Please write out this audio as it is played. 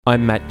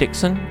I'm Matt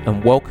Dixon,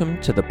 and welcome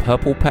to the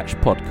Purple Patch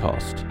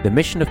Podcast. The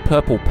mission of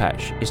Purple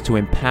Patch is to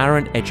empower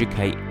and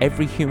educate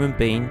every human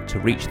being to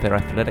reach their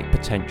athletic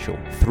potential.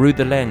 Through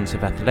the lens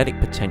of athletic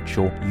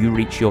potential, you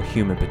reach your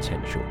human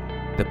potential.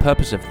 The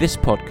purpose of this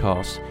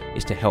podcast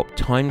is to help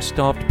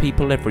time-starved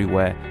people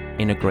everywhere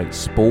integrate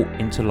sport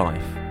into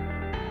life.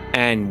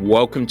 And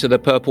welcome to the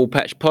Purple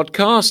Patch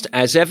Podcast.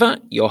 As ever,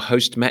 your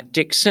host, Matt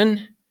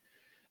Dixon.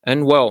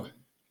 And well,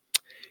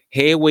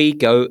 here we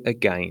go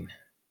again.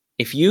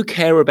 If you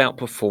care about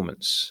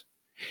performance,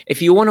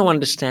 if you want to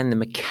understand the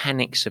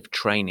mechanics of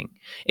training,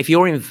 if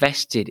you're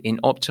invested in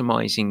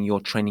optimizing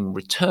your training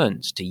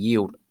returns to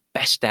yield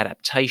best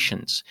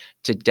adaptations,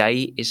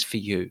 today is for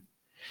you.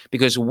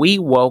 Because we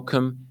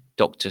welcome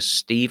Dr.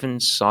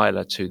 Stephen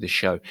Seiler to the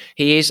show.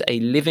 He is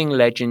a living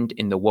legend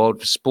in the world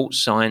of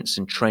sports science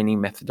and training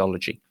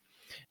methodology.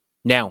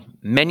 Now,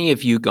 many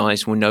of you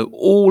guys will know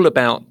all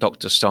about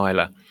Dr.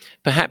 Seiler,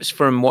 perhaps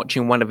from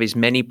watching one of his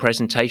many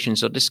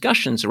presentations or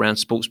discussions around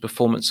sports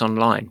performance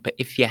online. But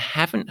if you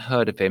haven't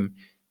heard of him,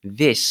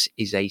 this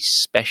is a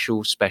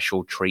special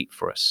treat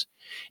for us.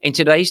 In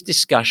today's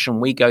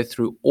discussion, we go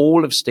through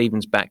all of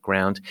Stephen's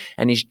background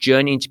and his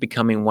journey into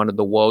becoming one of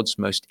the world's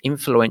most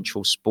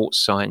influential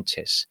sports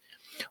scientists.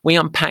 We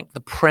unpack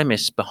the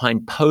premise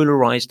behind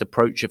polarized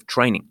approach of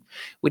training.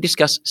 We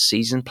discuss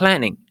season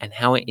planning and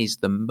how it is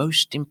the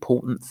most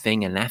important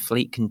thing an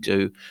athlete can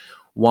do,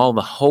 while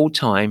the whole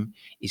time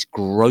is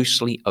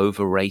grossly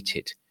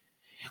overrated.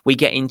 We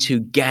get into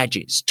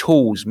gadgets,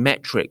 tools,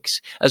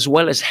 metrics, as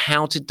well as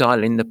how to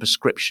dial in the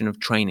prescription of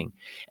training.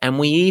 And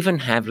we even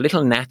have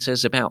little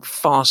natters about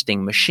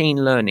fasting, machine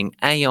learning,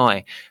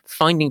 AI,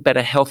 finding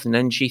better health and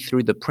energy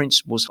through the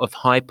principles of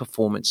high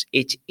performance.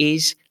 It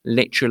is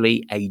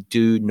literally a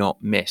do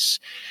not miss.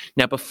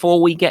 Now,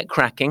 before we get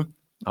cracking,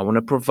 I want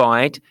to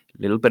provide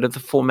a little bit of the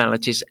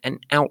formalities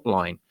and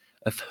outline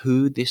of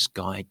who this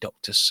guy,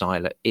 Dr.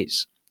 Seiler,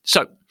 is.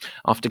 So,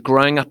 after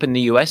growing up in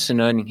the US and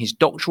earning his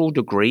doctoral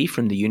degree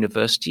from the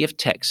University of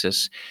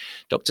Texas,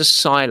 Dr.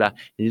 Seiler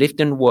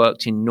lived and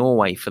worked in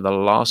Norway for the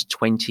last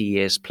 20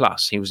 years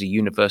plus. He was a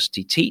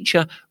university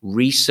teacher,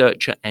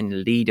 researcher,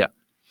 and leader.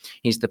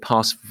 He's the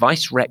past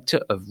Vice Rector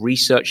of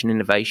Research and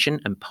Innovation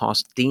and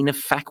past Dean of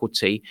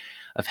Faculty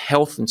of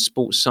Health and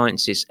Sports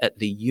Sciences at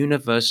the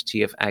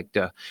University of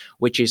Agder,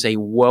 which is a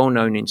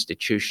well-known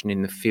institution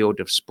in the field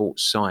of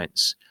sports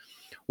science.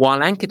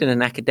 While anchored in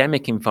an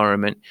academic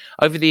environment,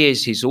 over the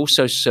years he's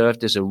also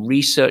served as a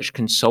research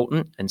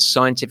consultant and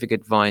scientific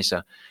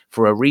advisor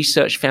for a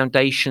research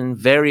foundation,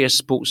 various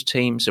sports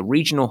teams, a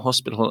regional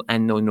hospital,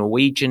 and the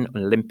Norwegian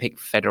Olympic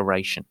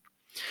Federation.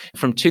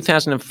 From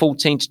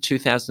 2014 to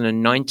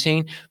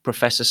 2019,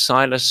 Professor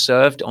Seiler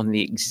served on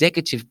the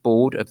executive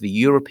board of the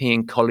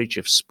European College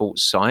of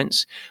Sports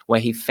Science,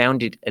 where he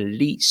founded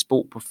Elite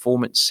Sport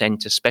Performance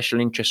Center Special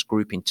Interest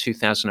Group in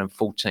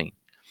 2014.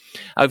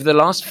 Over the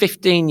last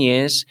 15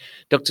 years,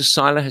 Dr.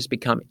 Seiler has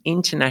become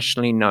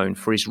internationally known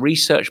for his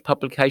research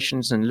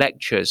publications and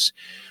lectures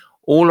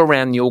all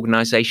around the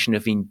organization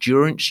of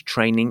endurance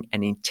training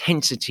and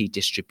intensity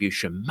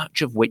distribution,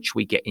 much of which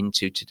we get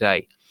into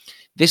today.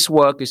 This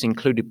work has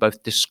included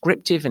both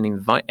descriptive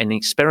and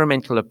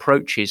experimental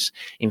approaches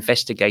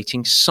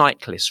investigating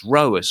cyclists,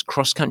 rowers,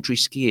 cross-country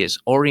skiers,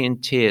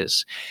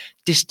 orienteers,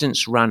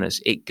 distance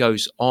runners. It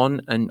goes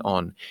on and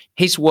on.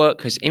 His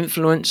work has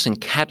influenced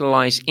and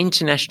catalyzed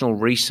international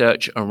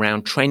research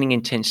around training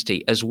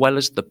intensity as well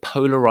as the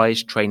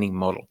polarized training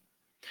model.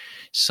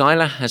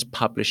 Seiler has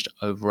published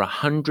over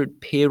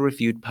 100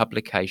 peer-reviewed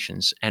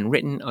publications and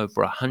written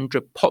over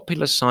 100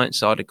 popular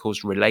science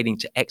articles relating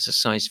to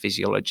exercise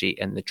physiology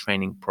and the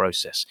training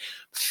process.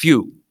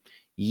 Phew.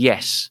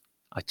 Yes,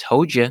 I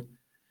told you,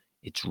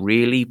 it's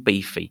really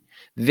beefy.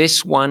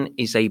 This one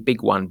is a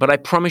big one, but I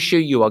promise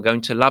you are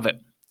going to love it.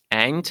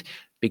 And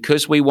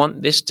because we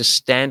want this to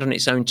stand on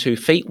its own 2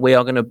 feet, we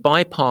are going to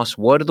bypass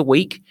word of the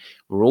week.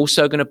 We're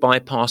also going to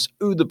bypass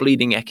who the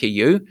bleeding heck are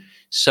you,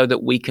 so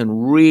that we can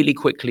really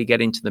quickly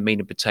get into the meat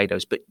and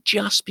potatoes. But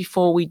just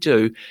before we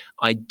do,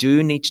 I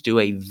do need to do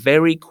a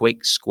very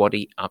quick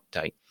squaddy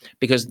update.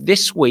 Because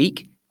this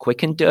week,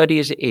 quick and dirty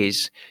as it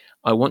is,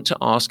 I want to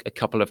ask a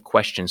couple of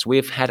questions. We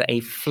have had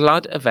a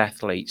flood of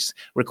athletes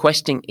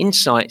requesting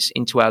insights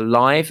into our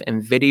live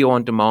and video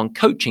on-demand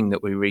coaching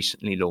that we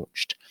recently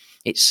launched.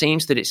 It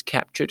seems that it's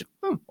captured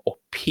or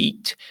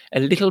piqued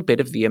a little bit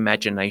of the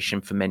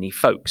imagination for many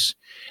folks.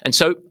 And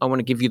so I want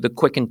to give you the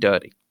quick and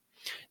dirty.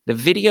 The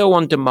video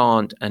on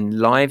demand and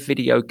live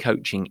video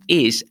coaching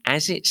is,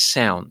 as it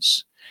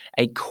sounds,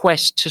 a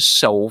quest to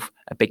solve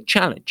a big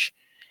challenge.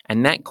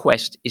 And that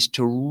quest is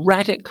to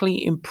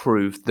radically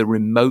improve the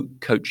remote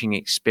coaching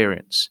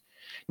experience.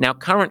 Now,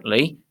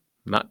 currently,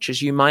 much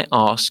as you might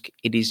ask,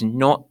 it is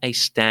not a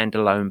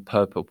standalone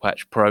Purple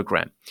Patch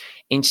program.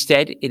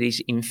 Instead, it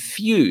is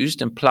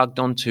infused and plugged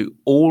onto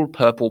all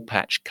Purple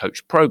Patch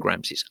coach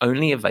programs. It's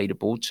only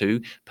available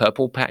to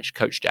Purple Patch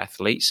coached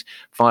athletes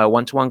via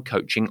one-to-one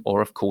coaching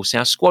or, of course,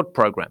 our squad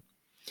program.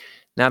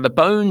 Now, the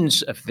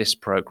bones of this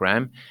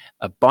program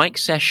are bike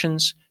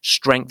sessions,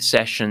 strength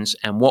sessions,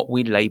 and what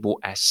we label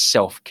as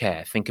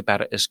self-care. Think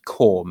about it as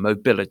core,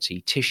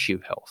 mobility,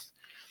 tissue health.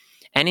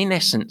 And in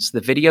essence, the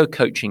video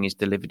coaching is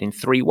delivered in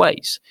 3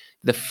 ways.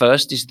 The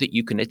first is that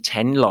you can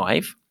attend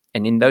live,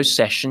 and in those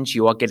sessions,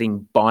 you are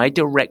getting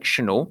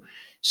bi-directional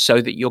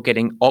so that you're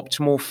getting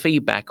optimal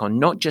feedback on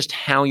not just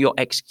how you're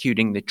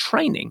executing the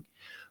training,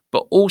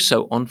 but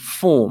also on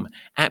form,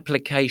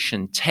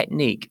 application,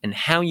 technique, and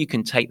how you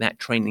can take that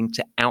training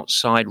to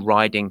outside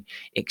riding,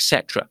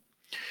 etc.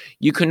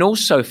 You can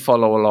also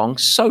follow along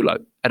solo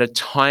at a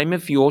time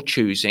of your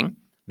choosing.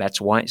 That's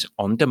why it's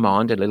on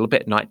demand, a little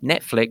bit like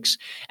Netflix,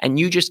 and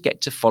you just get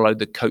to follow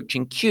the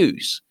coaching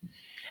cues.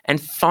 And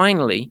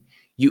finally,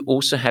 you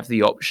also have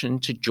the option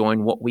to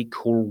join what we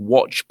call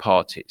watch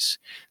parties.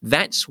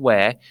 That's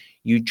where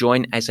you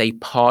join as a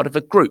part of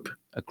a group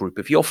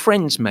of your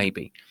friends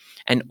maybe,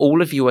 and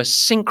all of you are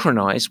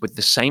synchronized with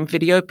the same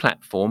video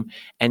platform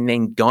and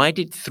then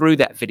guided through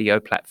that video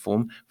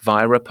platform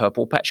via a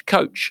Purple Patch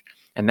coach.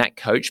 And that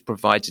coach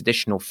provides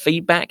additional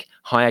feedback,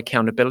 high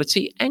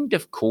accountability, and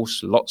of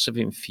course, lots of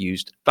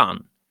infused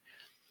fun.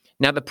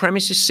 Now, the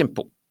premise is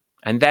simple,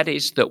 and that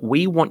is that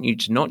we want you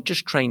to not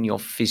just train your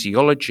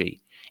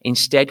physiology.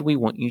 Instead, we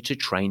want you to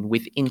train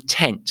with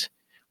intent.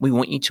 We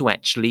want you to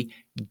actually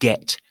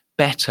get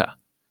better,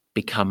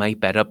 become a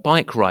better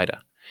bike rider,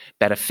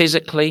 better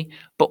physically,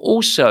 but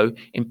also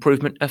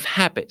improvement of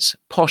habits,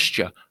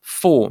 posture,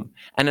 form,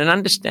 and an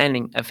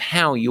understanding of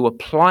how you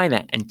apply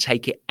that and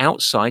take it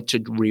outside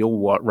to real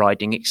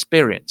riding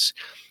experience.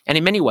 And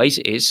in many ways,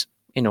 it is,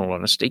 in all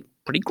honesty,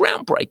 pretty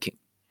groundbreaking.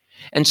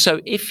 And so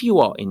if you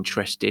are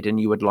interested and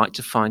you would like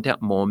to find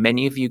out more,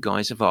 many of you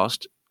guys have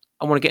asked,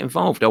 I want to get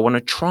involved. I want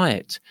to try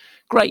it.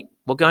 Great.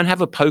 We'll go and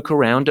have a poke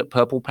around at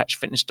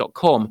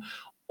purplepatchfitness.com,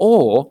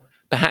 or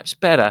perhaps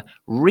better,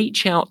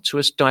 reach out to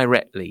us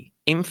directly,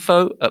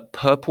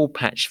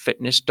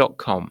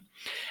 info@purplepatchfitness.com,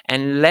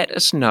 and let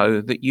us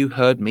know that you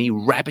heard me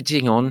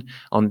rabbiting on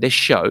this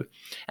show,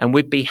 and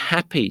we'd be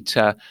happy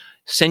to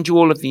send you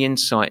all of the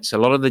insights, a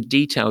lot of the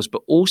details,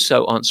 but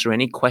also answer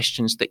any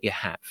questions that you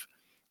have.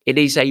 It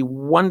is a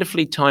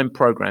wonderfully timed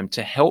program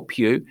to help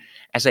you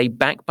as a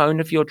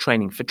backbone of your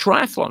training for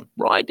triathlon,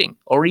 riding,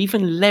 or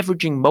even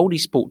leveraging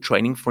multi-sport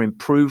training for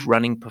improved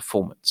running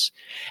performance.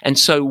 And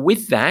so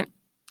with that,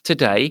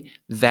 today,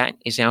 that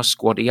is our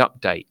Squatty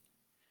update.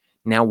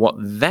 Now, what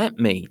that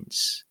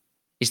means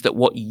is that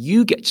what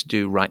you get to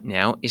do right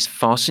now is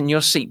fasten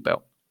your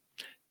seatbelt,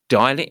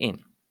 dial it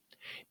in,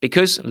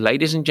 because,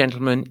 ladies and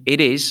gentlemen,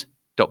 it is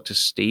Dr.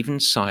 Stephen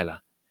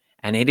Seiler,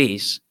 and it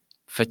is,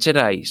 for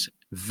today's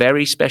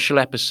very special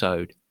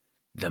episode,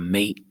 the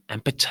meat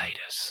and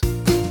potatoes.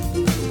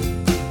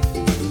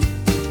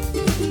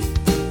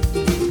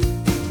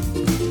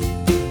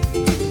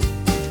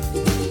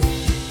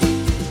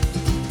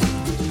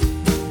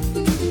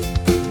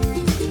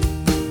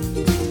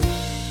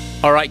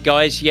 All right,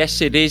 guys. Yes,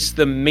 it is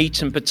the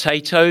meat and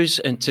potatoes.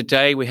 And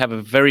today we have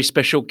a very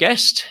special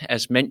guest,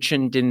 as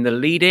mentioned in the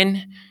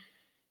lead-in.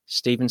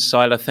 Stephen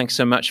Seiler, thanks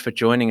so much for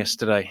joining us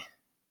today.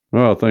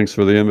 Well, thanks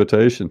for the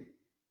invitation.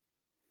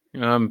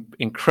 I'm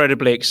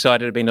incredibly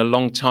excited. It's been a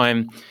long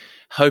time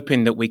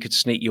hoping that we could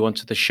sneak you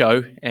onto the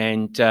show,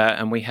 and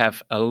we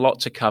have a lot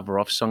to cover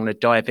off, so I'm going to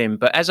dive in.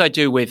 But as I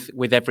do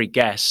with every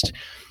guest,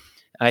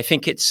 I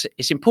think it's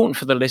important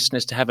for the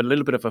listeners to have a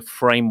little bit of a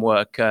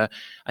framework. I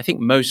think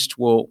most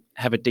will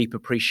have a deep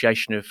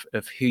appreciation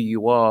of who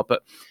you are.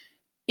 But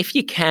if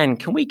you can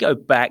we go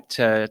back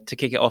to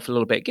kick it off a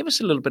little bit? Give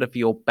us a little bit of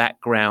your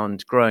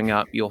background, growing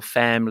up, your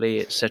family,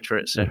 et cetera,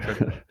 et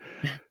cetera.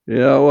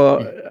 Yeah,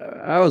 well,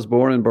 I was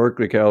born in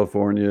Berkeley,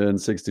 California in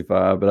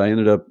 1965, but I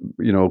ended up,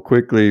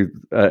 quickly,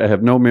 I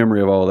have no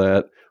memory of all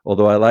that,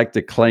 although I like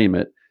to claim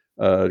it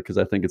because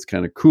I think it's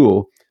kind of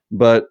cool.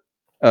 But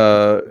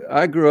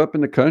I grew up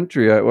in the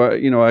country.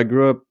 I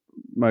grew up,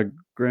 my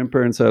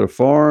grandparents had a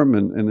farm,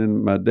 and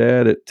then my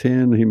dad at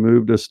 10, he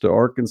moved us to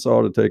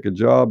Arkansas to take a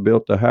job,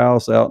 built a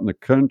house out in the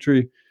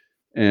country,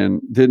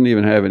 and didn't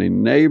even have any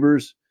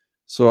neighbors.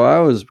 So I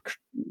was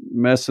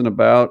messing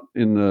about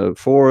in the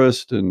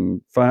forest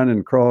and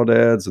finding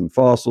crawdads and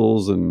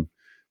fossils and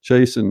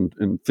chasing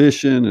and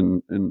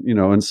fishing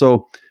and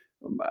so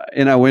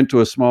I went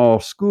to a small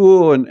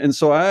school, and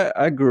so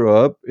I grew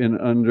up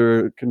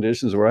under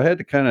conditions where I had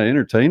to kind of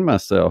entertain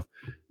myself,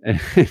 and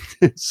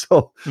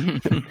so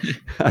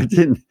I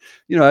didn't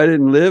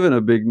live in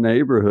a big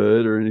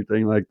neighborhood or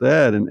anything like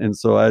that, and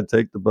so I'd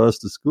take the bus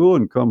to school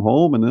and come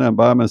home, and then I'm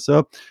by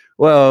myself.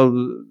 Well,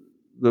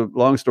 the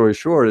long story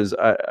short is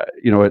I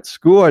at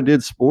school I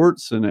did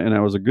sports and I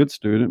was a good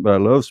student, but I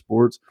love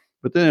sports.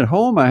 But then at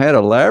home I had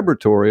a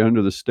laboratory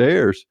under the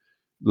stairs.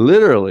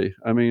 Literally.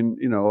 I mean,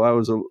 I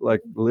was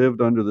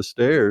lived under the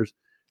stairs,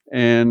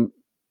 and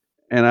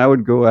I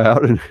would go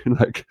out and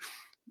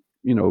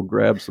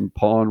grab some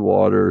pond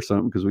water or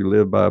something, because we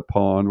lived by a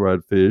pond where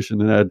I'd fish,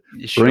 and then I'd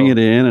bring it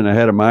in, and I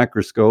had a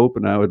microscope,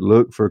 and I would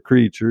look for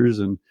creatures.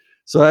 And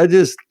so I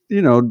just,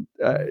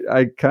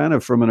 I kind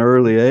of from an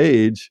early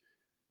age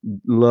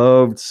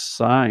loved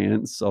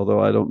science, although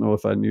I don't know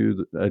if I knew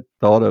that I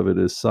thought of it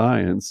as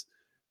science.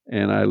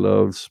 and I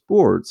loved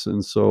sports.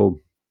 And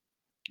so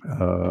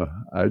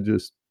I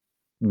just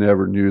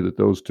never knew that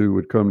those two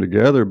would come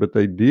together, but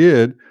they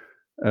did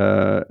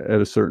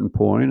at a certain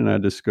point, and I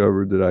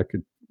discovered that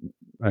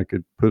I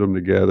could put them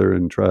together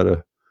and try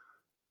to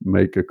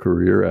make a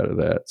career out of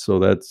that. So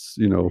that's,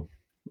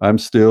 I'm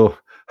still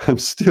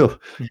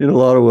in a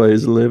lot of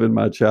ways living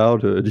my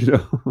childhood,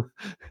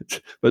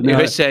 but now,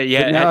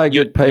 now I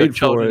get paid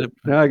for it.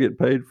 Now I get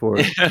paid for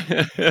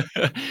it.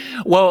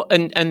 Well,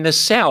 and the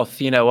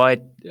South, I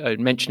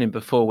mentioned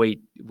before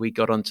we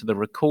got onto the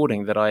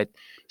recording that I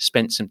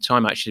spent some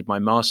time, actually did my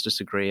master's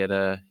degree at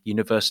a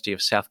University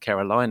of South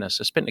Carolina.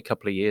 So I spent a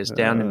couple of years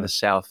down in the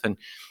South. And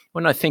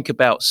when I think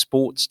about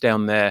sports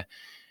down there,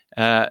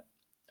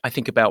 I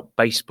think about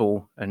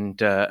baseball and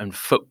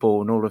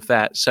football and all of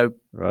that. So,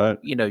 right.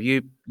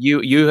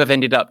 You have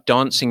ended up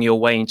dancing your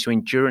way into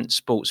endurance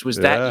sports. Was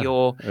that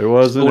your it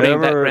wasn't sporting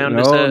ever,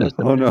 background?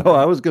 No.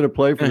 I was going to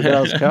play for the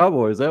Dallas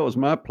Cowboys. That was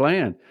my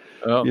plan.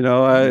 Oh,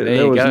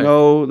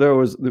 there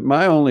was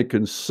my only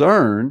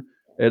concern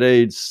at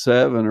age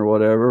 7 or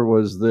whatever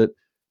was that,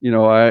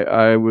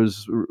 I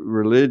was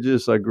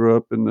religious. I grew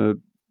up in the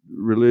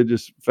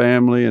religious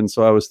family, and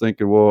so I was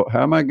thinking, well,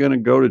 how am I going to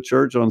go to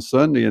church on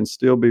Sunday and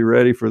still be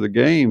ready for the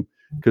game,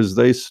 because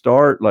they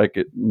start like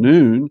at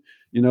noon?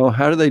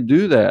 How do they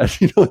do that?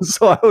 And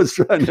so I was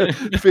trying to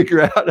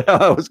figure out how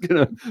I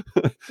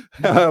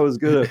was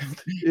gonna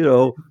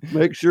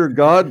make sure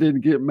God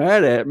didn't get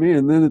mad at me,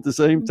 and then at the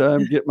same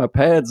time get my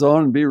pads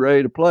on and be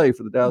ready to play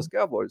for the Dallas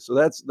Cowboys. So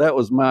that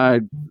was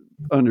my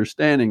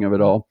understanding of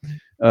it all.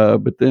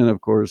 But then,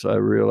 of course, I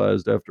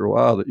realized after a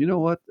while that,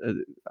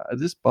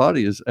 this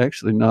body is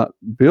actually not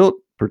built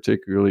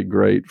particularly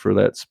great for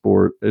that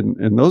sport.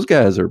 And those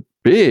guys are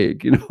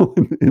big,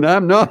 and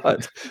I'm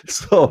not.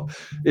 So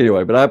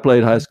anyway, but I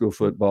played high school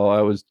football.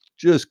 I was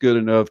just good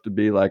enough to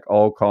be like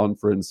all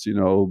conference,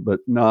 but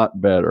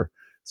not better.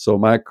 So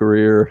my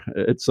career,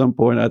 at some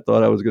point, I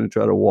thought I was going to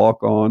try to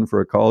walk on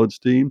for a college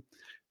team.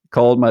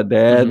 Called my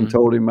dad and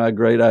told him my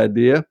great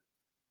idea.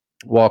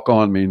 Walk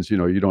on means,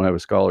 you don't have a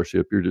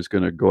scholarship. You're just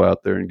going to go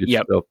out there and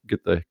get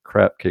the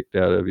crap kicked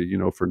out of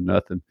you, for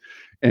nothing.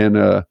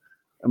 And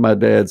my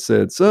dad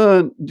said,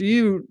 son, do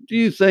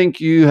you think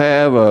you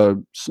have a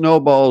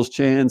snowball's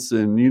chance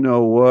and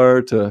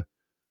where to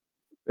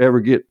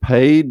ever get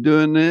paid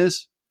doing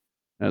this?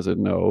 I said,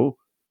 no.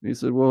 He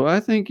said, well,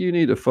 I think you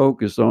need to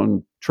focus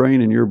on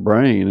training your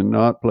brain and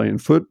not playing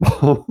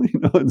football.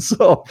 And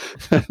so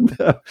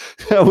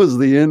that was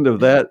the end of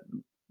that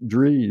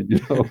dream,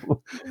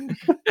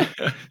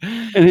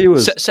 and he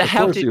was,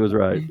 he was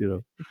right,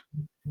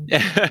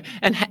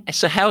 And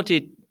so how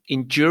did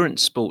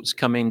endurance sports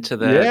come into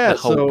the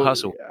whole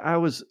puzzle? I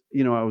was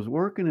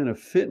working in a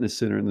fitness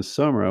center in the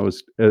summer. I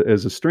was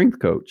as a strength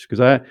coach,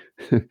 because I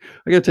got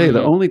to tell you,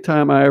 the only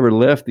time I ever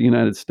left the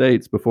United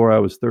States before I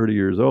was 30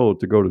 years old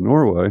to go to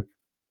Norway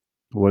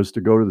was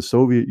to go to the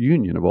Soviet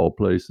Union, of all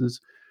places,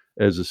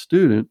 as a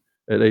student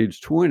at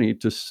age 20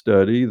 to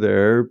study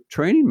their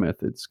training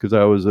methods, because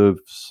I was a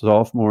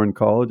sophomore in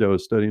college. I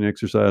was studying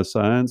exercise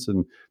science,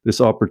 and this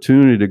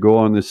opportunity to go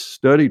on this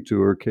study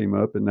tour came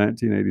up in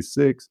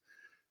 1986.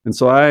 And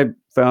so I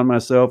found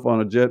myself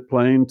on a jet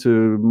plane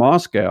to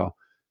Moscow,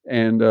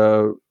 and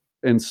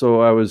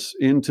so I was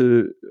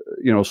into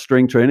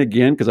strength training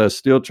again, because I was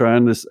still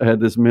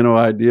had this mental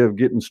idea of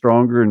getting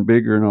stronger and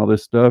bigger and all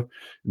this stuff,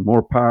 and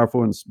more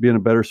powerful and being a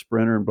better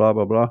sprinter and blah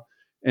blah blah.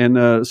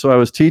 And so I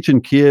was teaching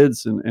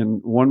kids,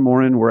 and one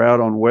morning we're out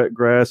on wet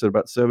grass at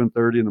about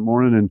 7:30 in the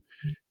morning,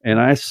 and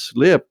I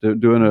slipped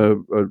doing a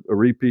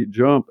repeat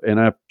jump, and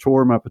I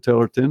tore my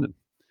patellar tendon,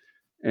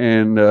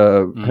 and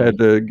had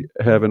to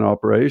have an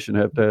operation,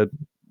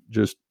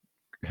 just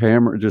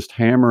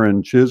hammer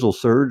and chisel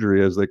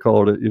surgery, as they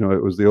called it.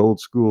 It was the old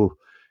school,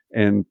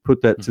 and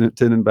put that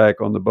tendon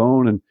back on the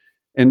bone,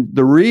 and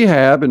the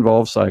rehab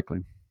involved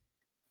cycling.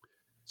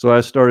 So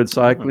I started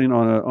cycling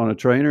on a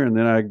trainer, and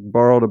then I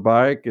borrowed a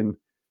bike, and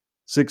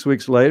 6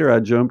 weeks later I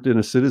jumped in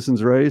a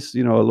citizens race,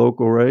 a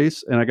local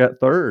race, and I got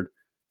third.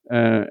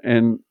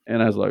 And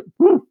I was like,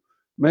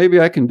 maybe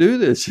I can do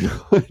this.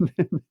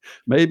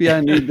 Maybe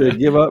I need to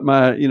give up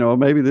my,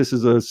 maybe this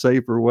is a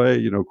safer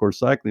way. Of course,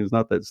 cycling is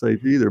not that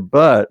safe either,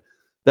 but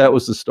that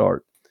was the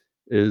start.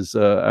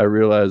 I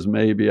realized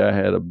maybe I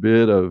had a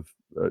bit of,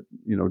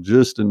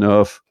 just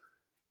enough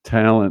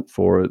talent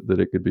for it that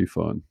it could be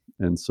fun.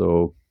 And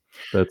so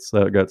that's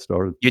how it got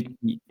started.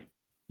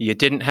 You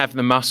didn't have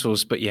the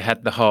muscles, but you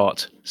had the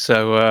heart.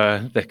 So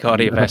the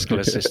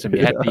cardiovascular system,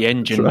 you had the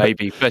engine, right,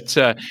 maybe. But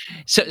so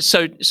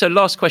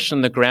last question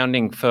on the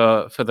grounding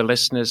for the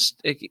listeners.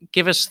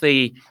 Give us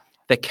the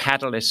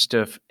catalyst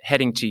of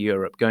heading to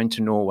Europe, going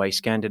to Norway,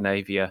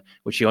 Scandinavia,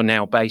 which you're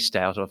now based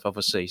out of,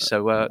 obviously.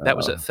 So that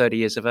was at 30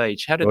 years of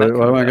age. How did that come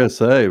What am I about? going to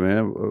say,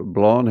 man?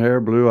 Blonde hair,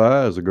 blue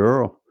eyes, a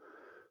girl.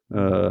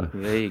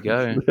 There you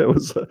go.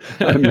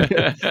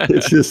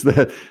 It's just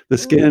that the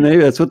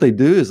Scandinavia, that's what they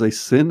do, is they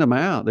send them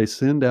out. They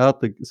send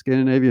out the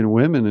Scandinavian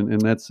women,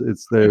 and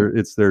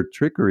it's their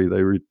trickery.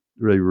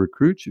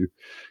 recruit you.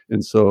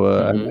 And so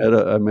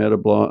I met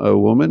a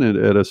woman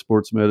at a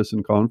sports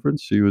medicine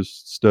conference. She was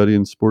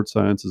studying sports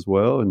science as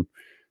well, and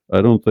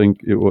I don't think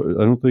it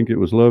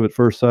was love at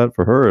first sight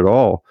for her at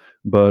all.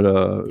 But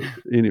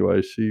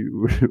anyway,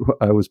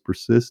 I was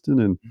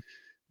persistent, and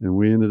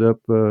we ended up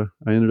I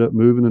ended up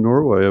moving to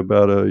Norway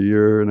about a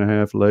year and a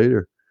half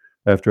later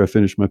after I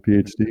finished my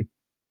PhD.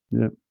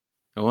 Yeah.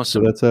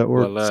 Awesome. So that's how it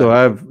worked. Well, so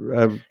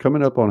I've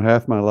coming up on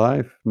half my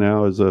life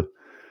now as a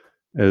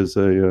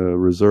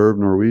reserve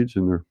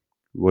Norwegian or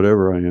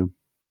whatever I am.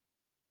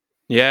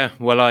 Yeah,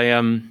 well,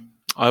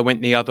 I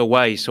went the other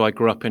way. So I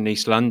grew up in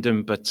East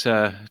London, but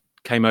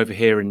came over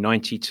here in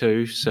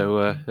 '92.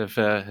 So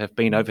have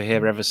been over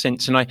here ever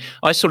since. And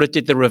I sort of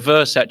did the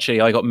reverse,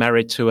 actually. I got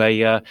married to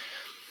a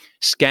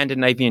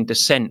Scandinavian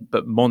descent,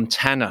 but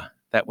Montana.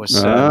 That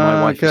was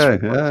my wife is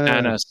from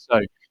Montana. Yeah.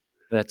 So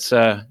that's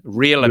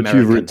real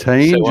American.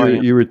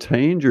 But you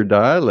retained your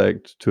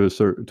dialect to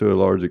a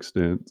large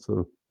extent.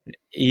 So.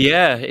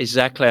 Yeah,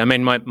 exactly. I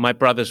mean, my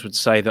brothers would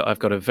say that I've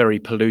got a very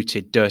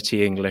polluted,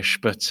 dirty English,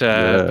 but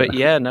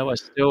yeah, no, I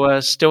still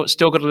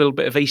got a little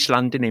bit of East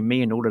London in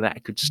me and all of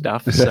that good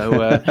stuff.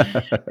 So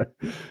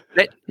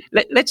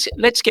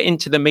let's get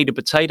into the meat and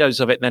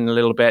potatoes of it then a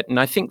little bit. And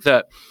I think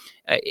that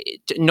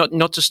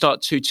not to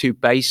start too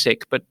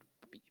basic, but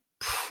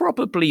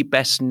probably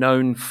best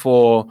known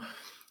for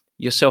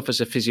yourself as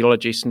a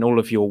physiologist and all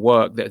of your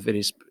work that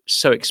is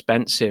so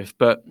expensive,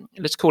 but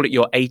let's call it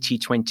your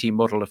 80-20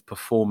 model of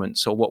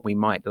performance, or what we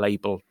might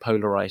label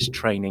polarized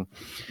training.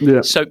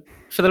 Yeah. So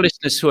for the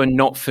listeners who are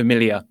not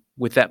familiar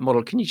with that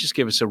model, can you just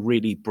give us a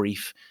really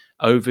brief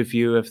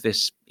overview of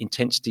this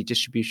intensity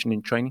distribution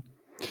in training?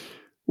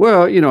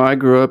 Well, I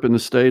grew up in the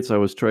States. I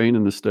was trained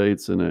in the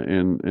States,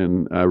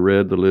 and I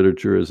read the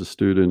literature as a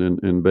student,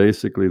 and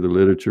basically the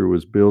literature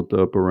was built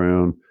up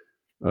around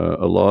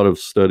a lot of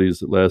studies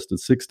that lasted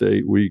 6 to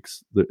 8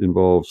 weeks that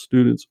involved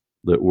students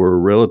that were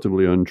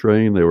relatively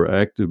untrained. They were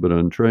active but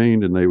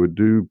untrained, and they would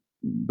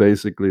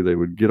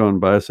get on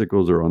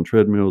bicycles or on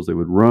treadmills. They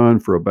would run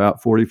for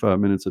about 45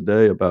 minutes a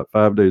day, about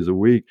 5 days a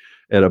week,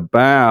 at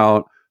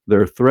about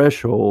their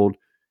threshold,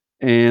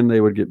 and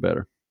they would get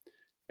better.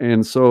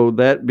 And so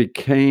that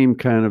became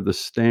kind of the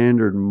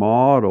standard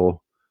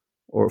model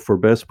or for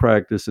best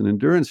practice in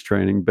endurance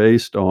training,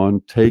 based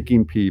on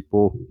taking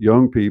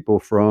young people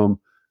from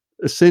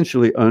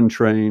essentially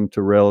untrained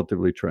to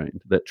relatively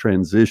trained, that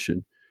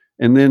transition.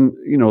 And then,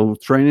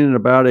 training at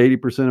about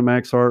 80% of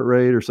max heart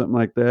rate or something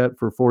like that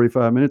for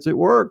 45 minutes, it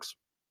works.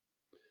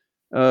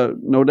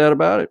 No doubt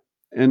about it.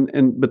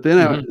 But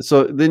then,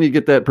 so then you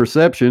get that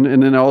perception.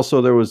 And then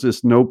also there was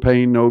this no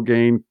pain, no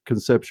gain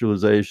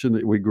conceptualization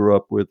that we grew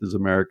up with as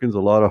Americans. A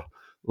lot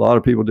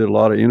of people did a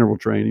lot of interval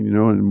training,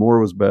 and more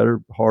was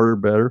better, harder,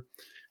 better.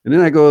 And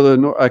then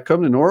I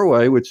come to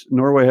Norway, which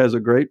Norway has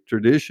a great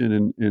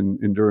tradition in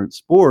endurance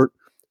sport,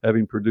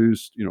 having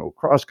produced,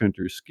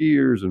 cross-country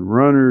skiers and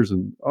runners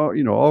and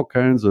all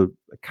kinds of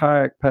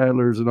kayak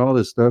paddlers and all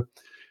this stuff.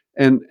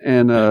 And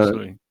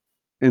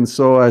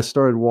so I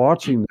started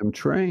watching them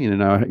train,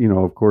 and I,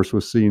 of course,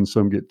 was seeing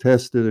some get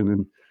tested and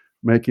then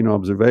making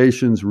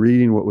observations,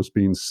 reading what was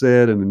being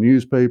said in the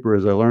newspaper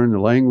as I learned the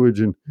language.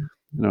 And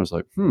I was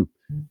like,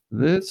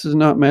 this is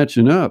not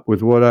matching up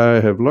with what I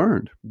have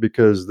learned,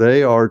 because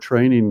they are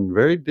training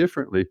very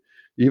differently,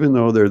 even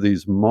though they're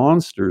these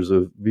monsters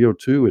of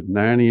VO2 at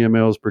 90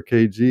 mLs per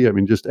kg. I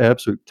mean, just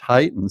absolute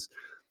titans.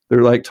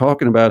 They're like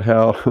talking about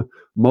how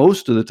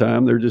most of the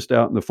time they're just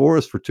out in the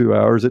forest for 2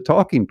 hours at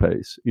talking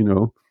pace,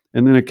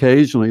 and then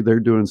occasionally they're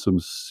doing some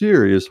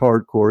serious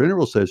hardcore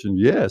interval sessions.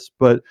 Yes,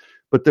 but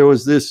there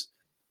was this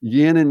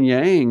yin and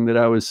yang that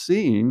I was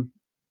seeing,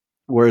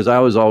 whereas I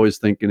was always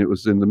thinking it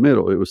was in the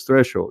middle, it was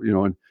threshold,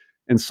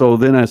 and so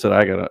then I said,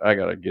 I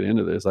gotta get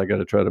into this. I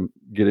gotta try to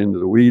get into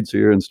the weeds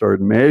here, and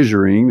started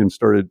measuring and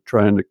started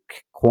trying to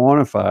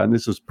quantify. And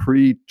this was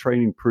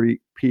pre-training,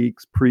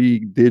 pre-peaks,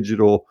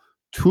 pre-digital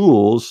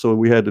tools, so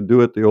we had to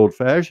do it the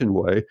old-fashioned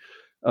way.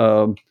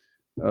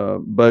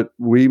 But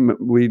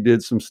we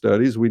did some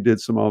studies, we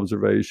did some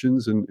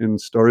observations, and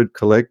started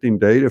collecting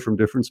data from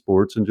different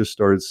sports, and just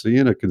started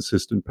seeing a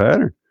consistent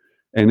pattern.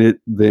 And it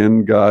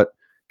then got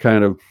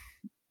kind of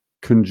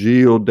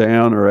congealed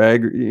down or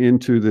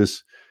into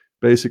this,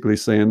 basically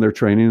saying they're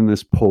training in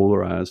this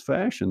polarized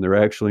fashion.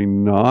 They're actually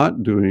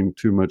not doing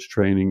too much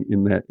training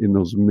in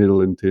those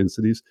middle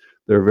intensities.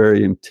 They're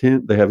very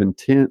intent. They have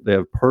intent. They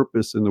have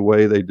purpose in the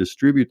way they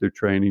distribute their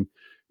training,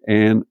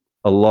 and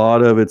a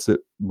lot of it's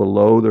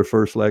below their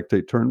first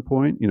lactate turn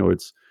point.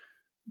 It's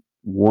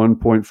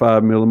 1.5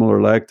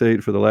 millimolar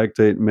lactate for the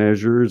lactate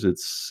measures.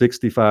 It's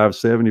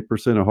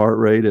 65-70% of heart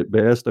rate at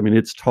best. I mean,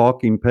 it's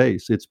talking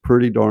pace. It's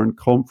pretty darn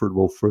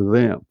comfortable for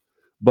them.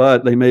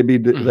 But they may be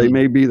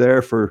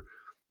there for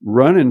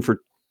running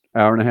for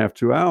hour and a half,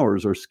 2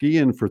 hours, or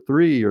skiing for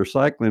 3, or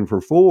cycling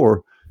for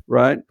 4,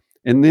 right?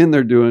 And then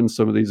they're doing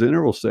some of these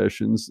interval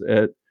sessions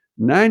at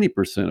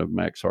 90% of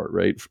max heart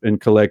rate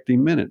and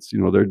collecting minutes.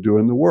 They're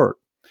doing the work.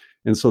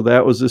 And so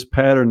that was this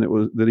pattern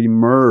that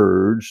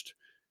emerged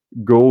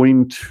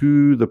going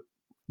to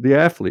the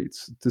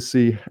athletes to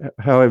see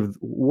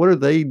what are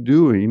they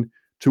doing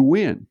to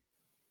win.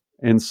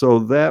 And so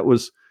that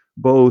was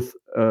both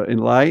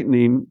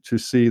enlightening to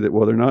see that,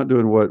 well, they're not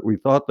doing what we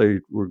thought they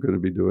were going to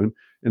be doing.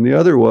 And the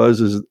other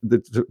is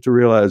that to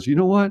realize, you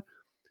know what?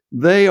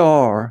 They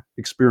are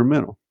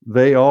experimental.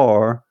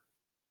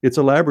 It's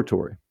a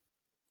laboratory.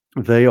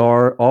 They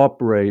are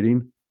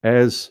operating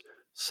as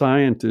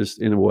scientists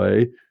in a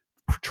way,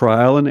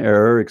 trial and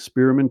error,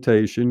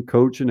 experimentation,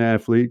 coach and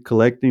athlete,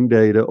 collecting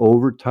data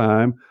over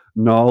time,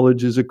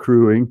 knowledge is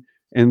accruing,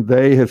 and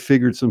they have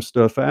figured some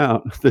stuff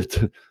out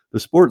that the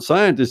sports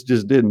scientists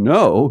just didn't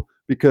know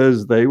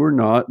because they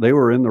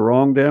were in the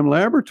wrong damn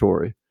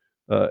laboratory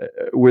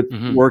with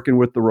working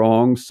with the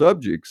wrong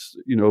subjects,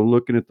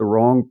 looking at the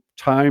wrong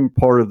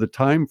part of the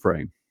time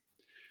frame,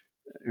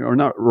 or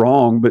not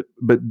wrong,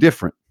 but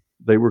different.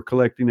 They were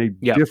collecting a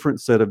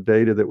different set of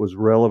data that was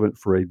relevant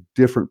for a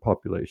different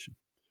population.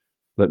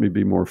 Let me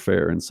be more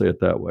fair and say it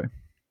that way.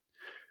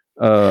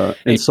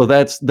 And so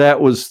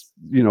that was,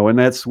 and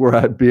that's where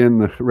I've been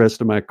the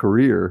rest of my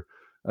career.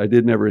 I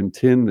did never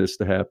intend this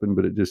to happen,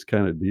 but it just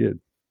kind of did.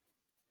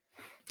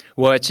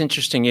 Well, it's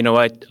interesting.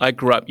 I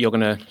grew up, you're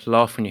going to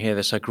laugh when you hear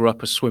this, I grew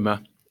up a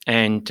swimmer,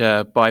 and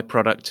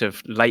byproduct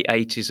of late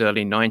 80s,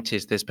 early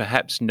 90s, there's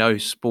perhaps no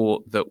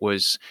sport that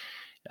was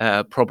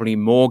probably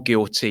more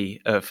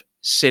guilty of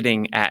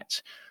sitting at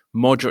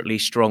moderately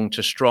strong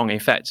to strong. In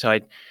fact,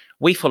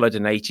 we followed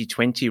an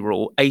 80-20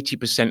 rule,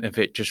 80% of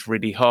it just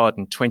really hard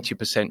and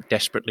 20%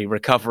 desperately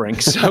recovering.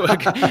 So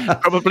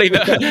probably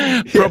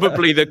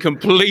the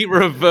complete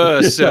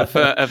reverse of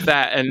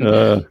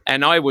that.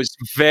 And I was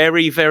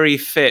very, very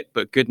fit,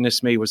 but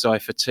goodness me, was I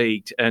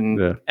fatigued.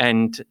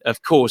 And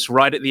of course,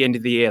 right at the end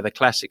of the year, the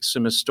classic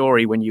swimmer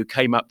story, when you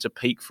came up to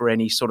peak for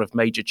any sort of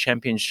major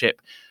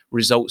championship,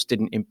 results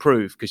didn't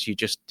improve because you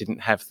just didn't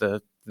have the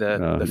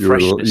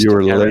freshness. You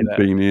were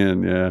limping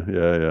in,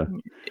 yeah.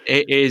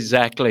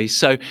 Exactly.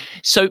 So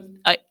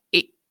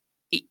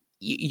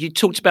you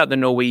talked about the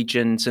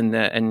Norwegians and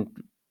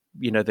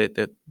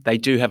they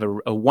do have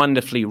a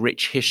wonderfully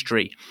rich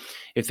history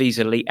of these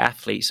elite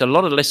athletes. A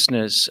lot of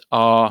listeners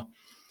that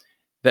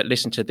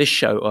listen to this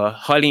show are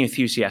highly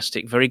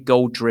enthusiastic, very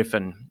goal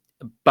driven,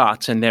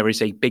 and there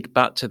is a big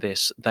but to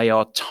this, they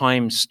are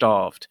time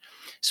starved.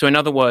 So in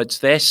other words,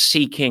 they're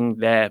seeking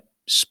their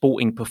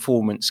sporting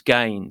performance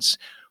gains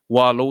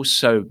while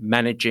also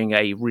managing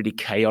a really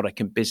chaotic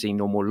and busy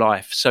normal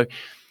life. So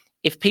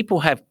if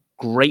people have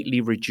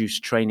greatly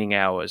reduced training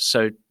hours,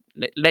 so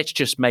let's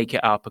just make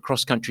it up, a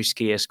cross-country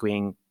skier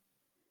skiing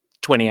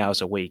 20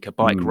 hours a week, a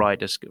bike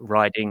rider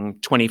riding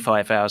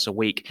 25 hours a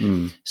week,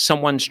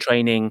 someone's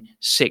training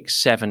 6,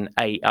 7,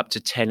 8, up to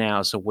 10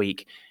 hours a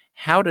week.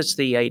 How does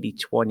the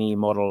 80-20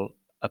 model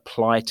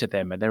apply to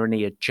them? Are there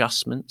any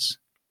adjustments?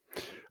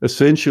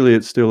 Essentially,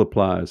 it still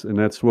applies, and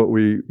that's what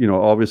we,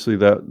 obviously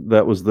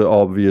that was the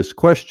obvious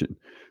question.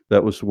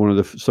 That was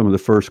some of the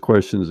first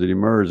questions that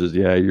emerged. Is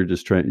you're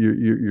just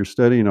you're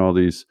studying all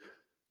these,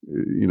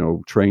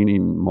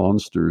 training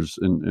monsters,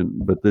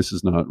 but this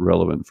is not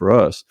relevant for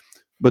us.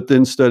 But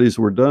then studies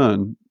were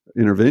done,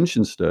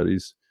 intervention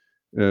studies,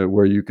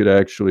 where you could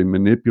actually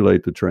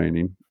manipulate the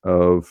training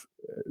of,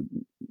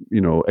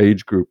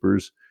 age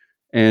groupers,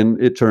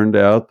 and it turned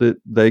out that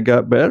they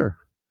got better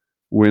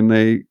when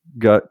they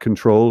got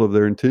control of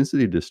their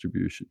intensity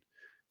distribution,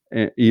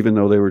 even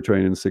though they were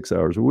training 6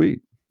 hours a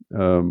week,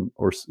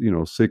 or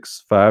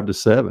 5 to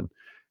 7,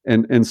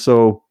 and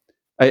so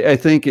I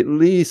think at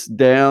least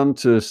down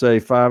to say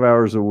 5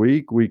 hours a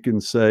week, we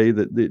can say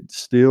that it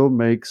still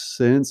makes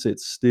sense. It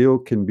still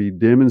can be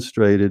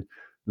demonstrated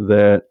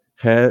that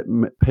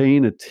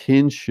paying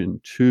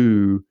attention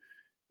to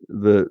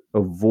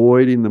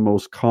avoiding the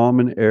most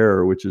common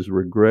error, which is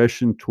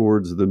regression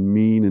towards the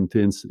mean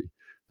intensity.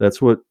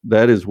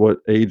 That is what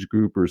age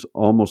groupers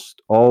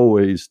almost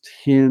always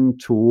tend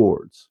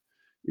towards,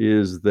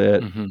 is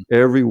that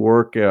every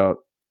workout,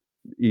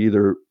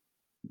 either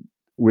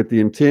with the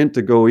intent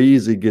to go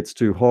easy, gets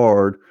too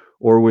hard,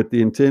 or with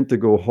the intent to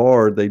go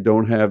hard, they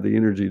don't have the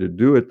energy to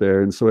do it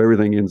there. And so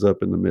everything ends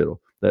up in the middle,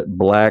 that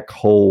black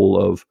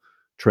hole of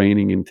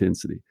training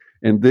intensity.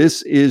 And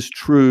this is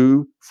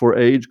true for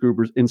age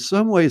groupers. In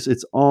some ways,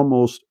 it's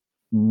almost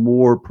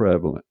more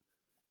prevalent,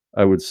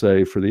 I would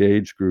say, for the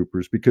age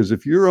groupers, because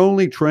if you're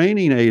only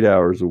training 8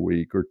 hours a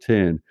week or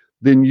 10,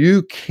 then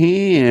you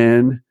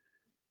can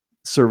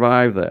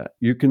survive that.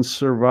 You can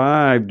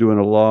survive doing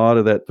a lot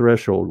of that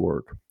threshold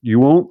work. You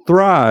won't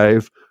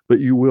thrive, but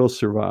you will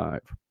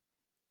survive.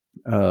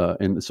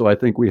 And so I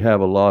think we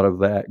have a lot of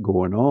that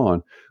going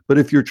on. But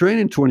if you're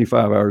training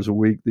 25 hours a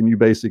week, then you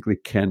basically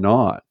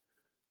cannot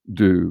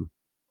do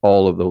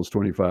all of those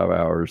 25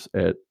 hours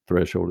at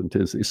threshold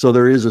intensity. So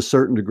there is a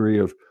certain degree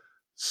of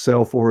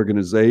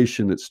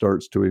self-organization that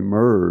starts to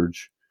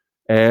emerge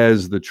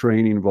as the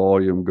training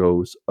volume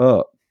goes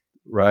up,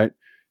 right?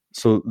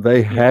 So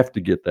they have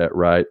to get that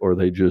right, or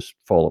they just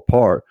fall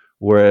apart.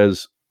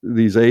 Whereas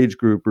these age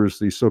groupers,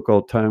 these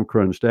so-called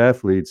time-crunched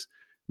athletes,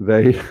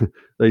 they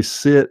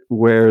sit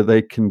where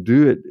they can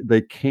do it.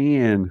 They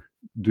can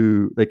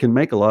can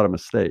make a lot of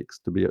mistakes,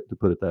 to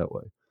put it that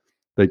way.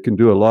 They can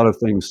do a lot of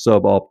things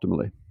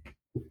suboptimally.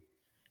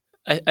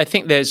 I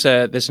think there's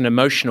an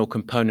emotional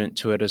component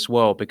to it as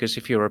well, because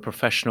if you're a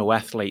professional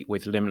athlete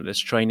with limitless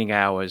training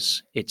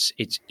hours, it's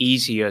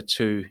easier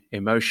to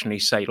emotionally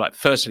say, like,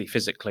 firstly,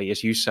 physically,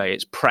 as you say,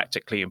 it's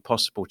practically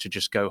impossible to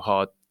just go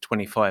hard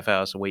 25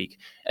 hours a week,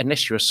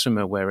 unless you're a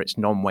swimmer where it's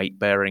non-weight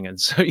bearing, and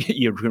so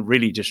you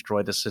really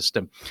destroy the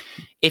system.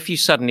 If you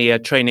suddenly are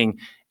training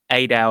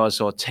 8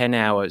 hours or 10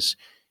 hours,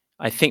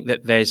 I think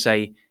that there's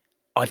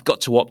I've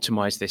got to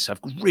optimize this. I've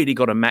really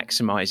got to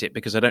maximize it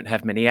because I don't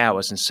have many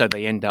hours. And so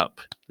they end up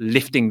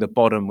lifting the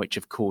bottom, which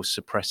of course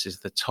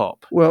suppresses the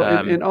top. Well,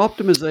 and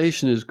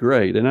optimization is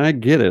great. And I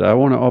get it. I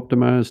want to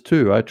optimize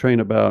too. I train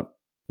about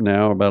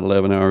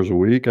 11 hours a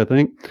week, I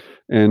think.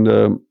 And,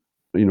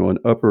 an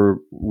upper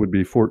would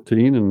be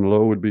 14 and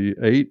low would be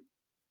 8.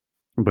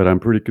 But I'm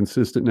pretty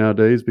consistent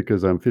nowadays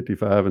because I'm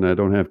 55 and I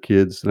don't have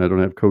kids and I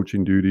don't have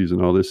coaching duties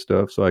and all this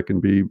stuff. So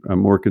I'm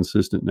more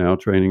consistent now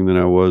training than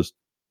I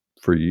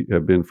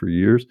have been for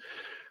years.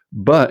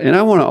 And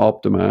I want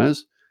to optimize.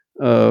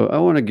 I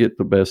want to get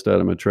the best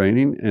out of my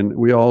training, and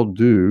we all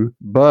do.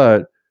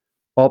 But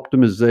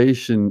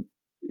optimization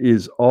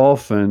is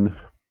often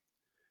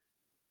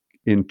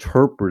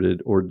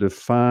interpreted or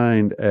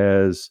defined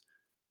as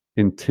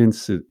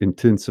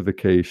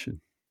intensification.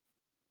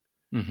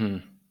 Mm-hmm.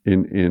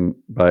 in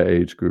by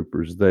age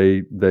groupers.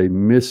 They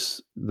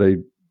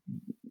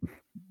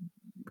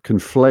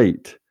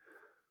conflate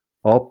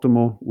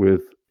optimal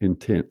with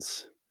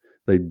intense.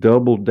 They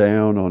double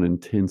down on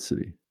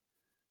intensity.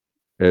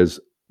 And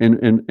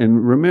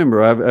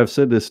remember, I've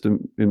said this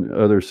in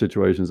other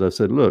situations. I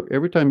said, look,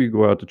 every time you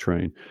go out to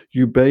train,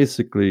 you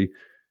basically,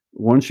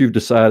 once you've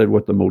decided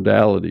what the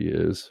modality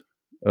is,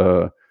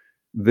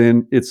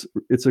 then it's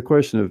a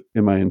question of,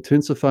 am I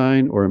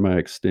intensifying or am I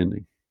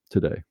extending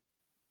today?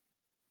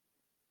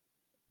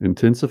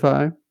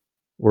 Intensify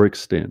or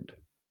extend,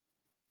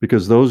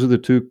 because those are the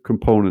two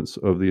components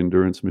of the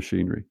endurance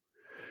machinery.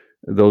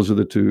 Those are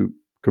the two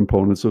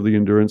components of the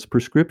endurance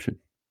prescription.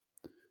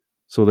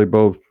 So they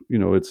both,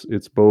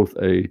 it's both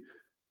a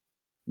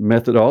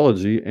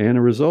methodology and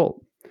a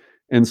result.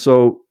 And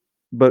so,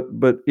 but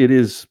it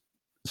is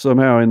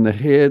somehow in the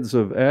heads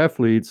of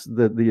athletes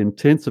that the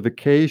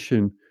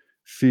intensification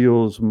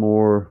feels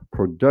more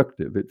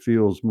productive. It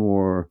feels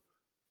more,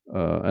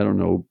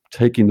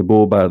 taking the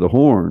bull by the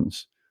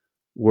horns.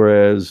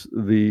 Whereas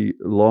the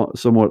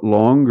somewhat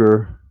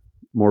longer,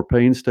 more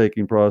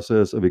painstaking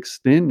process of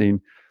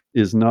extending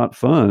is not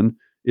fun,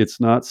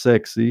 it's not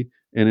sexy,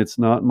 and it's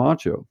not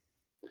macho.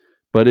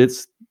 But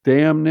it's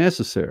damn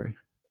necessary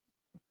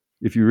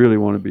if you really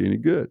want to be any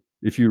good.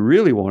 If you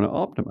really want to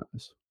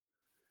optimize,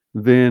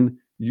 then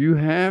you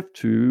have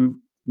to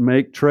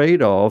make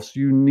trade-offs.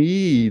 You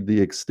need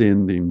the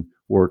extending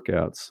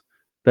workouts.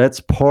 That's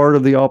part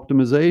of the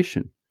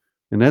optimization.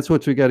 And that's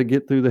what we got to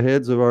get through the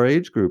heads of our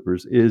age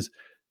groupers is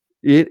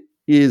it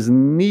is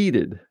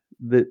needed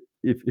that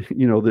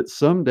that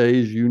some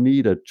days you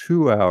need a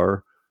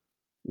 2-hour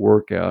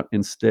workout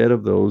instead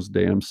of those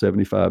damn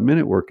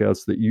 75-minute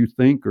workouts that you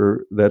think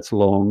that's a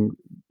long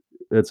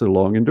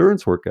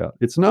endurance workout.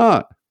 It's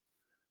not.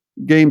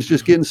 Game's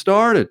just getting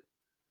started.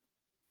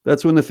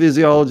 That's when the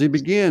physiology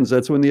begins.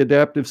 That's when the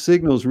adaptive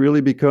signals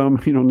really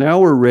become, now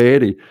we're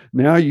ready.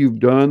 Now you've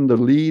done the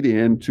lead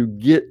in to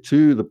get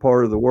to the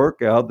part of the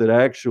workout that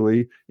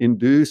actually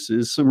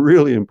induces some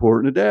really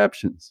important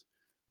adaptations.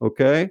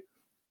 Okay?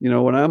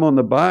 When I'm on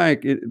the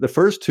bike, the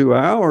first 2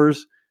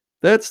 hours,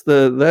 that's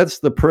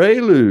the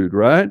prelude,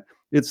 right?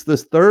 It's the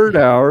third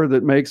hour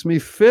that makes me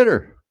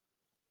fitter.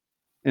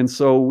 And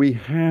so we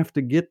have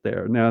to get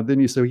there. Now, then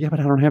you say, yeah, but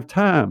I don't have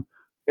time.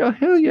 Yeah,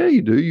 hell yeah,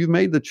 you do. You've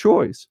made the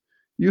choice.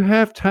 You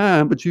have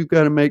time, but you've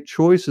got to make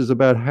choices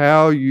about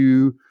how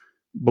you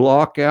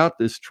block out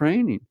this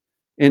training.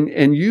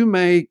 And you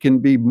can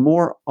be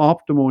more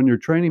optimal in your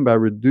training by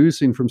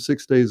reducing from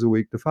 6 days a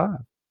week to 5.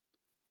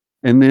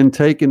 And then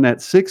taking that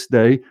 6th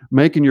day,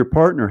 making your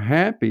partner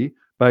happy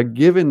by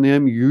giving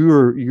them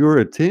your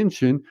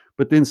attention,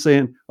 but then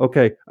saying,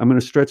 okay, I'm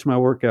going to stretch my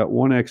workout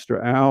 1 extra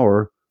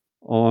hour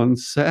on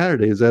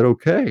Saturday. Is that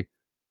okay?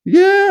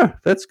 Yeah,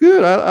 that's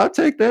good. I'll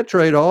take that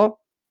trade-off.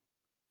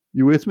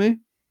 You with me?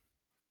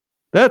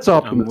 That's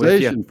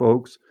optimization,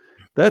 folks.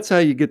 That's how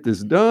you get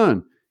this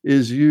done.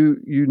 Is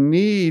you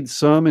need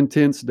some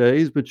intense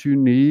days, but you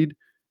need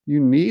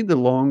the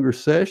longer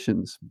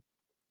sessions.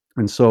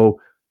 And so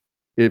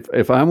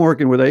if I'm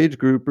working with age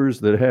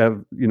groupers that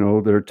have,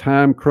 their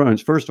time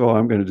crunch, first of all,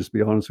 I'm going to just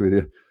be honest with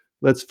you.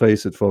 Let's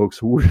face it,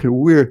 folks, we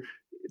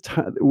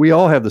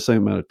all have the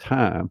same amount of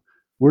time.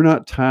 We're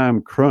not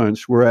time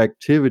crunched. We're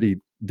activity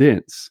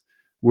dense.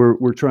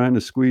 We're trying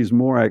to squeeze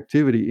more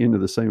activity into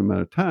the same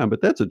amount of time, but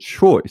that's a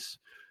choice.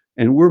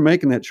 And we're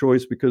making that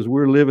choice because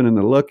we're living in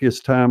the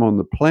luckiest time on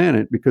the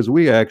planet because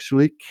we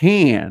actually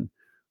can.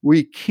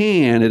 We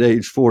can at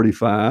age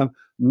 45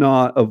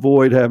 not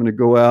avoid having to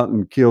go out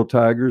and kill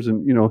tigers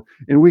and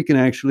we can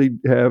actually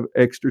have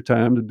extra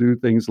time to do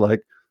things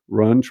like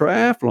run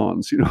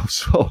triathlons,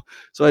 so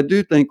I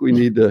do think we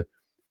need to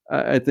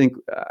I think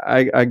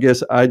I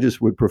guess I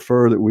just would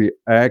prefer that we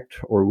act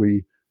or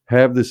we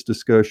have this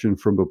discussion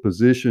from a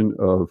position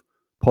of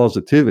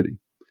positivity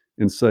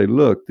and say,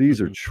 look,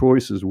 these are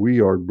choices we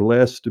are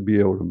blessed to be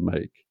able to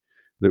make,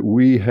 that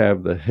we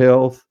have the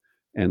health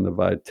and the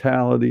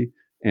vitality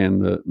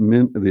and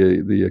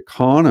the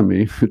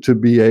economy to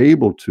be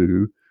able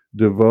to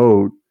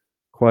devote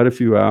quite a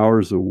few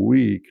hours a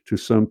week to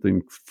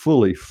something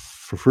fully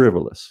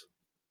frivolous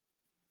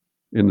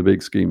in the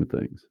big scheme of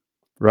things,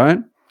 right?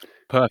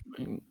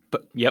 Perfect.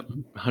 But yep,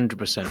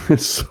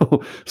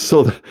 100%.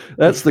 so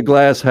that's the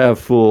glass half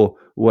full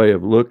way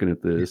of looking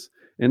at this.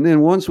 And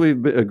then once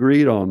we've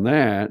agreed on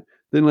that,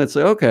 then let's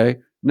say, okay,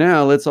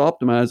 now let's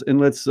optimize, and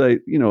let's say,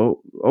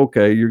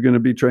 okay, you're going to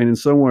be training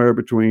somewhere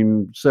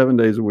between 7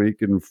 days a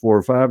week and 4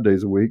 or 5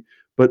 days a week.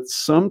 But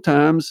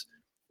sometimes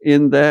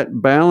in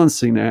that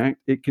balancing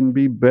act, it can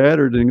be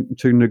better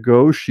to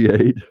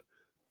negotiate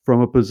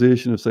from a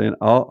position of saying,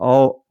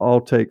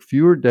 I'll take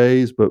fewer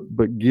days, but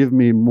give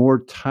me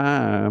more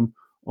time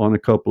on a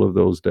couple of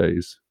those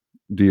days,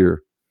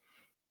 dear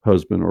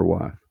husband or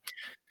wife.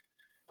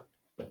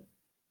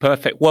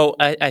 Perfect. Well,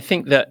 I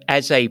think that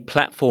as a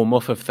platform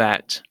off of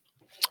that,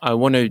 I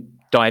want to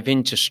dive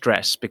into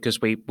stress, because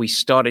we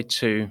started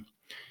to.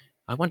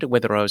 I wonder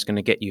whether I was going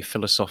to get you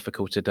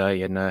philosophical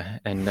today,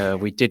 and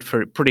we did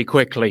for it pretty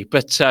quickly.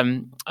 But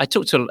I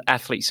talk to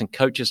athletes and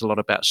coaches a lot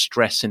about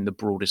stress in the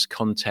broadest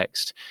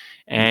context,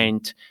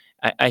 and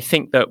I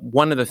think that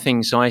one of the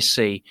things I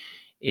see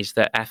is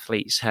that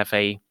athletes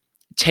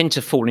tend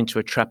to fall into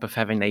a trap of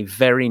having a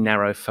very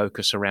narrow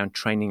focus around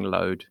training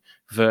load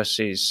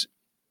versus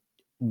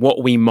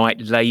what we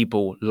might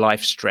label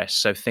life stress.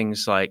 So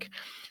things like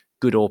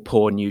good or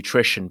poor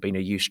nutrition being a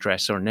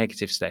eustress or a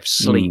negative stress,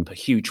 sleep, a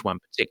huge one,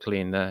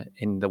 particularly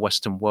in the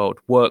Western world,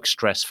 work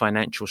stress,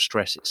 financial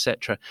stress,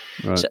 etc.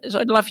 Right. So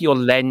I'd love your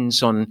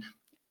lens on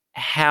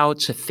how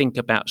to think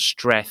about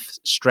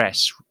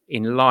stress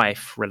in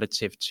life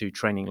relative to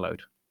training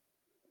load.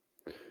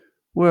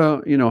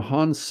 Well,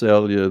 Hans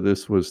Selye,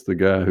 this was the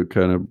guy who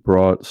kind of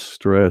brought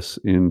stress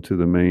into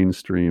the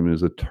mainstream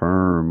as a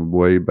term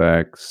way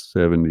back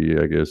 70,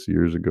 I guess,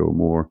 years ago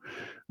more.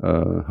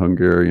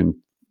 Hungarian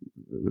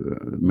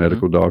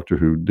medical doctor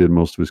who did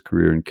most of his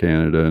career in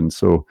Canada. And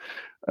so,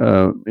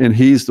 and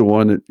he's the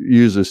one that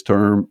used this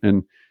term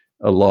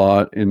a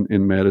lot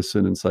in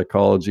medicine and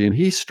psychology. And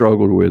he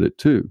struggled with it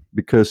too,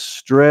 because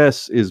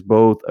stress is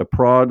both a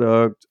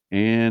product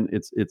and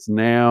it's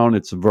noun,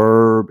 it's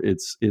verb,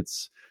 it's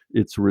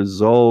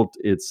result,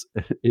 it's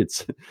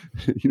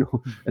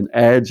an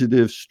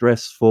adjective,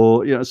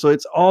 stressful, so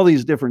it's all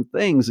these different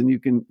things, and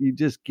you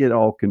just get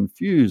all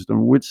confused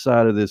on which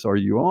side of this are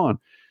you on.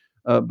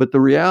 But the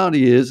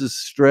reality is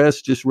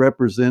stress just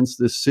represents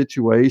this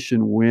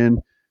situation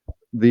when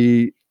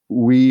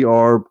we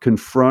are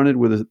confronted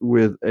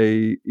with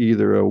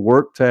either a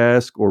work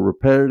task or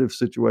repetitive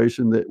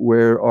situation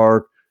where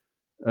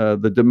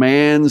the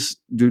demands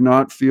do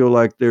not feel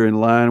like they're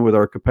in line with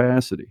our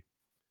capacity.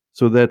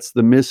 So that's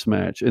the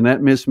mismatch, and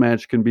that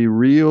mismatch can be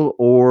real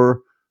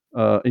or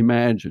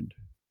imagined.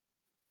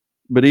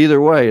 But either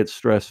way, it's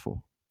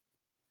stressful.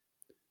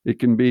 It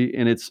can be,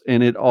 and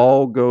it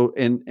all go,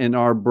 and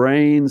our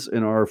brains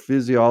and our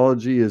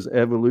physiology is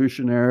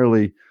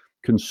evolutionarily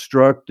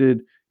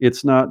constructed.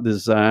 It's not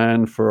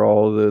designed for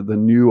all the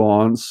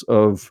nuance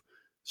of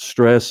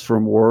stress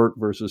from work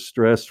versus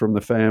stress from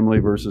the family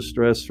versus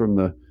stress from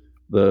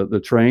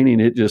the training.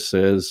 It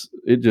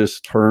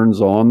just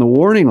turns on the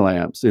warning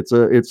lamps. It's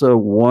a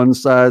one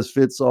size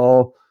fits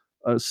all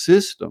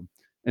system,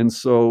 and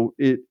so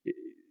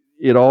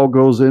it all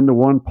goes into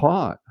one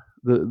pot.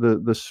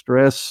 The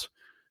stress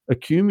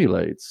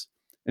accumulates,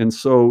 and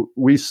so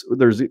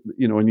there's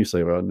and you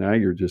say, well, now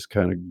you're just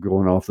kind of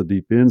going off the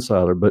deep end,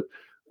 Siler,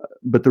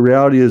 but the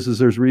reality is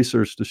there's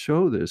research to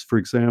show this. For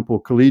example,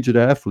 collegiate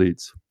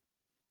athletes,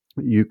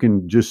 you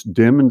can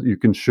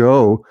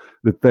show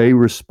that they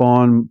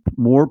respond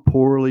more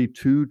poorly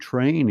to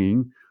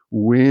training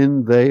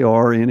when they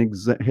are in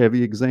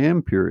heavy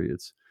exam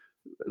periods.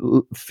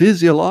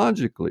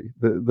 Physiologically,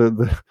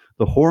 the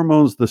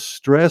hormones, the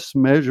stress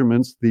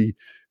measurements, the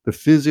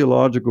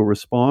physiological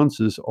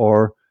responses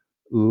are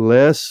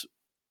less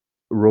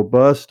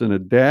robust and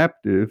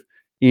adaptive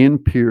in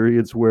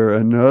periods where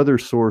another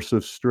source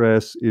of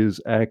stress is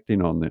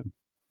acting on them,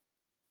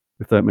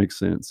 if that makes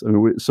sense. I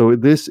mean, so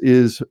this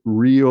is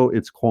real,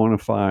 it's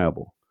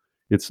quantifiable.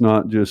 It's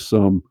not just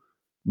some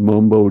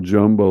mumbo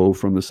jumbo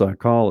from the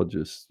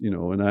psychologist,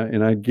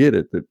 and I get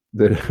it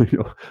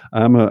that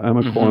I'm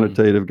a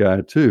quantitative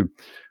guy too.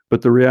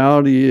 But the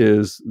reality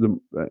is the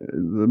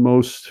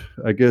most,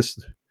 I guess,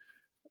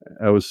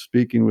 I was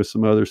speaking with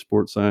some other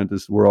sports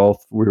scientists. We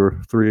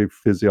were three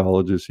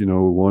physiologists,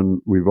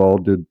 we've all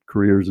did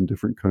careers in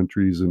different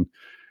countries, and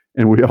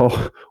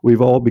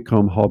we've all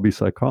become hobby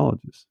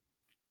psychologists.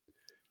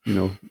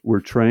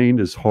 We're trained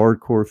as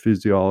hardcore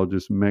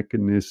physiologists,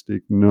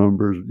 mechanistic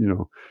numbers,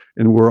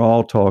 and we're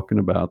all talking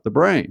about the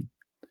brain,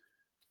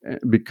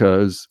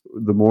 because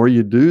the more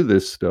you do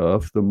this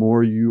stuff, the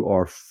more you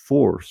are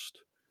forced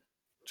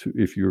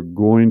if you're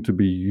going to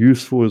be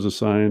useful as a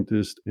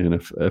scientist and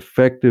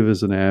effective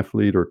as an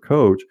athlete or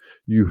coach,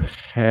 you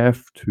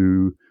have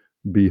to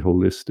be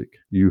holistic.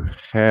 You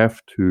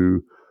have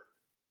to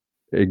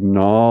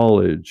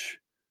acknowledge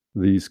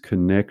these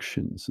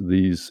connections,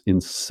 these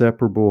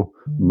inseparable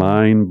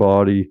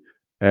mind-body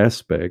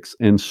aspects,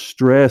 and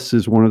stress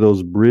is one of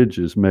those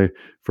bridges.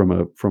 From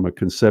a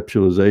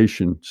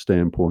conceptualization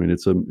standpoint,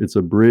 it's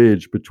a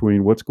bridge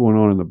between what's going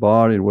on in the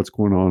body and what's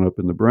going on up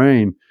in the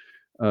brain.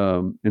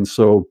 And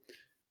so,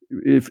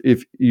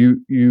 if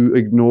you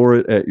ignore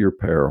it at your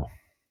peril,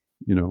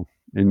 and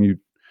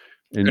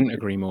couldn't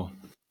agree more.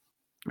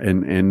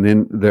 And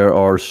then there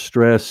are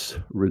stress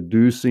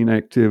reducing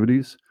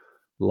activities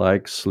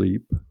like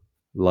sleep,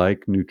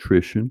 like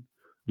nutrition,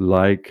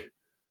 like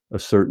a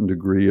certain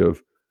degree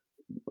of,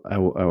 I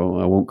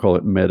won't call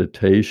it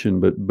meditation,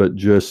 but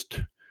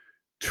just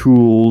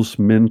tools,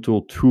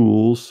 mental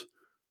tools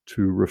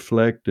to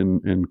reflect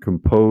and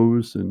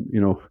compose. And,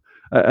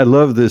 I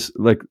love this.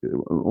 Like,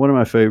 one of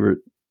my favorite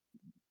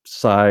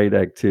side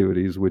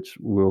activities, which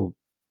will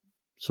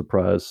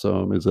surprise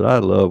some, is that I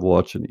love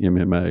watching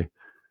MMA,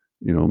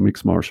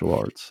 mixed martial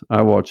arts.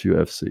 I watch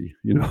UFC,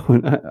 and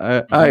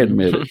I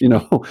admit it,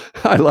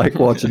 I like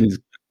watching these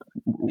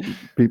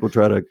people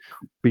try to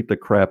beat the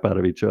crap out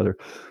of each other.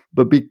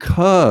 But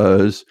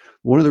because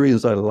one of the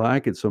reasons I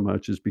like it so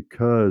much is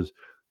because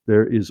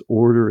there is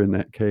order in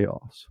that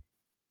chaos.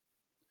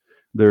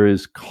 There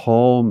is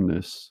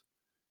calmness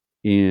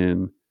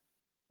in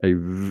a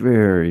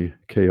very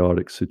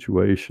chaotic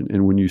situation.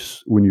 And when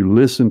you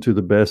listen to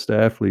the best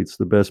athletes,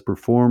 the best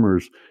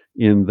performers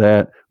in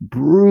that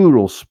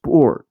brutal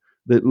sport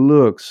that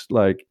looks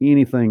like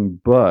anything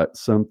but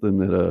something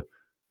that a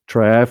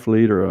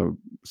triathlete or a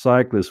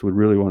cyclist would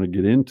really want to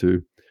get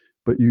into,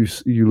 but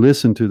you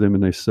listen to them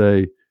and they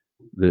say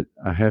that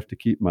I have to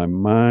keep my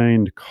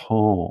mind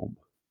calm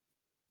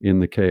in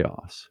the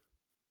chaos.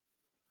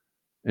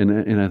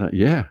 And I thought,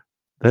 yeah,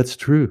 that's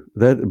true.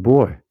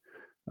 Boy,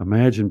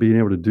 imagine being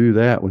able to do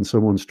that when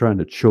someone's trying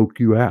to choke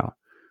you out.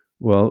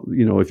 Well,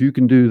 if you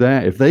can do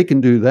that, if they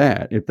can do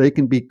that, if they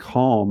can be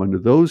calm under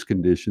those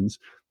conditions,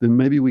 then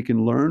maybe we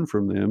can learn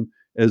from them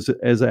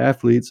as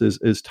athletes,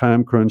 as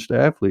time crunched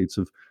athletes,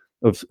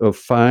 of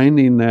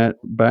finding that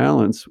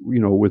balance,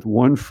 with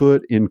one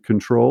foot in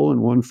control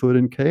and one foot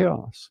in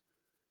chaos.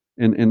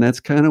 And that's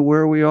kind of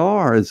where we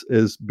are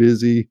as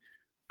busy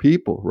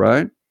people,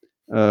 right?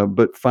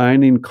 But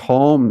finding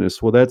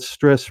calmness, well, that's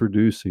stress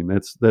reducing.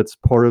 That's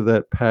part of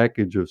that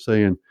package of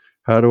saying,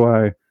 how do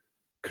I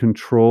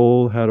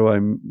control? How do I,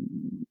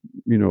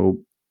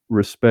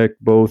 respect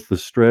both the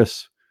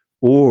stress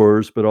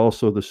ors, but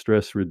also the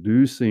stress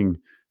reducing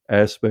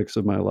aspects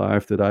of my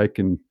life that I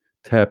can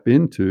tap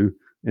into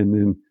and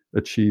then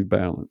achieve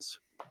balance.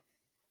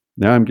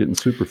 Now I'm getting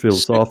super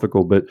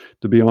philosophical, but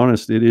to be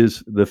honest, it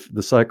is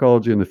the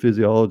psychology and the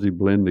physiology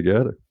blend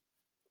together.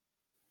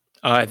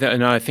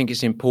 And I think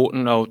it's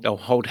important. I'll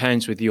hold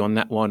hands with you on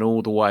that one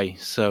all the way.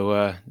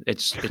 So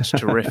it's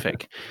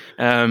terrific.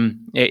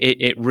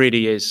 It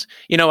really is.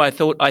 I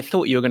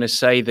thought you were going to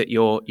say that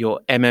your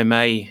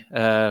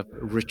MMA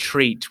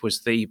retreat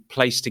was the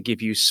place to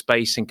give you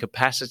space and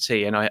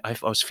capacity, and I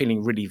was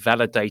feeling really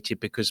validated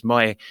because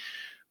my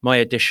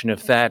edition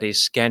of that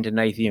is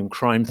Scandinavian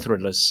crime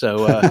thrillers.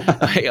 So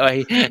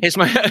it's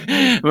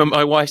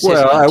my wife says,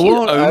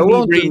 well, I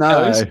won't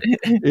deny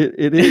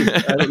it is.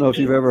 I don't know if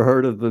you've ever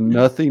heard of the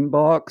Nothing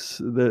Box.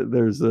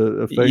 There's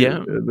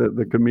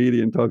the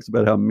comedian talks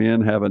about how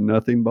men have a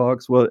nothing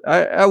box. Well,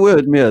 I will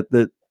admit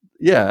that,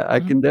 yeah,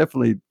 I can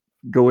definitely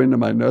go into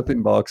my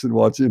nothing box and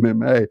watch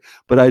MMA,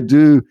 but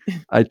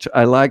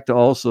I like to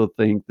also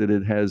think that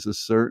it has a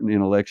certain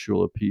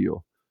intellectual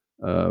appeal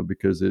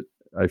because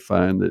I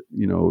find that,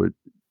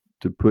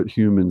 to put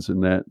humans in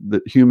that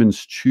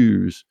humans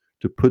choose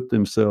to put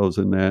themselves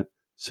in that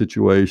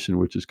situation,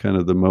 which is kind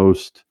of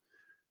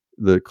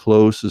the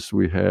closest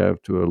we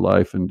have to a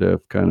life and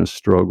death kind of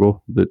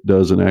struggle that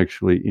doesn't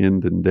actually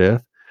end in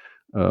death,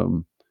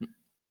 and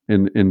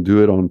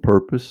do it on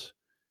purpose.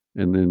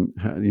 And then,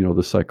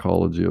 the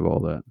psychology of all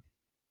that.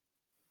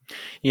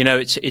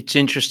 It's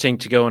interesting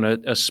to go on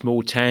a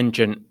small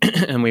tangent,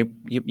 and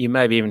you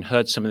may have even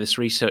heard some of this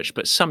research,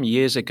 but some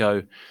years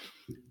ago,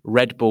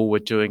 Red Bull were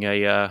doing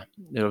they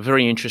were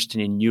very interested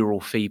in neural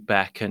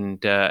feedback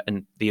and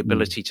the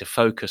ability to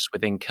focus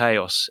within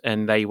chaos.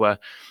 And they went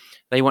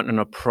on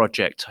a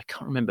project. I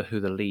can't remember who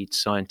the lead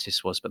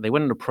scientist was, but they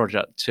went on a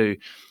project to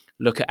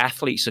look at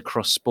athletes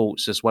across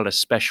sports as well as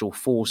special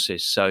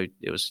forces. So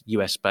it was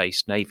US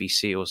based, Navy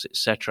SEALs,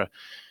 etc.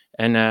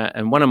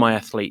 And one of my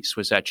athletes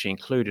was actually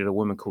included, a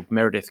woman called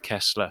Meredith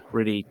Kessler.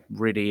 Really,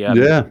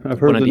 I've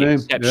heard the name.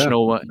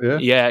 Exceptional,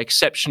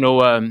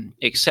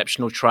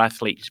 exceptional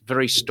triathlete,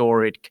 very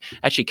storied.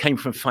 Actually, came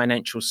from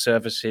financial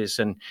services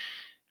and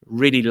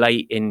really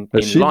late in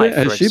life.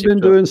 Has she been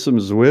doing some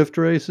Zwift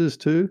races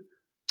too?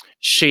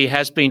 She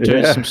has been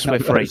doing some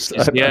Zwift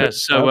races.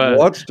 I've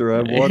watched her.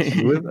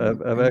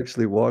 I've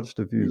actually watched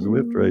a few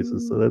Zwift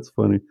races, so that's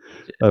funny.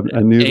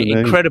 I knew the name.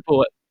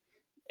 Incredible.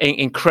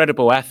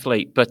 incredible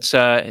athlete. But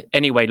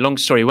anyway, long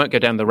story, won't go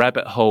down the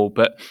rabbit hole,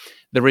 but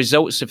the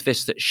results of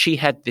this, that she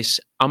had this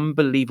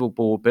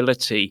unbelievable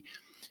ability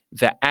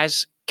that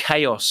as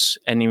chaos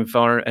and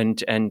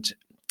environment and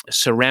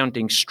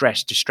surrounding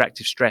stress,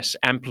 distractive stress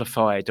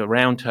amplified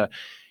around her,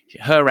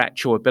 her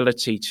actual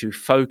ability to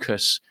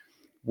focus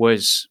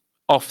was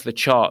off the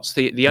charts.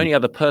 The only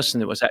other person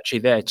that was actually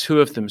there, two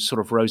of them sort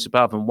of rose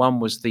above, and one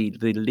was the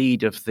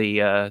lead of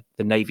the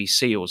Navy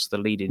SEALs, the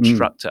lead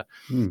instructor,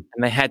 and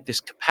they had this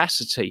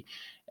capacity,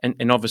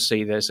 and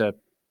obviously there's an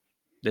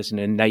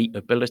innate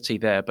ability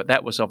there, but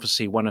that was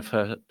obviously one of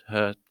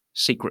her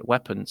secret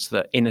weapons,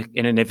 that in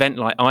an event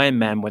like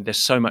Ironman, when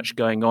there's so much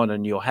going on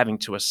and you're having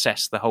to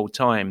assess the whole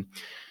time,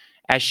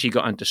 as she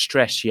got under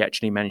stress, she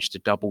actually managed to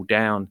double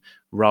down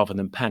rather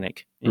than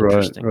panic.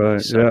 Right.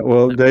 So, yeah.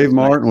 Well, Dave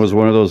Martin was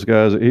one of those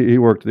guys. He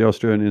worked at the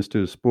Australian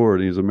Institute of Sport.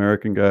 He's an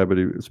American guy, but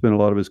he spent a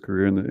lot of his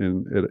career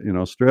in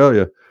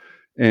Australia.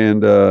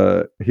 And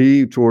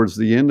he, towards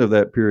the end of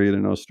that period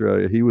in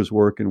Australia, he was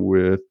working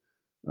with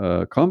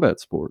combat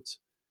sports.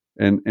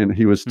 And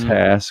he was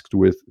tasked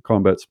with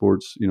combat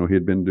sports. You know, he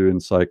had been doing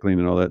cycling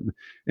and all that.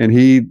 And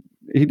he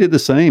did the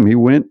same.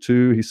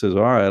 He says,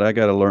 all right, I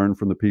got to learn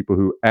from the people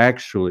who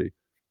actually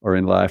are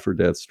in life or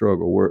death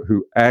struggle,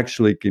 who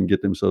actually can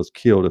get themselves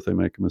killed if they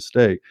make a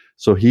mistake.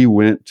 So he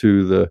went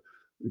to the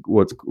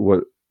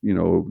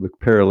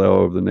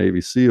parallel of the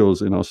Navy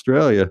SEALs in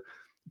Australia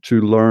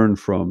to learn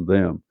from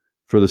them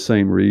for the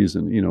same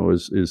reason. You know,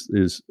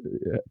 is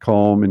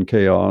calm in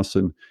chaos,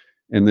 and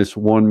this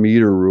 1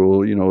 meter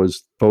rule, you know,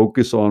 is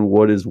focus on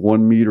what is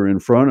 1 meter in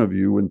front of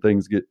you when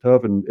things get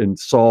tough, and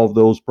solve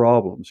those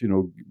problems. You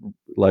know,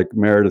 like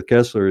Meredith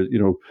Kessler, you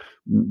know,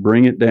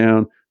 bring it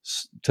down,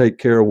 take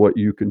care of what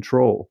you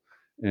control,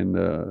 and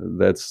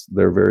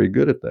they're very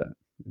good at that.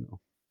 You know,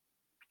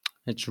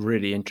 it's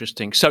really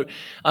interesting. So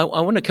I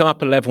want to come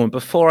up a level, and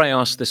before I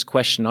ask this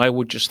question, I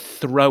will just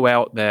throw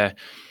out there,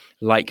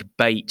 like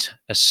bait,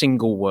 a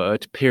single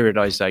word: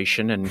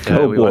 periodization, and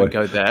we won't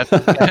go there.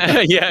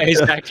 Yeah,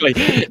 exactly.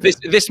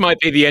 This might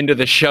be the end of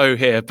the show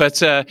here,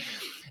 but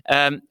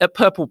at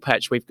Purple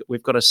Patch,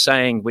 we've got a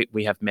saying.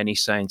 We have many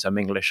sayings. I'm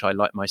English. I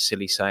like my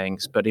silly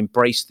sayings, but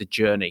embrace the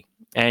journey.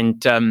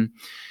 And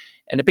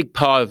a big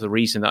part of the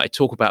reason that I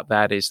talk about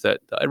that is that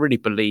I really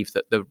believe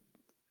that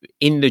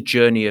in the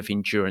journey of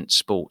endurance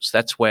sports,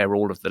 that's where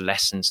all of the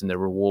lessons and the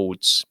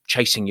rewards,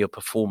 chasing your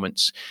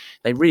performance,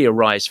 they really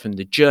arise from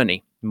the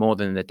journey more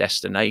than the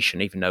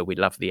destination, even though we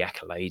love the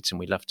accolades and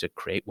we love to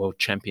create world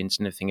champions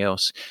and everything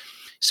else.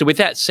 So with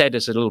that said,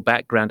 as a little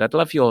background, I'd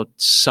love your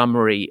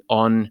summary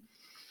on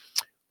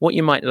what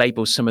you might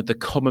label some of the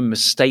common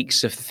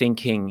mistakes of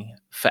thinking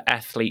for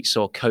athletes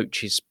or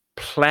coaches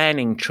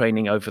planning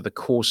training over the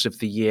course of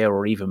the year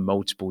or even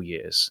multiple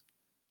years.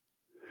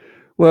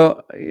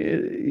 Well,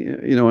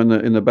 you know,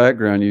 in the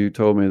background, you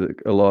told me that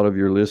a lot of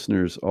your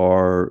listeners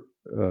are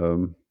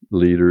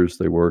leaders.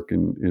 They work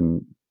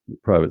in the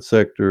private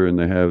sector and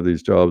they have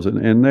these jobs,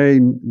 and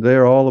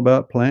they're all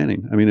about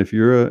planning. I mean, if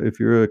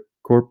you're a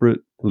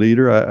corporate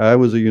leader, I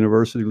was a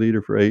university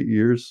leader for 8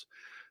 years.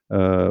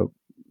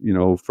 You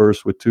know,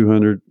 first with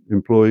 200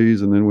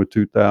 employees and then with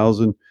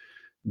 2,000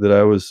 that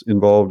I was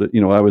involved at.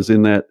 You know, I was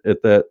at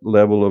that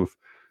level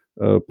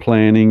of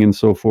planning and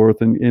so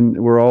forth, and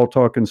we're all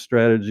talking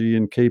strategy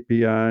and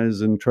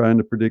KPIs and trying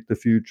to predict the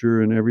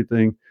future and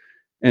everything.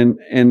 And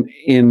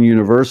in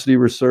university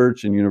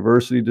research and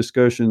university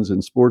discussions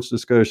and sports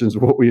discussions,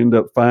 what we end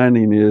up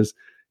finding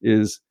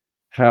is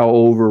how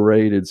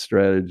overrated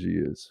strategy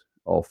is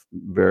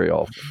very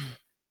often.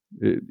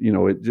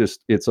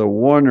 It's a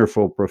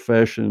wonderful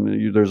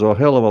profession. There's a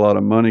hell of a lot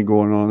of money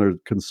going on. There's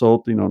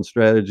consulting on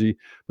strategy,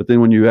 but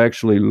then when you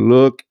actually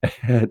look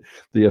at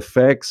the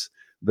effects,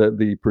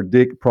 the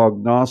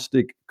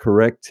prognostic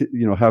correct,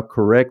 you know, how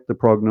correct the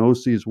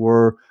prognoses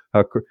were,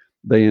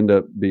 they end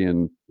up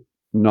being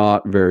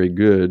not very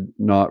good,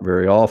 not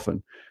very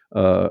often,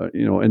 and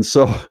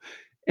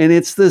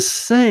it's the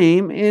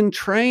same in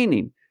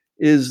training.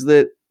 Is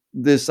that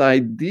this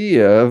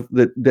idea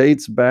that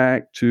dates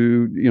back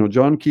to,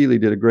 John Keeley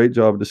did a great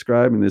job of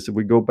describing this. If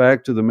we go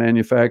back to the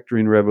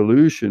manufacturing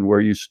revolution, where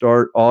you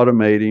start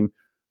automating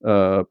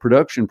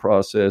production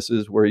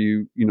processes, where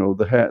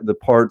the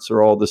parts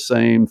are all the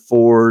same.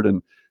 Ford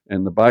and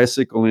the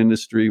bicycle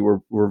industry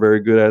were very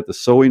good at it. The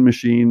sewing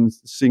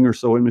machines, Singer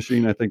sewing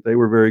machine, I think they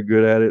were very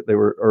good at it. They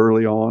were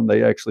early on.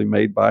 They actually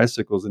made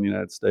bicycles in the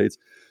United States,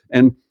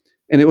 and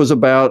it was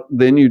about,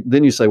 then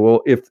you say,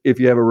 well, if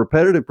you have a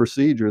repetitive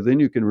procedure, then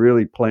you can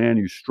really plan,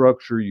 you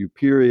structure, you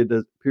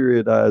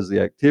periodize the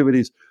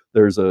activities.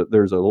 There's a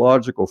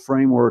logical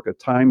framework, a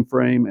time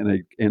frame,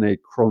 and a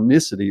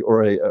chronicity,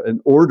 or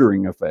an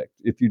ordering effect.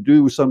 If you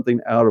do something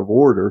out of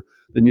order,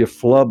 then you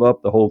flub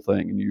up the whole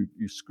thing and you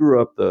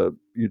screw up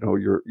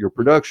your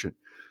production.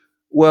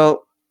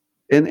 Well,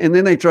 and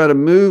then they try to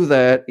move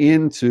that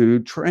into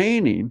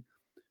training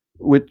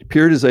with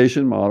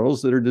periodization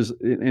models that are just,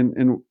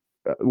 and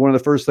one of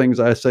the first things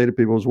I say to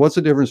people is, what's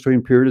the difference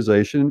between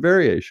periodization and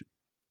variation?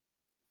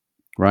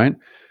 Right?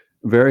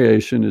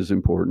 Variation is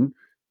important.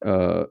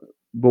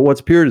 But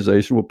what's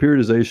periodization? Well,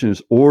 periodization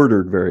is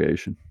ordered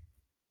variation.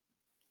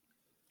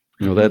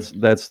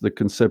 That's the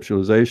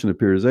conceptualization of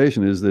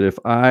periodization, is that if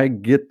I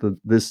get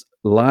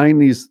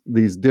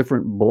these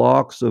different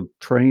blocks of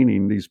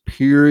training, these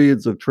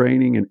periods of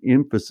training and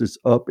emphasis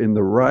up in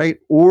the right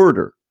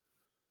order,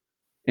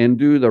 and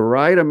do the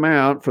right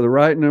amount for the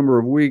right number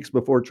of weeks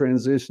before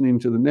transitioning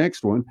to the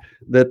next one,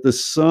 that the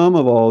sum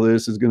of all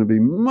this is going to be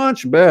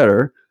much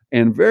better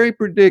and very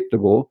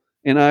predictable,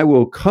 and I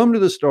will come to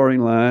the starting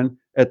line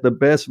at the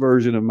best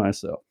version of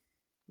myself,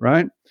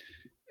 right?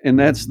 And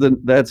that's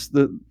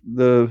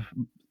the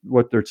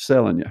what they're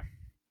selling you.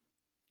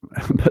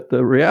 But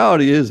the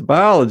reality is,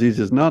 biology is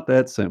just not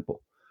that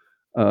simple.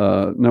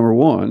 Number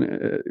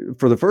one,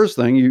 for the first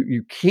thing,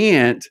 you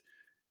can't,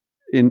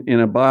 in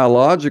a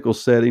biological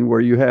setting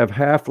where you have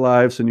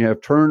half-lives and you have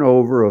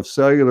turnover of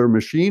cellular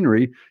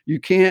machinery,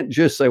 you can't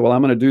just say, well,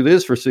 I'm going to do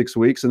this for 6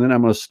 weeks, and then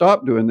I'm going to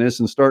stop doing this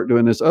and start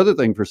doing this other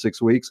thing for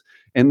 6 weeks.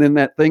 And then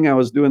that thing I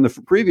was doing the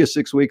previous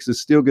 6 weeks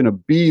is still going to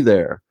be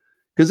there,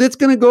 because it's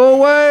going to go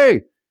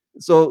away.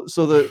 So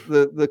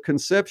the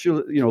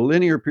conceptual,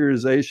 linear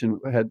periodization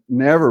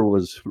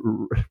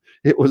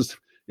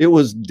it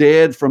was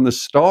dead from the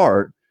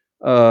start.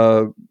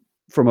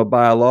 From a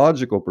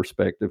biological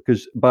perspective,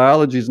 because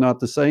biology is not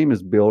the same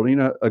as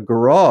building a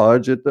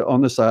garage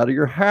on the side of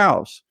your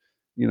house,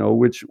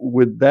 which you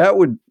would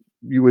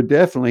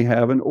definitely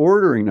have an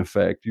ordering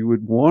effect. You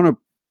would want to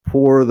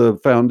pour the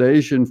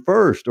foundation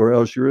first, or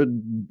else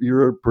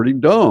you're pretty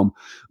dumb.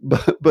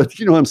 But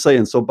you know what I'm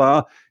saying.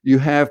 So you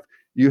have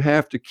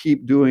to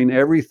keep doing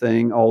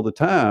everything all the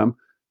time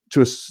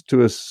to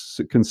a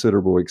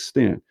considerable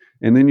extent,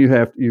 and then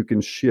you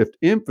can shift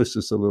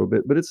emphasis a little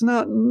bit, but it's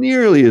not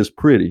nearly as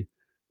pretty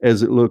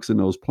as it looks in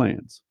those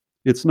plans.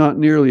 It's not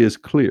nearly as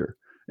clear.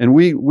 And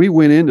we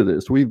went into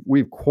this. We've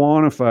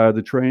quantified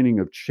the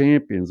training of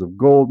champions, of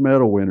gold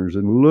medal winners,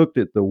 and looked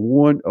at a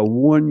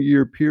 1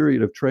 year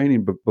period of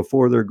training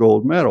before their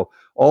gold medal,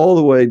 all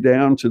the way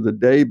down to the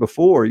day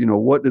before.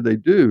 What did they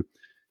do?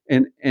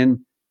 And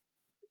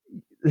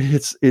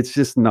it's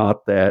just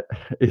not that.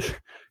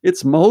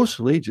 It's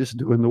mostly just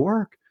doing the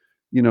work.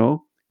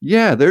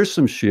 Yeah, there's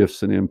some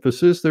shifts in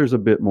emphasis. There's a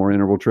bit more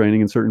interval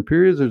training in certain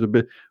periods.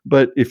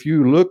 But if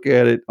you look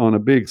at it on a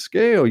big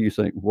scale, you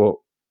think,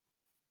 well,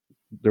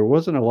 there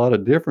wasn't a lot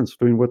of difference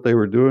between what they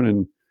were doing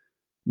in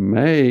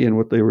May and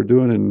what they were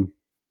doing in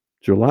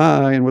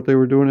July and what they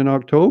were doing in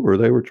October.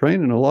 They were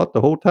training a lot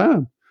the whole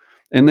time,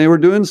 and they were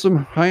doing some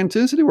high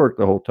intensity work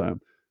the whole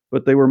time,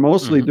 but they were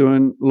mostly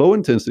doing low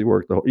intensity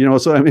work the whole.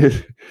 So I mean,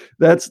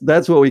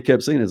 that's what we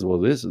kept saying is, well,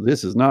 this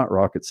is not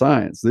rocket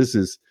science. This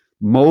is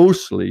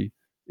mostly.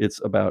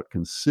 It's about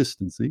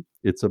consistency.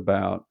 It's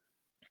about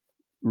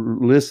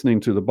listening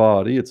to the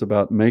body. It's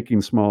about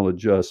making small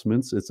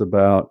adjustments. It's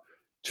about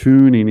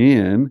tuning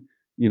in,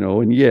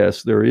 and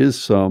yes, there is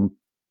some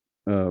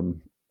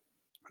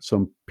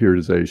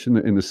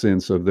periodization in the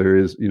sense of there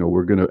is,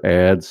 we're going to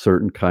add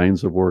certain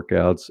kinds of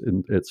workouts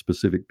at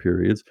specific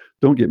periods.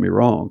 Don't get me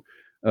wrong.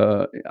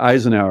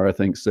 Eisenhower, I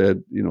think,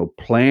 said,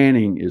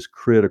 planning is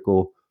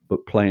critical,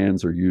 but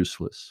plans are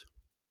useless.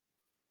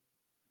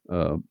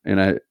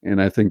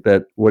 And I think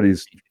that what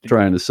he's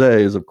trying to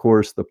say is, of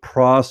course, the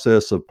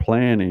process of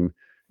planning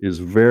is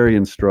very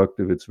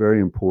instructive. It's very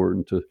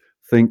important to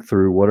think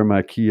through what are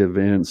my key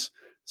events,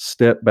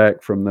 step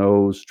back from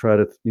those, try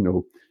to,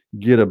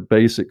 get a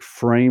basic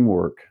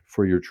framework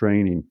for your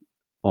training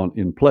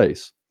in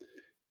place.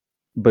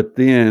 But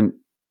then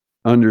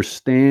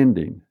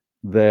understanding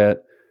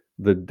that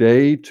the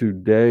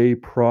day-to-day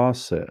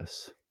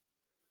process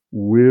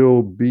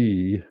will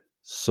be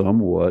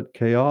somewhat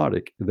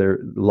chaotic.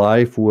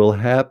 Life will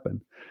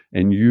happen,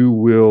 and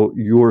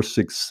your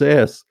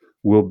success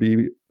will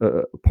be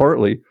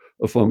partly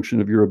a function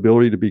of your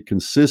ability to be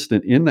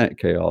consistent in that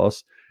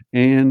chaos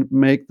and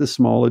make the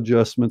small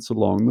adjustments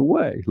along the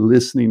way,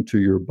 listening to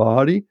your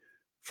body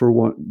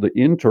for the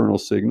internal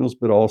signals,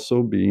 but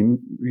also being,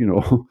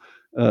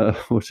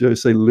 what should I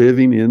say,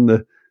 living in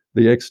the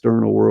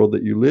external world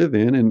that you live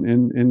in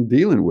and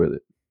dealing with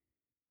it.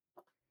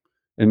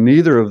 And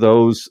neither of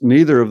those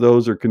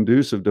are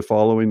conducive to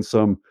following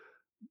some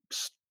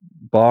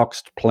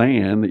boxed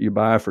plan that you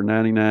buy for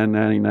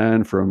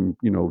 $99.99 from,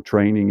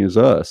 Training Is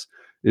Us.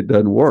 It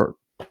doesn't work.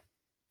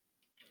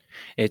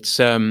 It's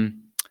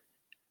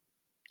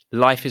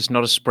life is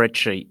not a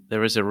spreadsheet.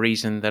 There is a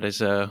reason that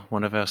is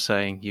one of our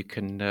saying. You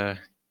can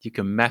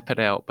map it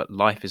out, but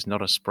life is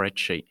not a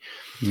spreadsheet.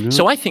 No.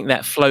 So I think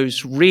that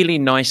flows really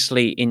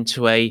nicely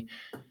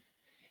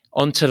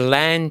onto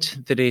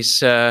land that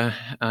is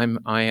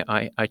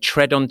I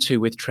tread onto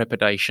with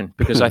trepidation,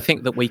 because I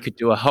think that we could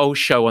do a whole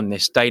show on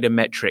this data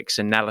metrics,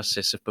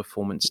 analysis of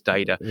performance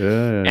data.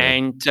 Yeah.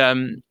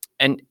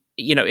 And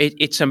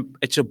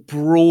it's a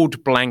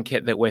broad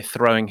blanket that we're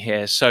throwing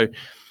here. So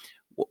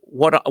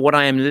what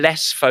I am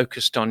less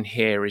focused on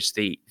here is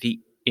the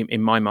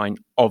in my mind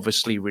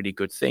obviously really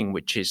good thing,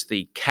 which is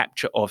the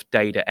capture of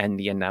data and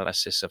the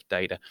analysis of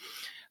data.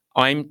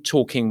 I'm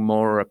talking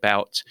more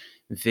about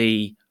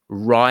the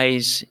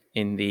rise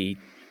in the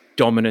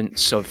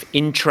dominance of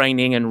in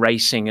training and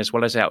racing as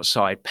well as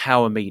outside,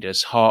 power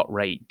meters, heart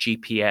rate,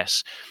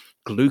 GPS,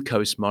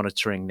 glucose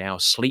monitoring now,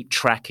 sleep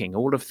tracking,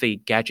 all of the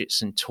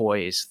gadgets and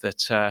toys that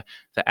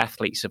the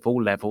athletes of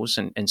all levels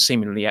and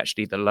seemingly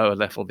actually the lower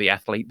level of the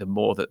athlete, the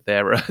more that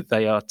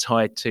they are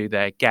tied to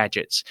their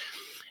gadgets.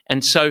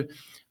 And so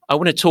I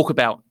want to talk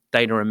about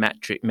data and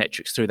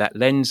metrics through that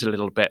lens a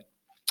little bit.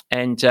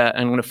 And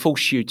I'm going to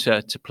force you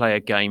to play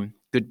a game,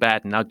 good,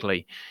 bad, and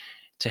ugly,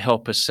 to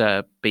help us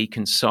be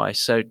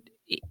concise. So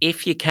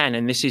if you can,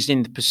 and this is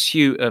in the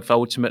pursuit of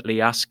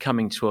ultimately us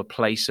coming to a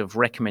place of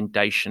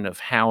recommendation of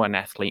how an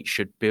athlete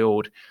should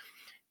build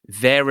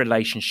their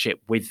relationship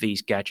with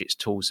these gadgets,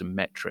 tools, and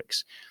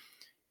metrics.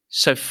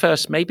 So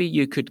first, maybe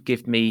you could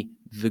give me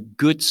the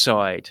good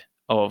side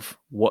of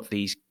what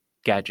these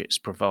gadgets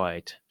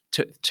provide.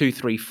 Two,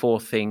 three, four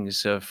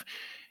things of,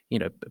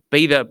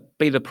 be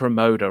the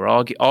promoter,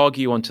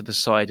 argue onto the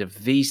side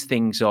of these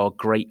things are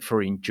great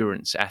for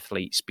endurance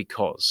athletes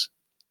because.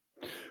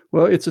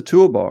 Well, it's a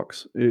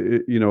toolbox.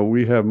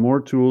 We have more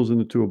tools in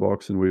the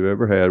toolbox than we've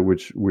ever had,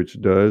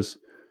 which does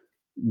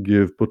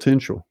give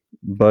potential.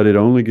 But it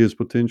only gives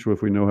potential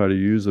if we know how to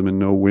use them and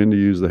know when to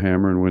use the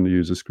hammer and when to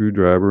use a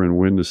screwdriver and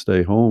when to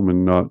stay home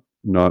and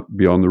not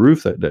be on the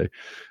roof that day.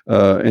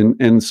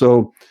 And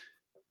so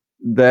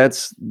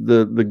that's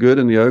the good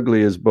and the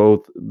ugly is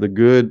both. The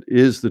good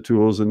is the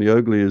tools and the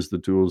ugly is the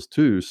tools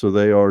too. So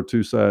they are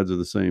two sides of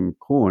the same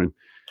coin.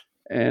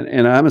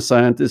 And I'm a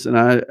scientist, and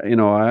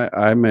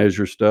I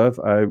measure stuff.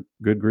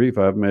 Good grief,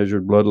 I've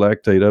measured blood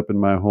lactate up in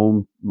my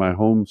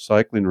home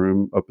cycling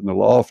room up in the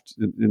loft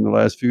in the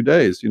last few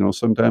days.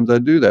 Sometimes I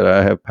do that.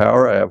 I have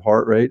power, I have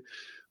heart rate,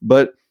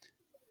 but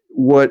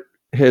what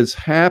has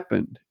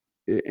happened,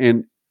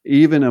 and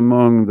even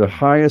among the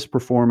highest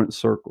performance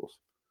circles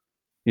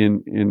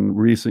in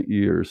recent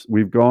years,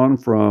 we've gone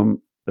from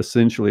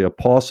essentially a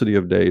paucity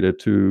of data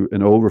to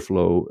an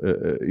overflow,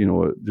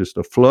 just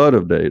a flood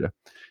of data.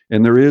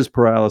 And there is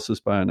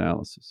paralysis by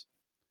analysis.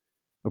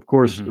 Of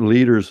course,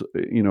 leaders,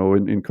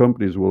 in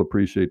companies will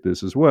appreciate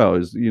this as well.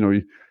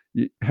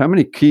 How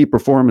many key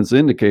performance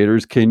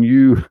indicators can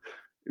you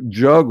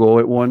juggle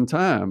at one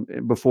time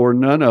before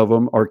none of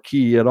them are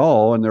key at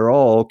all and they're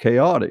all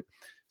chaotic?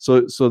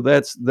 So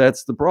that's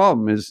the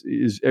problem. Is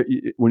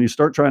when you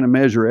start trying to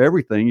measure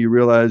everything, you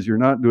realize you're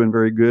not doing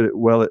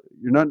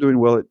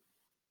well at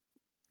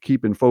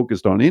keeping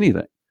focused on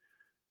anything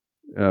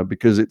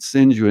because it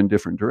sends you in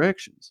different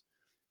directions.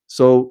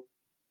 So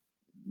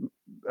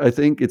I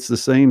think it's the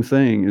same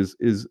thing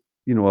is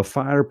a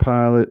fighter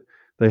pilot,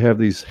 they have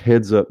these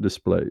heads up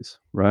displays,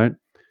 right?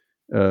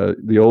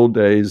 The old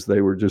days, they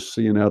were just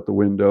seeing out the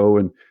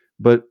window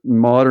but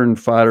modern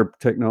fighter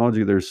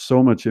technology, there's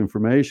so much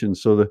information.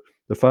 So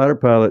the fighter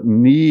pilot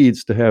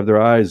needs to have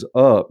their eyes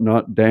up,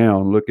 not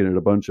down, looking at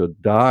a bunch of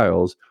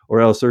dials,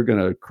 or else they're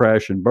going to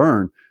crash and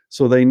burn.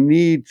 So they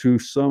need to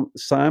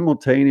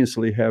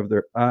simultaneously have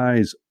their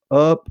eyes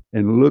up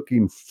and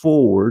looking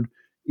forward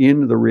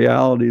into the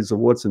realities of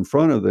what's in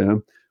front of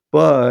them,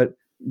 but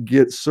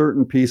get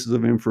certain pieces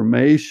of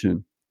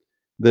information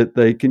that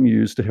they can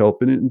use to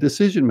help in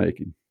decision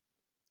making,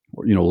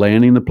 or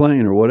landing the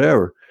plane or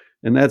whatever.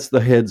 And that's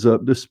the heads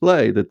up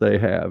display that they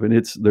have. And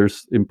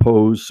there's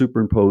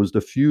superimposed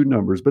a few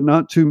numbers, but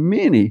not too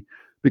many,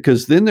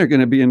 because then they're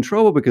going to be in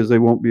trouble because they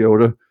won't be able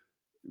to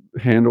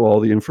handle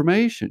all the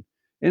information.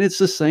 And it's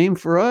the same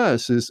for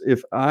us. Is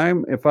if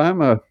I'm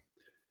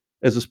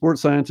as a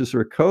sports scientist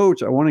or a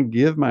coach, I want to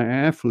give my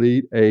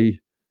athlete a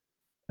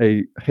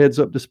heads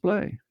up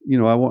display.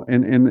 I want,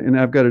 and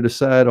I've got to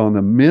decide on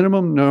the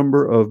minimum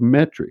number of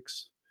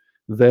metrics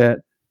that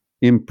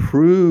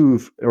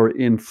improve or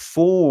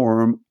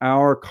inform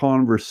our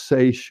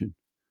conversation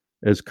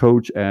as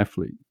coach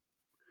athlete.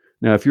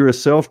 Now, if you're a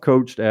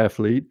self-coached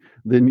athlete,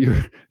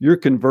 then you're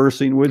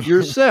conversing with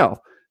yourself,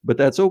 but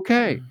that's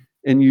okay.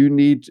 And you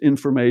need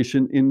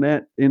information in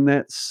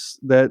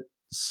that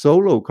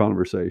solo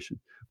conversation.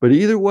 But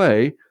either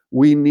way,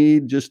 we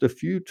need just a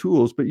few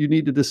tools, but you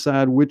need to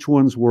decide which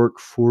ones work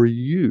for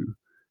you.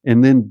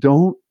 And then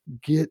don't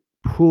get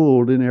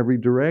pulled in every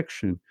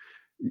direction.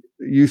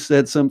 You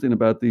said something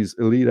about these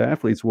elite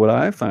athletes. What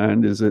I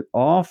find is that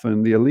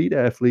often the elite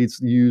athletes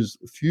use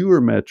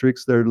fewer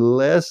metrics. They're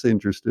less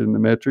interested in the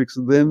metrics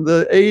than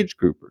the age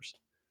groupers.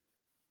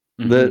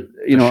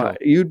 Sure.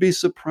 You'd be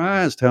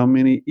surprised how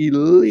many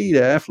elite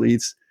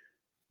athletes,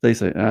 they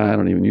say, I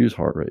don't even use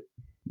heart rate.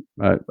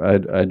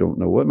 I don't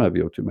know what my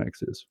VO2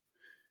 max is.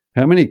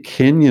 How many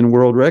Kenyan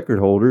world record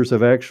holders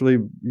have actually,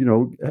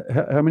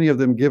 how many of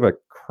them give a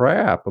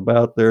crap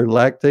about their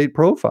lactate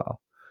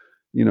profile?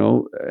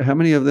 How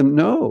many of them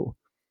know?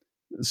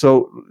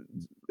 So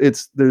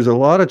there's a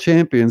lot of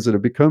champions that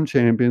have become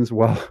champions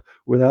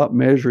without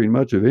measuring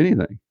much of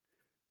anything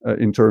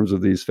in terms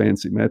of these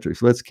fancy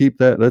metrics.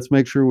 Let's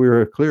make sure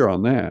we're clear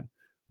on that.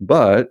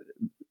 But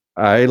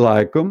I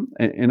like them,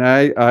 and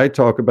I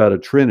talk about a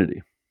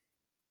trinity.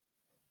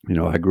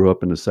 I grew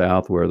up in the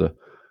South where the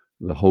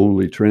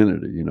Holy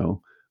Trinity,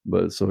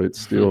 but so it's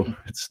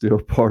still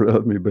part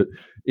of me. But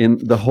in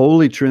the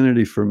Holy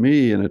Trinity for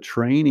me, in a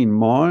training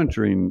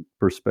monitoring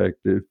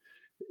perspective,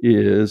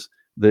 is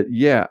that,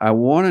 yeah, I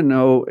want to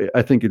know,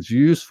 I think it's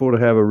useful to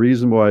have a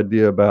reasonable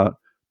idea about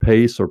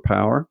pace or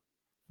power,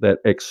 that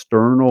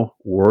external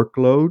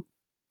workload,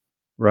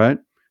 right?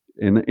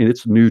 And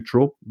it's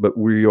neutral, but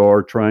we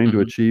are trying to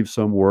achieve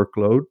some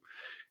workload.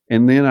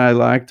 And then I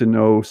like to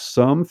know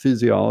some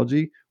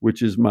physiology,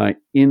 which is my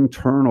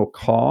internal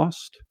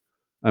cost.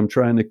 I'm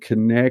trying to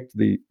connect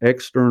the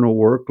external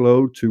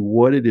workload to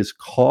what it is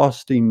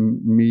costing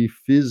me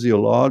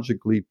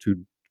physiologically to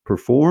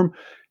perform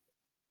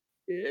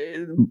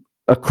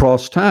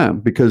across time,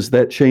 because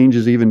that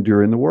changes even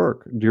during the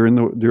workout, during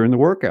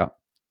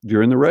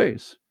the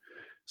race.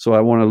 So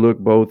I want to look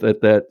both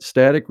at that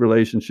static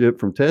relationship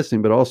from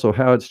testing, but also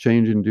how it's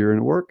changing during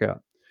a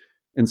workout.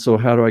 And so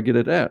how do I get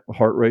at that?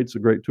 Heart rate's a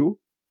great tool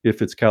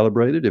if it's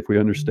calibrated, if we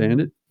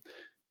understand it.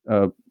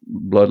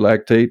 Blood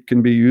lactate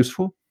can be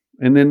useful.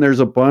 And then there's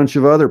a bunch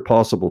of other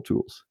possible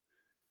tools,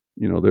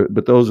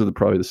 but those are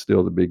probably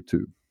still the big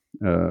two.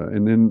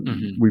 And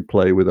then we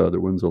play with other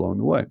ones along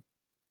the way.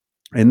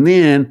 And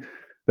then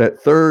that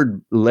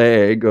third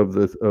leg of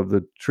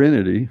the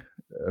Trinity,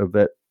 of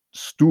that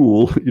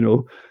stool,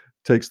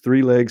 takes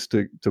three legs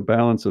to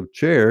balance a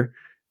chair,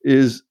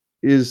 is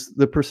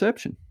the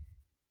perception.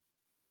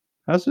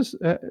 How's this,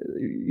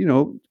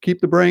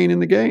 keep the brain in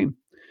the game,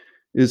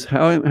 is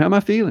how am I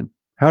feeling?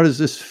 How does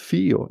this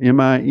feel? Am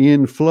I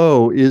in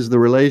flow? Is the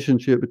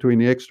relationship between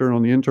the external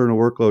and the internal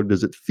workload,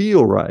 does it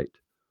feel right?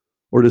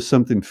 Or does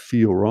something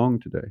feel wrong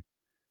today?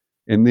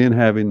 And then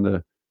having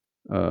the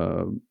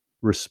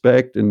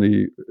respect and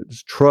the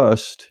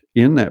trust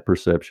in that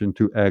perception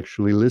to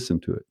actually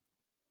listen to it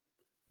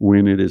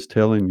when it is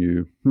telling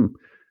you,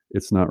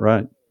 it's not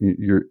right.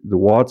 The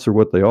watts are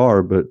what they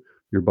are, but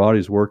your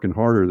body's working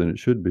harder than it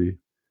should be.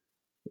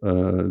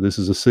 This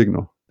is a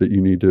signal that you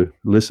need to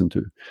listen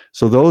to.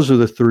 So those are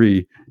the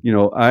three.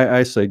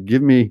 I say,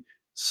 give me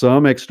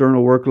some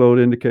external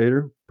workload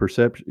indicator,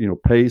 perception,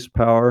 pace,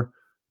 power,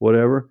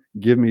 whatever.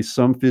 Give me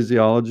some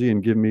physiology,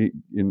 and give me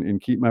and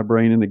keep my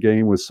brain in the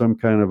game with some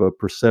kind of a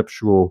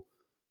perceptual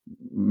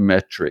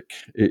metric.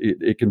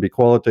 It can be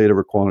qualitative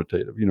or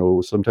quantitative.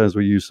 Sometimes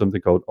we use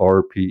something called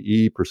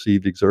RPE,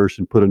 perceived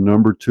exertion, put a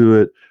number to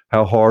it.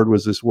 How hard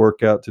was this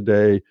workout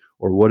today?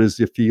 Or what is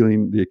the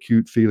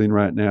acute feeling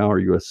right now? Are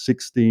you a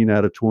 16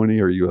 out of 20?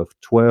 Are you a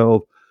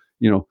 12?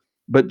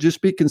 But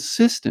just be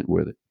consistent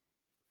with it.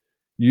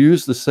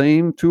 Use the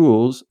same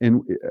tools.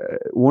 And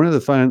one of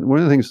the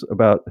things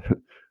about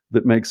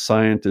that makes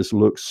scientists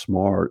look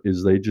smart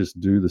is they just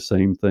do the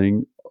same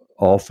thing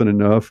often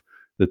enough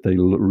that they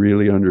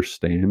really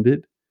understand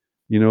it,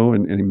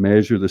 and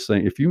measure the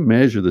same. If you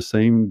measure the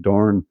same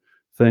darn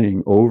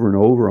thing over and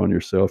over on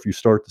yourself, you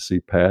start to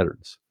see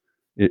patterns.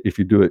 If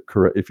you do it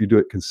correct, if you do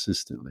it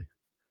consistently.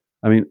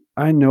 I mean,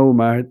 I know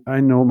my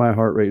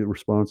heart rate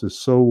responses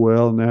so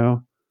well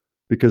now,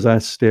 because I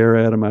stare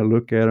at them, I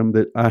look at them,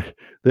 that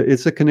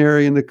it's a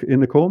canary in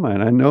the coal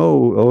mine. I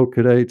know,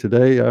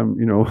 today I'm,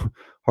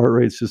 heart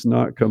rate's just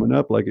not coming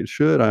up like it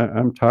should.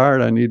 I'm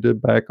tired. I need to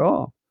back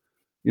off,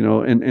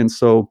 and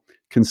so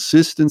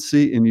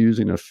consistency in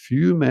using a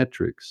few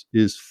metrics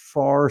is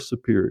far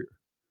superior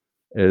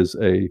as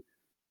a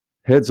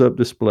heads-up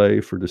display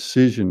for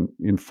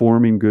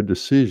informing good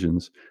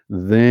decisions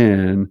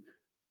than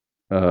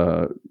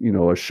a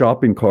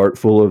shopping cart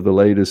full of the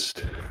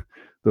latest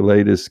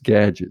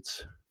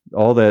gadgets.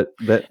 All that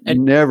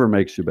never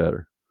makes you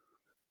better.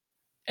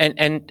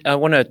 And I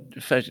want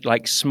to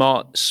like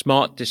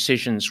smart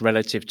decisions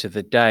relative to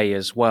the day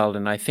as well.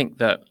 And I think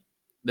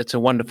that's a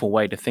wonderful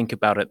way to think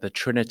about it, the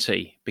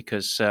Trinity,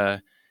 because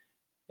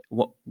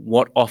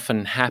what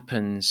often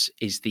happens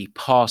is the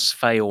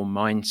pass-fail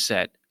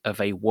mindset of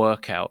a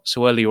workout.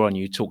 So earlier on,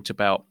 you talked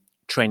about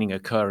training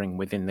occurring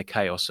within the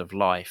chaos of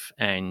life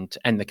and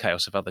the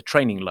chaos of other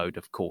training load,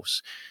 of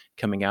course,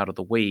 coming out of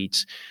the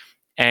weeds.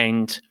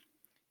 And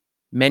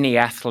many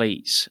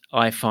athletes,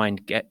 I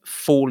find,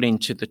 fall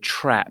into the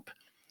trap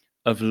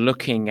of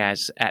looking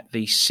at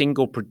the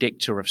single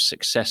predictor of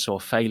success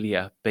or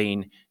failure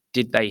being,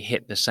 did they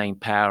hit the same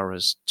power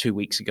as 2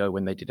 weeks ago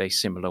when they did a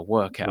similar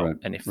workout? Right,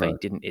 and if they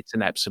didn't, it's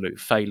an absolute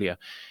failure.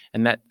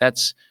 And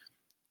that's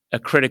a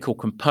critical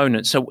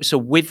component. So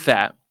with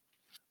that,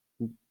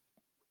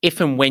 if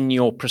and when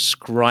you're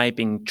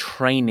prescribing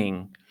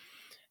training,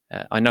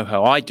 I know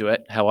how I do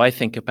it, how I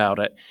think about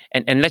it,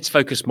 and let's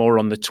focus more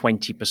on the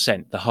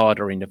 20%, the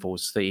harder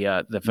intervals,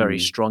 the very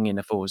strong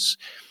intervals.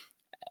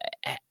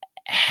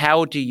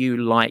 How do you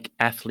like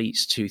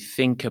athletes to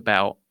think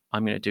about,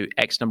 I'm going to do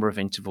X number of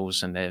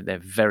intervals and they're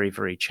very,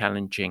 very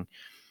challenging?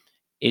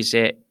 Is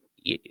it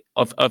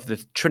of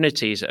the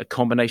Trinity, is it a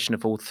combination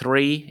of all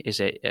three?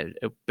 Is it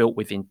built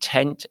with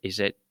intent? Is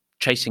it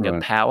chasing a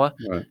power?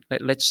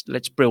 Right.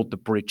 Let's build the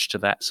bridge to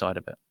that side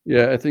of it.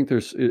 Yeah, I think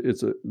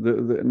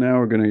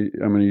now I'm going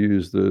to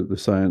use the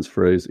science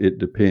phrase, it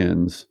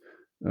depends,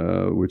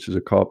 which is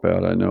a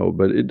cop-out, I know,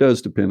 but it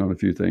does depend on a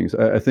few things.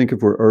 I think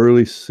if we're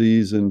early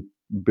season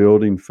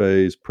building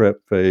phase, prep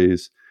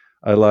phase,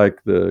 I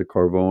like the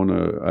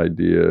Carvona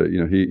idea.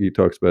 He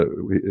talks about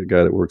a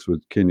guy that works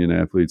with Kenyan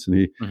athletes,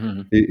 and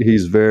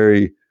he's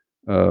very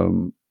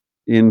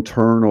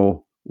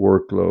internal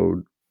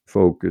workload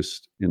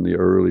focused in the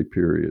early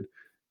period.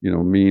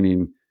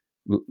 Meaning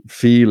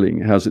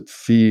feeling. How's it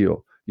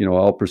feel?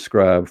 I'll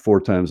prescribe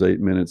 4 times 8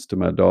 minutes to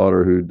my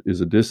daughter who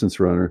is a distance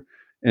runner,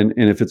 and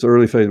if it's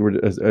early phase,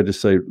 I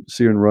just say,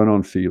 see her and run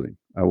on feeling.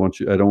 I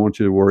don't want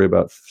you to worry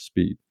about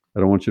speed. I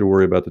don't want you to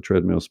worry about the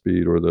treadmill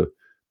speed or the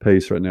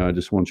pace right now. I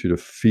just want you to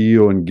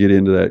feel and get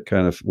into that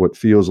kind of what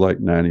feels like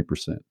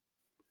 90%.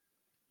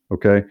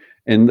 Okay.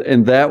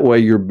 And that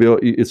way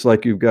it's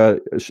like you've got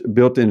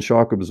built-in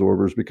shock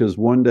absorbers, because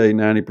one day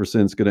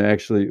 90% is going to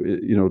actually,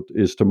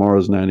 is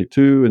tomorrow's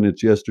 92 and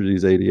it's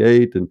yesterday's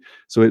 88. And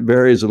so it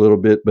varies a little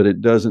bit, but it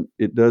doesn't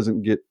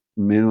get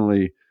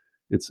mentally,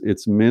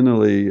 it's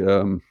mentally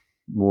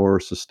more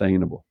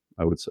sustainable,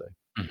 I would say,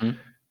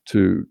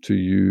 to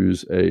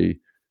use a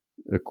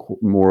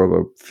more of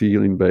a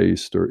feeling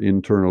based or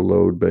internal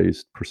load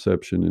based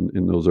perception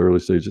in those early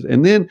stages.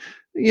 And then,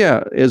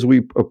 as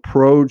we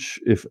approach,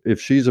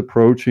 if she's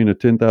approaching a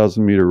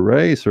 10,000 meter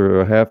race or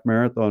a half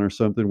marathon or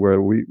something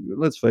where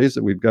let's face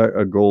it, we've got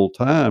a goal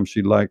time,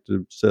 she'd like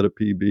to set a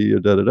PB or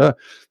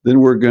then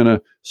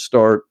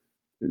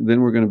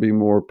we're going to be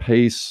more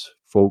pace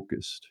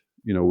focused.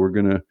 We're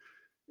going to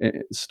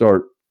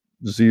start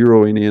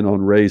zeroing in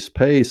on race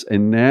pace.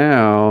 And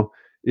now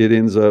it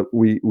ends up,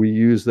 we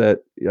use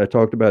that. I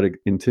talked about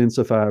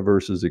intensify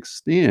versus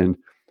extend.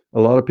 A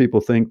lot of people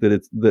think that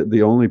it's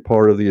the only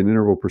part of the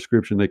interval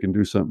prescription they can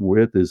do something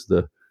with is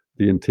the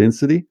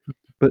intensity,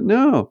 but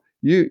no,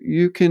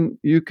 you can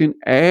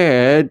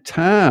add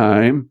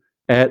time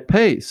at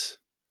pace,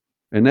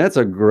 and that's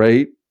a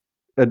great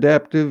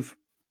adaptive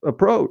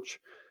approach.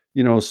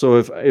 So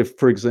if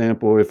for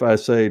example, if I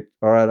say,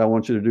 all right, I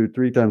want you to do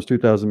 3 times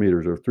 2,000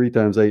 meters or 3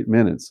 times 8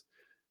 minutes.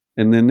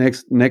 And then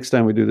next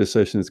time we do this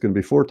session, it's going to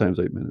be 4 times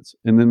 8 minutes.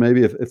 And then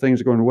maybe if things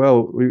are going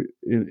well,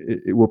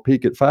 it will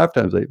peak at 5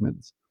 times 8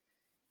 minutes.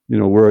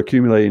 We're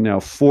accumulating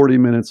now 40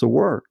 minutes of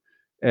work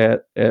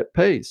at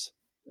pace,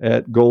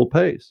 at goal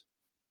pace.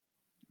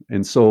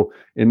 And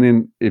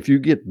then if you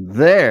get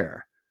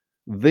there,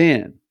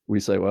 then we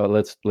say, well,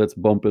 let's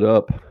bump it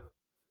up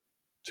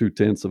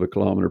 0.2 of a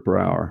kilometer per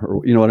hour,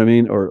 or you know what I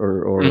mean,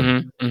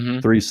 or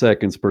 3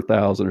 seconds per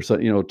thousand, or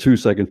so, 2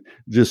 seconds,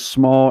 just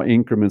small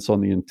increments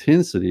on the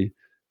intensity,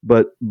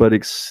 but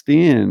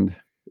extend,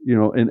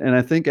 and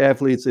I think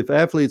if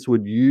athletes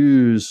would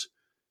use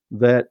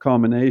that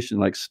combination,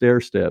 like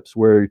stair steps,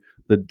 where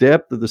the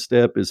depth of the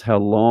step is how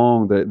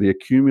long the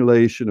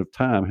accumulation of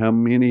time, how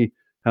many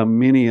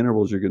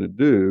intervals you're going to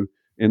do,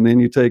 and then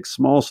you take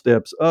small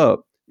steps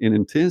up in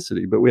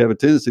intensity. But we have a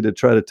tendency to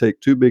try to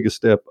take too big a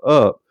step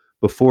up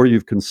before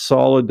you've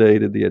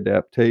consolidated the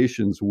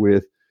adaptations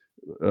with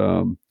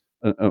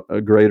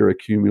a greater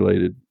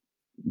accumulated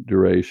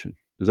duration.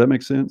 Does that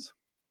make sense?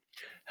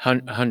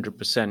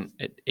 100%.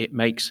 It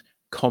makes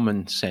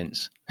common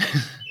sense.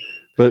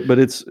 but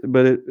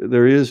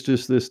there is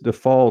just this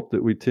default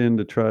that we tend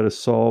to try to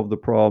solve the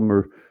problem,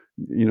 or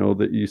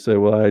that you say,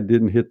 well, I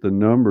didn't hit the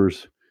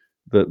numbers,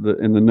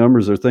 and the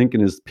numbers they're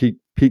thinking is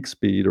peak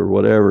speed or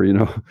whatever,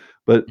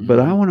 but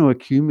I want to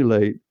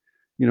accumulate.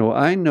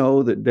 I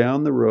know that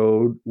down the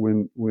road,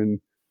 when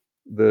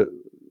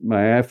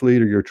my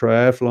athlete or your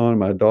triathlon,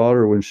 my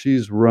daughter, when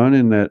she's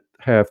running that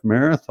half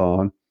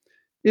marathon,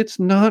 it's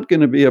not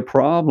going to be a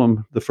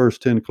problem the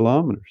first 10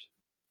 kilometers,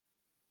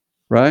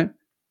 right?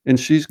 And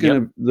she's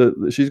going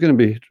to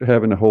be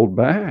having to hold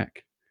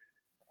back,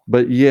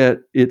 but yet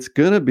it's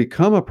going to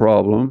become a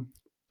problem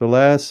the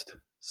last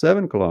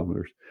 7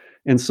 kilometers.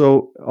 And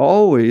so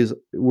always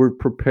we're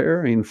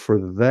preparing for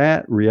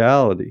that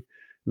reality,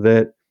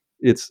 that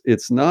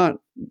it's not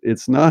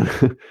it's not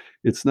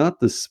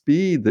the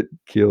speed that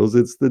kills,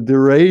 it's the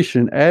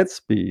duration at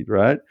speed,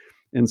 right?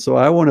 And so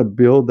I want to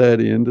build that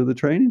into the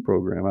training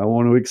program. I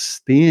want to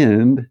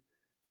extend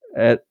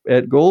at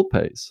goal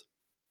pace,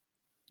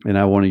 and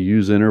I want to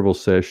use interval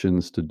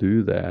sessions to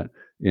do that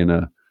in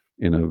a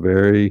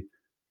very,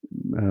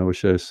 how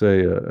should I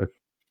say, a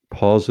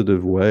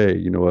positive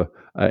way.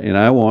 And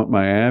I want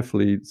my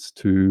athletes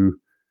to.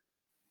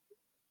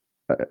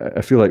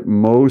 I feel like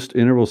most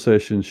interval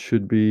sessions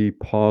should be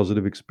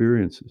positive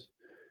experiences,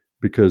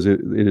 because it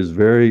is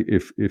very,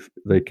 if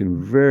they can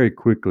very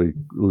quickly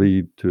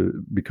lead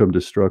to become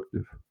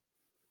destructive,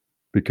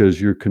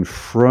 because you're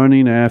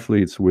confronting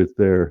athletes with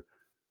their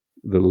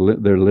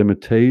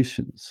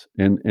limitations,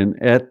 and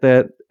at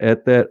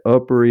that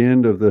upper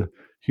end of the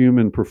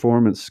human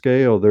performance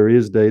scale, there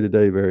is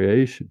day-to-day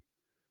variation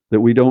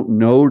that we don't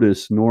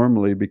notice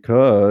normally,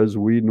 because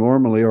we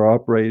normally are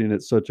operating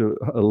at such a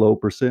low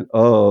percent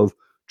of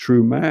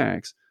true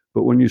max.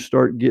 But when you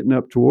start getting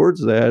up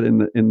towards that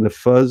in the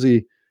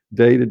fuzzy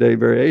day-to-day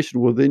variation,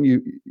 well, then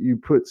you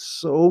put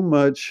so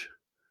much,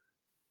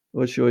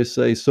 what should I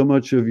say, so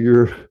much of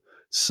your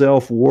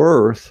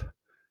self-worth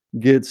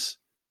gets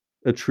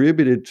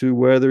attributed to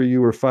whether you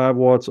were 5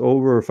 watts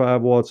over or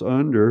 5 watts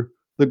under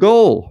the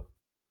goal.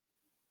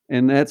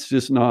 And that's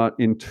just not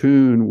in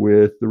tune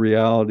with the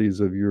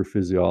realities of your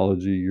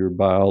physiology, your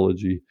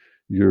biology,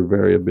 your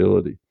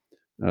variability.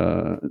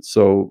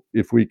 So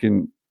if we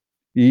can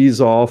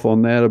ease off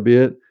on that a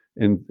bit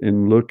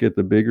and look at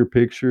the bigger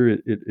picture,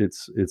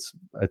 it's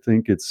I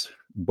think it's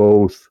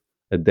both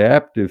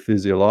adaptive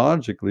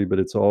physiologically, but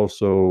it's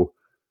also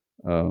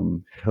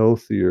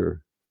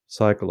healthier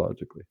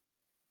psychologically.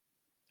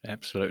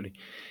 Absolutely.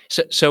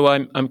 So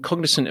I'm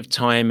cognizant of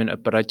time,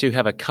 but I do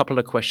have a couple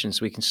of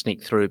questions we can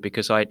sneak through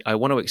because I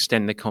want to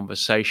extend the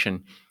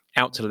conversation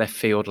out to left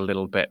field a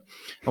little bit.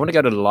 I want to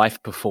go to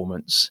life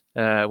performance.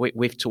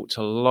 We've talked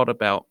a lot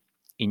about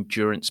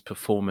endurance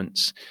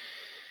performance.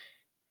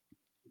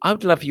 I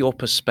would love your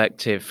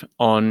perspective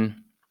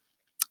on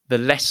the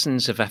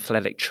lessons of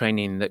athletic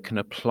training that can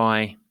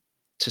apply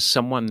to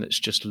someone that's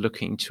just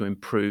looking to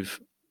improve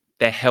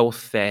their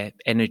health, their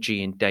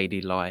energy in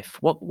daily life.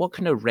 What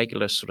can a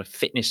regular sort of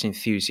fitness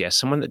enthusiast,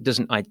 someone that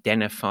doesn't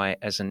identify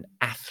as an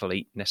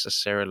athlete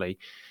necessarily,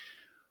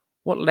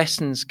 what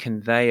lessons can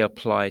they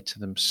apply to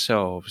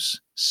themselves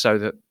so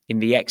that in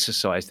the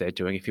exercise they're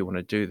doing, if you want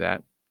to do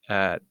that,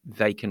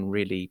 they can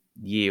really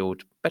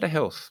yield better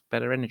health,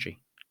 better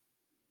energy?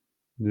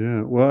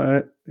 Yeah,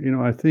 well,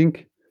 I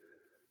think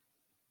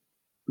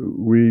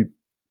we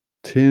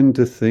tend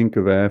to think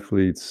of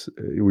athletes,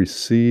 we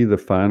see the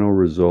final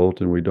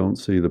result and we don't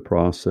see the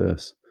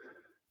process.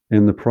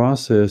 And the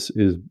process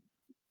is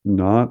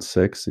not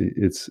sexy.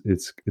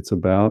 It's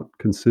about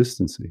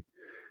consistency.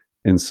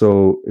 And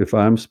so if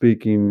I'm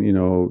speaking,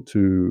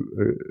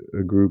 to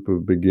a group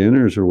of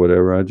beginners or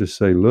whatever, I just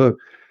say, look,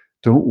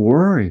 don't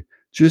worry,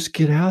 just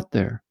get out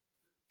there.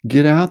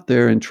 Get out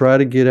there and try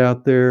to get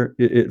out there.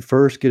 At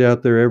first, get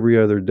out there every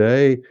other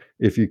day.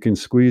 If you can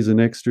squeeze an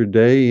extra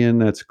day in,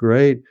 that's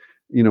great.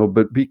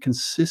 But be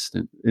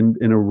consistent and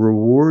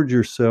reward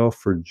yourself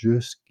for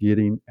just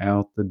getting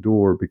out the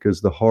door, because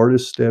the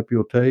hardest step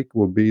you'll take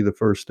will be the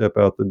first step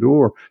out the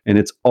door, and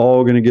it's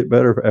all going to get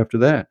better after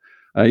that.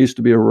 I used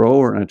to be a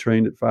rower and I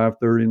trained at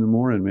 5:30 in the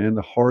morning, man.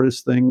 The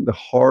hardest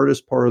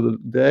part of the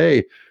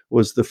day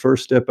was the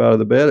first step out of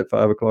the bed at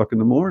 5 o'clock in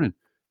the morning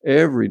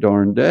every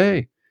darn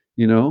day.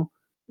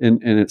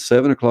 And at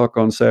 7 o'clock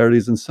on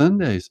Saturdays and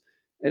Sundays.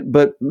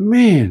 But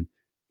man,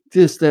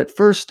 just that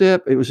first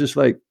step, it was just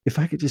like, if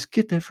I could just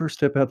get that first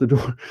step out the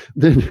door,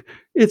 then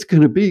it's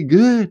going to be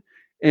good.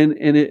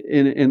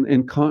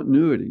 And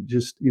continuity,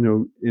 just,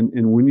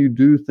 and when you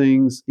do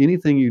things,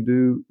 anything you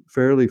do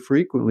fairly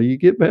frequently, you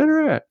get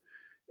better at.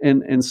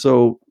 And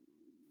so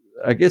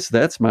I guess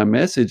that's my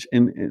message.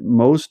 And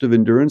most of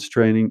endurance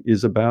training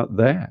is about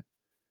that.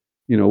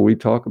 We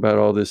talk about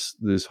all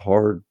this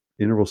hard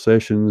interval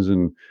sessions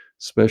and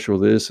special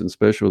this and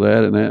special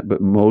that and that,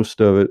 but most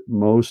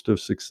of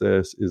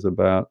success is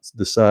about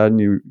deciding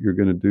you're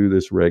going to do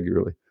this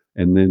regularly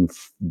and then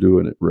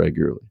doing it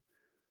regularly.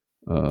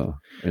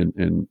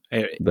 And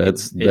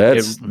that's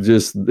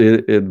just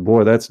it.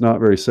 Boy, that's not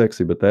very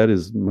sexy, but that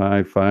is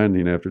my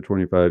finding after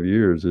 25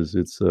 years. Is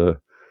it's the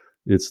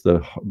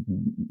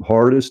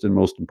hardest and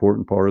most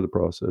important part of the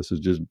process is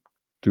just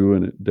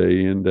doing it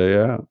day in, day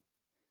out.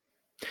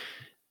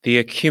 The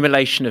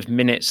accumulation of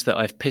minutes that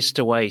I've pissed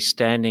away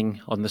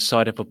standing on the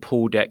side of a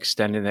pool deck,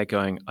 standing there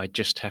going, I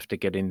just have to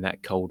get in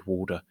that cold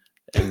water.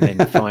 And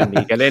then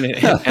finally get in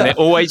it. And it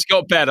always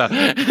got better.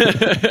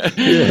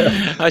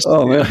 Yeah.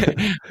 Oh,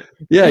 man.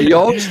 Yeah, you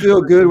always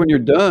feel good when you're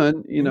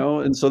done,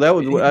 and so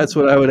that's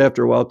what I would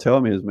after a while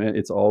tell me is, man,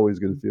 it's always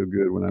going to feel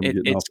good when I'm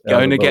getting off. It's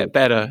going to get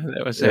better.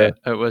 That was it.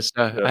 It was.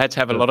 I had to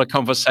have a lot of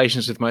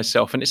conversations with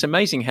myself, and it's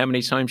amazing how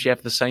many times you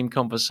have the same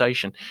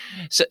conversation.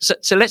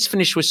 So let's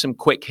finish with some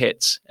quick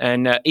hits,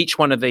 and each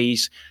one of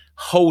these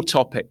whole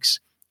topics,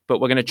 but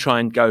we're going to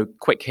try and go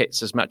quick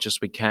hits as much as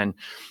we can.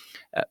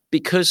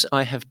 Because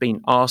I have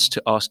been asked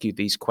to ask you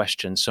these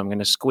questions, so I'm going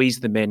to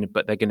squeeze them in,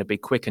 but they're going to be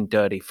quick and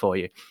dirty for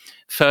you.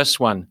 First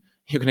one,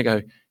 you're going to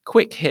go,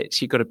 quick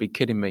hits, you've got to be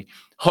kidding me.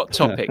 Hot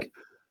topic,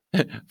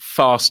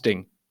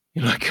 fasting.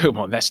 You're like, come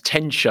on, that's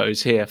 10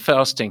 shows here,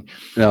 fasting.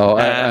 No,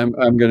 I'm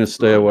going to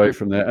stay away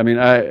from that. I mean,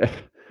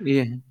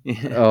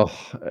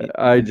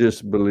 I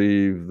just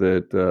believe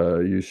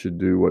that you should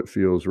do what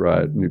feels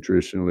right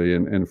nutritionally.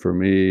 And for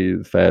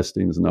me,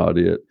 fasting's not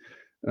it.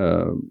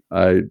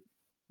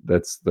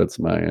 That's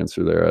my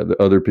answer there.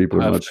 The other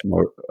people are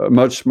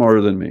much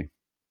smarter than me.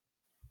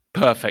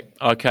 Perfect.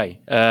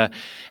 Okay.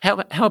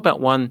 How about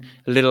one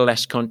a little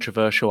less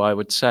controversial, I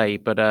would say,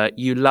 but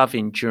you love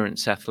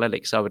endurance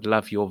athletics. I would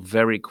love your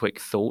very quick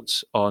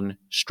thoughts on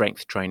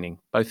strength training,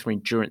 both for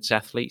endurance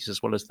athletes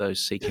as well as those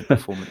seeking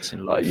performance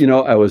in life.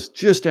 I was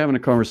just having a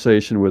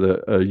conversation with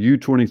a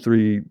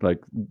U23 like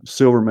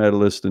silver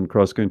medalist in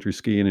cross country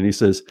skiing, and he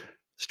says,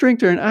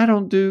 strength training, I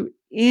don't do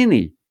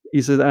any.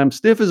 He says, I'm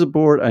stiff as a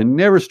board. I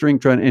never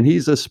strength train. And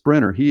he's a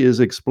sprinter. He is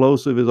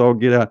explosive as all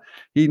get out.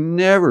 He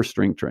never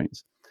strength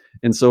trains.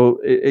 And so,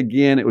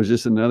 again, it was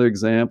just another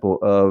example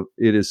of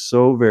it is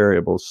so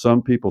variable.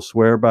 Some people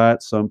swear by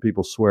it. Some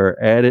people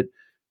swear at it.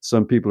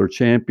 Some people are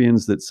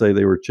champions that say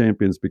they were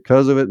champions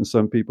because of it. And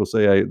some people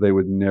say they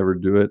would never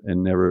do it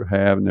and never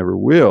have, never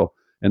will.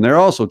 and they're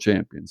also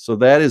champions. So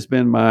that has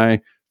been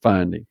my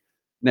finding.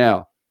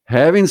 Now,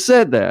 having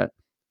said that,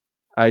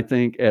 I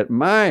think at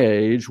my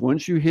age,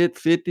 once you hit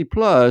 50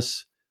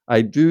 plus,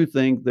 I do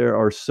think there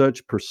are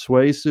such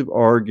persuasive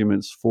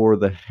arguments for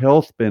the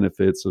health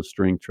benefits of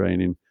strength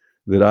training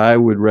that I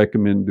would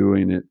recommend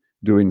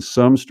doing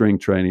some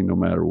strength training no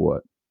matter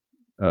what.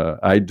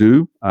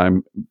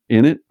 I'm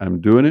in it.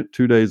 I'm doing it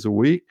 2 days a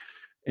week.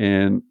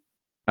 And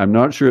I'm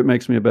not sure it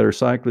makes me a better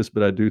cyclist,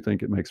 but I do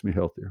think it makes me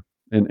healthier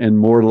and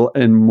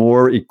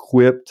more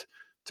equipped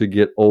to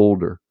get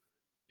older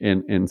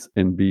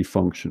and be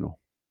functional.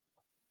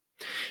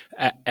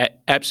 I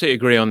absolutely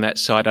agree on that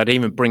side. I'd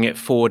even bring it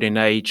forward in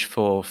age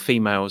for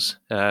females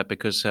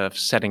because of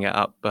setting it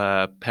up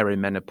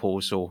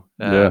perimenopausal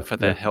for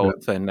their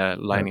health and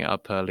lining it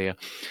up earlier.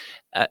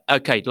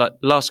 Okay,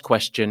 last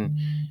question.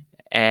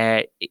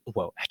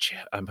 Well,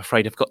 actually, I'm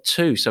afraid I've got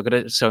two, so I'm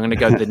going to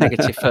go the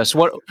negative first.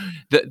 What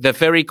the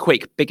very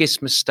quick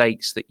biggest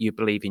mistakes that you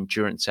believe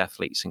endurance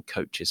athletes and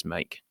coaches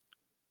make?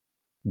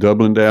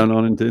 Doubling down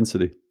on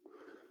intensity.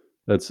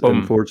 That's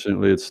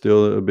unfortunately, it's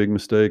still a big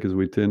mistake, as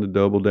we tend to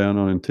double down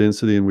on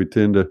intensity, and we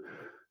tend to,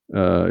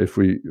 if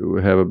we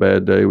have a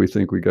bad day, we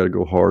think we got to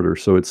go harder.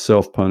 So it's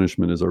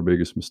self-punishment is our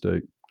biggest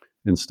mistake.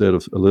 Instead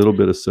of a little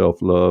bit of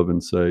self-love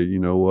and say, you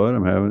know what,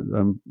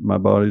 my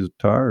body's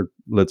tired.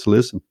 Let's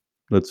listen.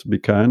 Let's be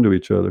kind to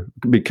each other.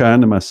 Be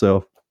kind to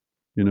myself.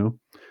 Perfect.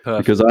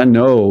 Because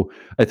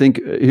I think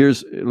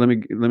let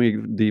me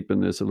deepen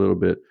this a little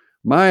bit.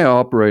 My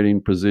operating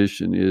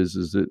position is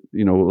that,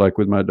 like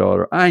with my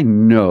daughter, I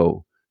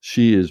know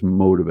she is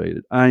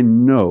motivated. I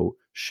know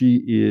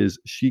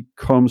she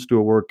comes to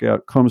a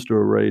workout, comes to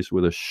a race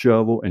with a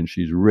shovel, and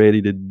she's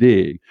ready to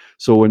dig.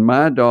 So when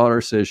my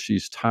daughter says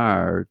she's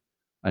tired,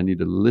 I need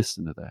to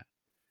listen to that.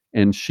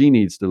 And she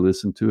needs to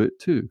listen to it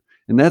too.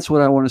 And that's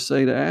what I want to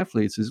say to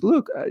athletes is,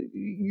 look,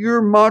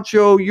 you're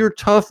macho, you're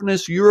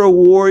toughness, you're a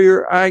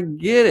warrior. I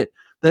get it.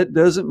 That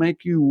doesn't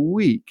make you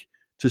weak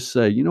to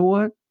say, you know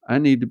what? I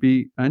need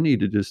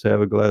to just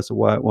have a glass of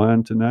white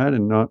wine tonight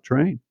and not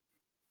train.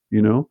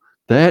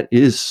 That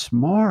is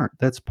smart.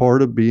 That's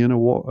part of being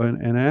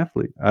an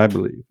athlete, I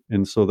believe.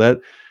 And so that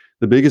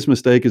the biggest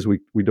mistake is we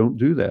don't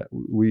do that.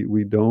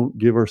 We don't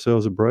give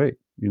ourselves a break,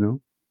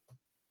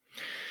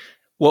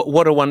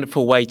 What a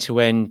wonderful way to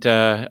end.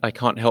 I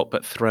can't help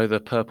but throw the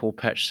purple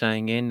patch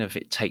saying in of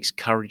it takes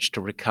courage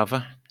to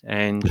recover.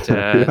 And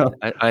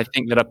I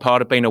think that a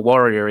part of being a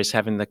warrior is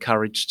having the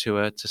courage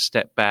to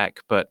step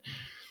back. But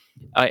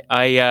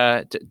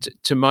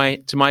to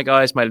my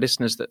guys, my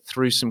listeners that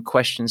threw some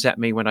questions at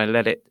me when I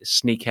let it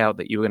sneak out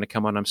that you were going to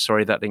come on, I'm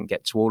sorry that I didn't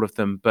get to all of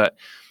them. But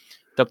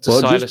Dr.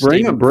 Silas, just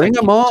bring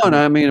them on.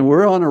 I mean,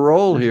 we're on a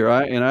roll here.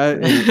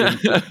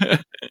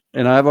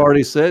 And I've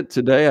already said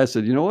today, I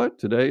said, you know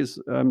what?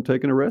 I'm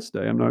taking a rest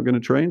day. I'm not going to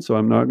train. So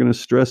I'm not going to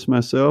stress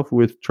myself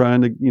with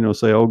trying to,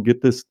 say, oh,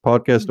 get this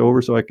podcast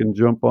over so I can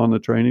jump on the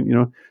training,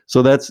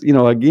 So that's,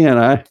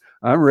 again,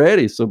 I'm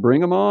ready. So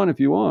bring them on if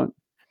you want.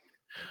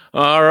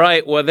 All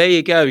right. Well, there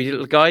you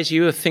go, guys.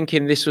 You were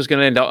thinking this was going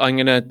to end up. I'm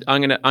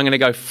gonna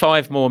go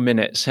 5 more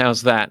minutes.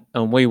 How's that?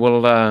 And we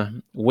will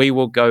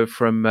go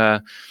from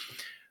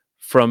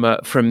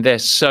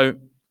this. So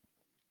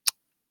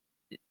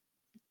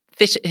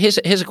here's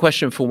a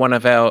question for one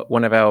of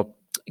our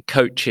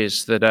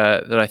coaches that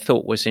I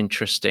thought was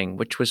interesting,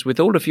 which was, with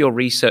all of your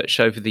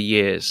research over the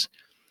years,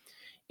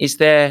 is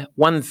there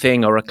one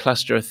thing or a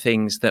cluster of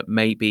things that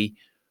maybe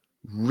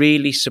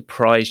really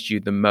surprised you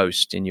the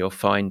most in your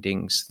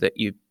findings that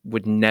you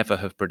would never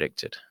have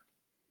predicted?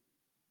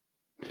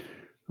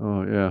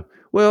 Oh, yeah.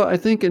 Well, I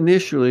think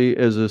initially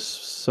as a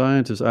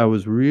scientist, I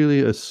was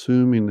really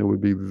assuming there would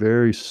be a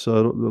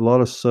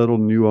lot of subtle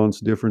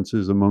nuanced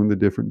differences among the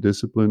different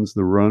disciplines.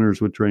 The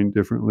runners would train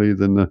differently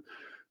than the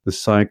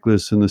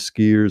cyclists and the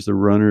skiers, the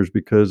runners,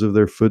 because of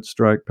their foot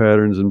strike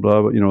patterns and blah,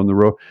 blah, on the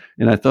road.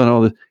 And I thought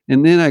all this,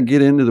 and then I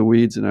get into the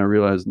weeds and I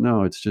realized,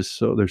 no, it's just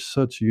there's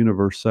such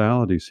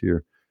universalities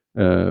here.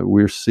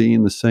 We're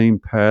seeing the same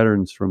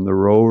patterns from the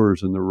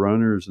rowers and the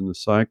runners and the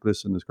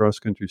cyclists and the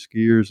cross-country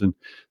skiers. And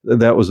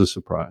that was a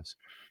surprise.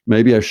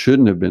 Maybe I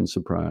shouldn't have been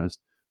surprised,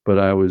 but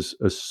I was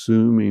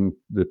assuming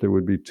that there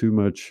would be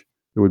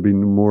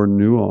more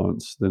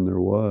nuance than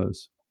there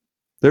was.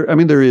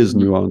 There is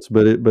nuance,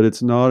 but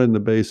it's not in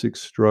the basic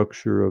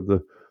structure of the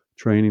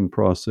training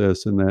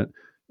process and that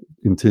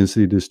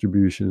intensity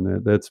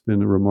distribution. That's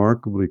been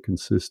remarkably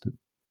consistent.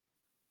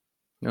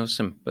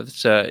 Awesome, but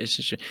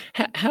it's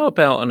how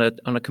about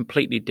on a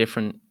completely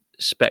different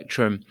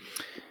spectrum?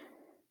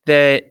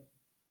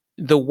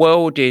 The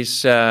world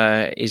is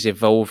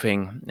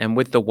evolving, and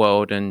with the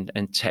world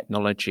and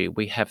technology,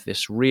 we have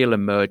this real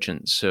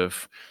emergence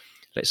of,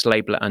 let's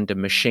label it under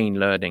machine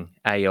learning,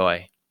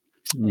 AI,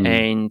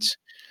 and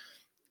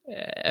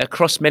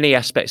across many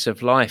aspects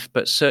of life,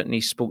 but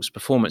certainly sports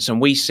performance.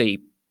 And we see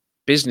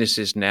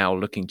businesses now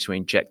looking to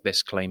inject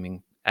this,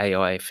 claiming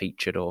AI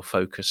featured or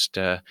focused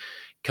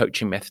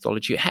coaching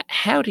methodology.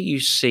 How do you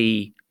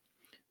see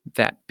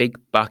that big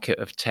bucket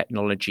of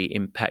technology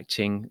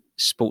impacting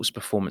sports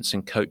performance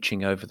and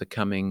coaching over the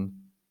coming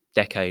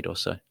decade or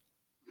so?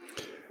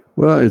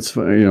 Well, it's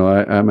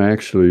I'm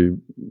actually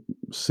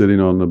sitting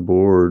on the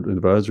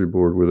advisory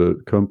board with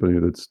a company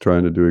that's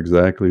trying to do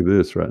exactly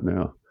this right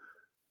now.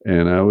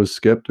 And I was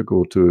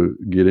skeptical to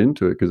get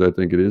into it because I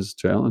think it is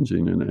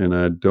challenging, and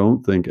I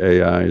don't think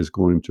AI is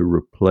going to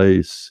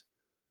replace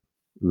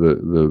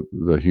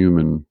the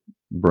human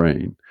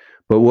brain.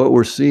 But what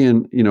we're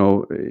seeing,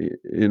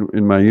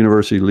 in my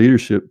university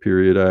leadership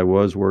period, I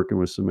was working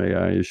with some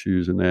AI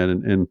issues and that,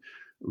 and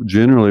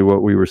generally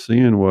what we were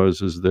seeing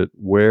is that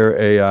where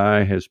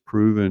AI has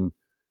proven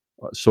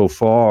so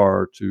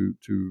far to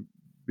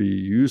be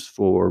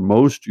useful or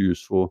most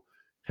useful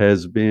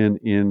has been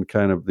in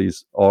kind of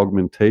these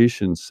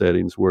augmentation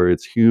settings where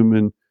it's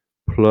human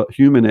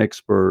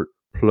expert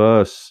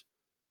plus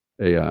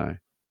AI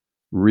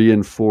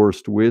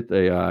reinforced with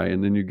AI,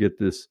 and then you get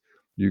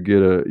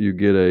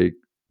a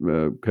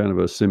kind of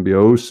a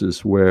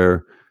symbiosis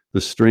where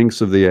the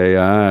strengths of the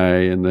AI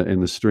and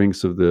the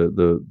strengths of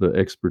the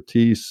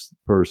expertise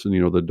person,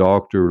 the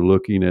doctor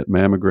looking at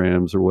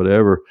mammograms or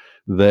whatever,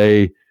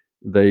 they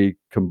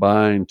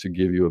combine to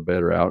give you a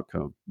better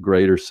outcome,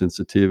 greater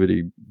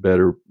sensitivity,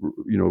 better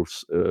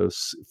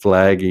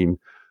flagging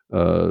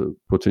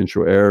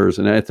potential errors.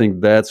 And I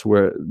think that's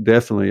where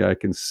definitely I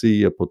can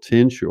see a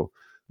potential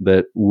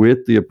that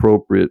with the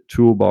appropriate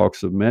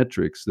toolbox of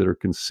metrics that are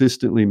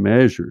consistently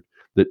measured,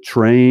 that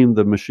train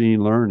the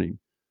machine learning,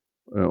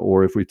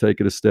 or if we take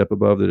it a step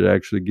above, that it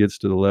actually gets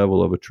to the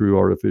level of a true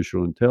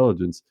artificial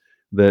intelligence,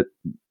 that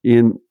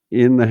in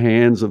the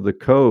hands of the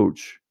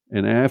coach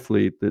and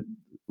athlete that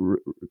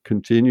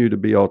continue to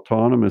be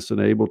autonomous and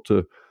able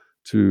to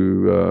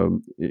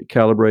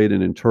calibrate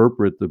and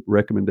interpret the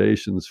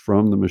recommendations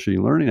from the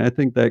machine learning, I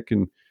think that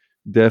can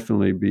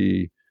definitely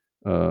be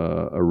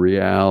a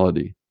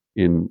reality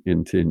in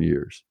 10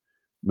 years,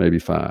 maybe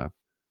 5.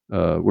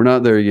 We're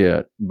not there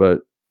yet,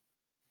 but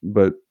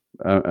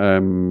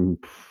I'm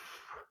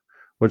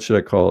what should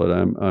I call it?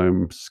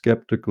 I'm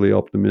skeptically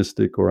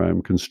optimistic, or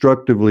I'm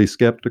constructively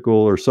skeptical,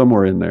 or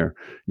somewhere in there.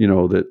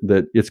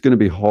 That it's going to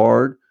be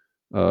hard,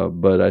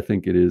 but I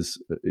think it is.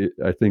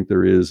 I think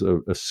there is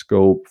a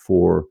scope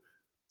for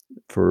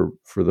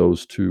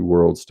those two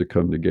worlds to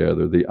come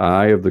together: the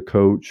eye of the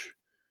coach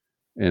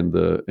and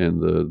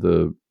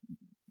the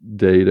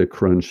data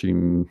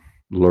crunching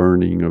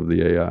learning of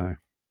the AI.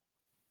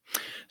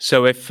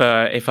 So if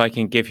I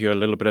can give you a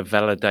little bit of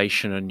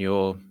validation on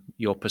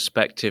your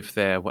perspective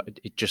there,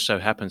 it just so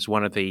happens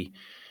one of the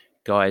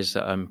guys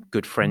that I'm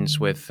good friends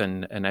with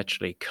and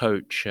actually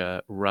coach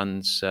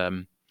runs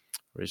or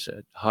is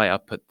high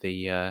up at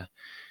the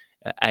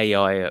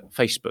AI at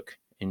Facebook,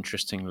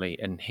 interestingly,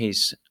 and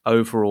his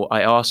overall,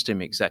 I asked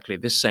him exactly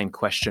this same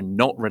question,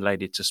 not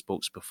related to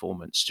sports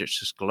performance,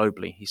 just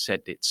globally. He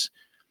said it's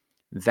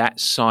that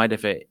side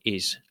of it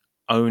is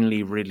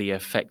only really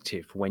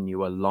effective when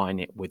you align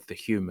it with the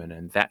human,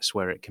 and that's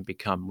where it can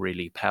become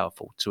really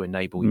powerful to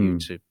enable you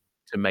to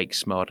make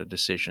smarter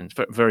decisions.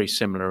 Very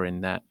similar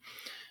in that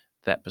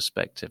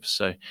perspective.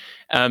 So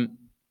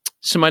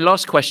so my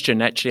last question,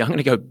 actually, I'm going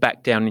to go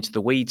back down into the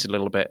weeds a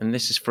little bit, and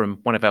this is from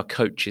one of our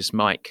coaches,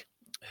 Mike,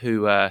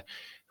 who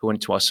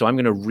wanted to ask. So I'm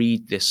going to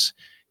read this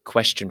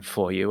question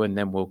for you, and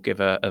then we'll give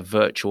a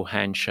virtual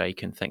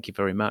handshake and thank you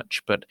very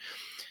much. But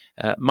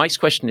Mike's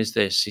question is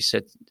this. He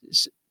said,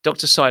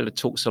 Dr. Seiler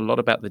talks a lot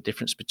about the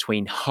difference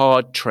between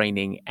hard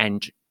training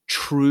and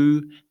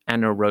true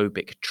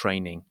anaerobic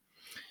training.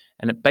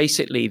 And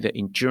basically, the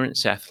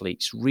endurance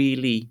athletes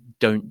really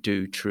don't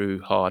do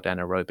true hard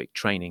anaerobic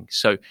training.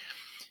 So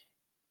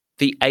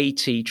the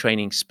AT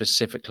training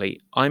specifically,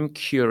 what I'm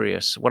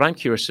curious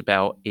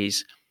about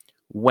is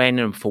when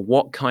and for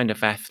what kind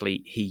of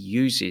athlete he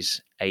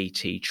uses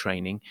AT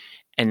training.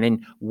 And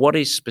then what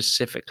is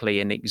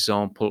specifically an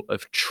example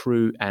of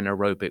true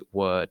anaerobic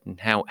work, and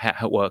how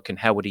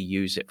would he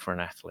use it for an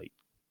athlete?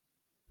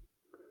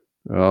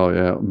 Oh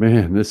yeah,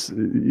 man!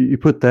 You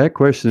put that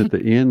question at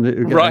the end,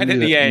 right at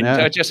the end.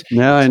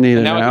 Now I need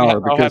an hour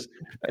because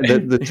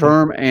the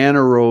term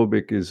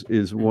anaerobic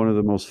is one of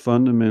the most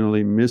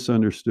fundamentally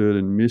misunderstood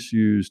and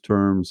misused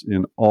terms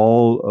in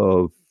all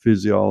of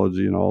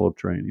physiology and all of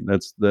training.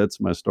 That's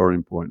my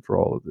starting point for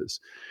all of this.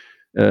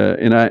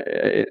 And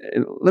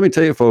let me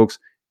tell you, folks,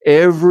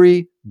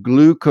 every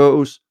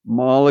glucose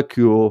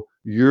molecule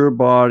your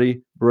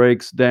body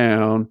breaks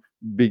down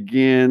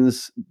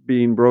begins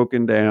being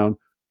broken down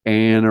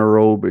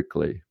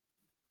anaerobically.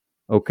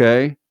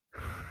 Okay?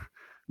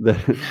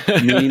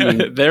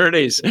 Meaning there it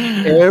is.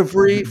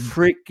 Every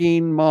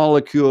freaking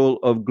molecule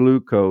of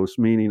glucose,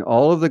 meaning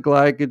all of the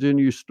glycogen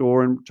you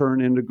store and turn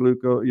into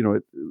glucose,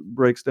 it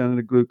breaks down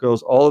into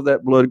glucose, all of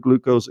that blood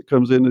glucose that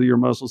comes into your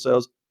muscle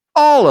cells,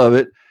 all of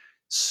it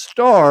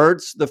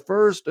starts, the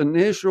first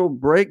initial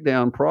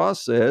breakdown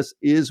process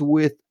is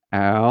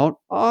without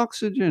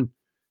oxygen,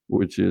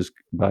 which is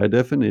by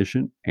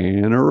definition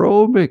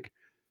anaerobic.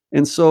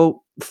 And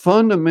so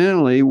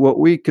fundamentally, what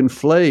we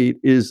conflate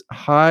is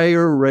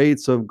higher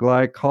rates of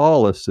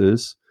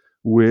glycolysis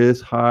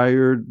with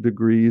higher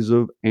degrees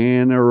of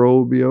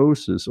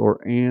anaerobiosis or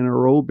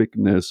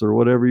anaerobicness or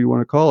whatever you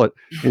want to call it.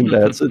 And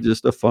that's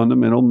just a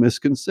fundamental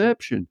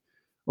misconception.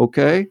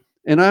 Okay.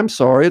 And I'm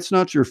sorry, it's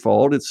not your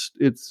fault. It's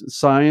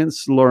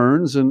science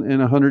learns, and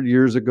 100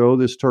 years ago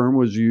this term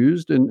was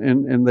used,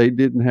 and they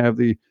didn't have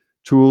the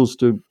tools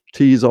to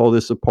tease all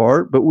this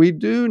apart, but we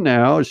do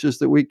now. It's just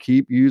that we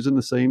keep using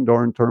the same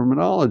darn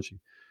terminology.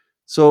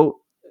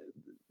 So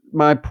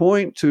my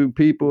point to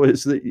people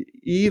is that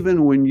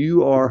even when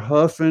you are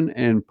huffing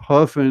and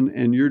puffing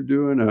and you're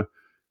doing a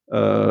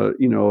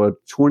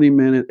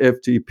 20-minute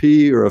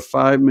FTP or a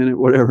 5-minute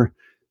whatever,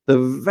 the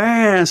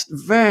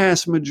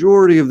vast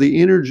majority of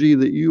the energy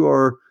that you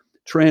are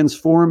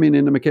transforming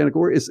into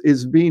mechanical work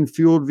is being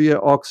fueled via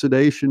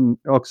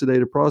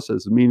oxidative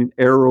processes, meaning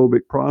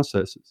aerobic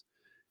processes.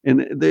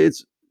 And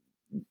it's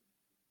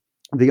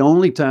the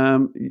only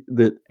time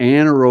that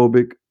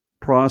anaerobic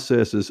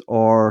processes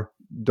are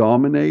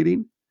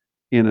dominating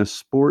in a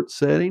sports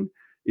setting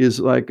is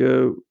like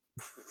a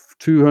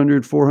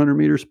 200, 400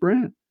 meter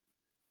sprint.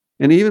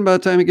 And even by the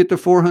time you get to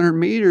 400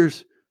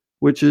 meters,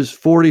 which is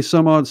 40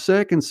 some odd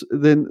seconds,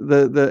 then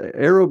the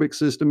aerobic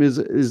system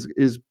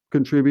is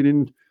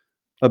contributing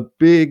a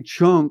big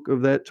chunk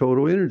of that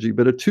total energy.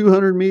 But a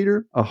 200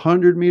 meter,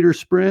 100 meter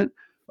sprint,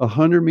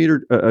 100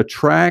 meter, a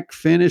track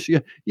finish,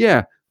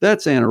 yeah,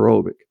 that's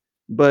anaerobic.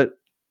 But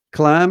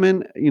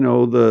climbing,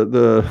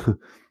 the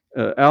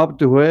Alpe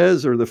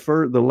d'Huez or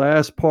the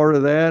last part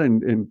of that,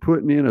 and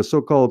putting in a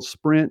so-called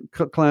sprint,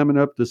 climbing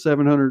up to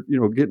 700,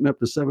 getting up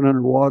to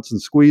 700 watts and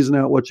squeezing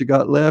out what you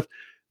got left,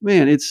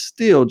 man, it's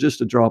still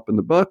just a drop in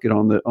the bucket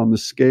on the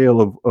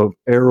scale of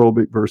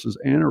aerobic versus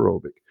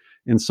anaerobic.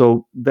 And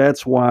so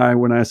that's why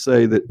when I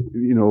say that,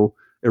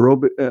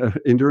 aerobic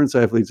endurance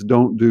athletes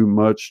don't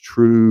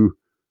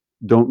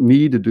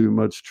need to do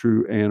much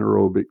true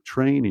anaerobic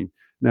training.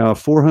 Now, a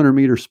 400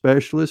 meter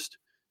specialist,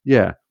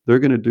 yeah, they're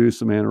going to do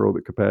some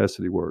anaerobic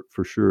capacity work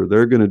for sure.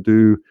 They're going to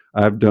do,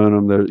 I've done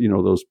them,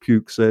 those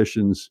puke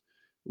sessions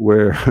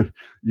where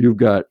you've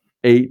got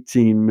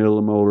 18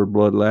 millimolar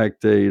blood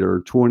lactate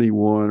or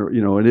 21, or,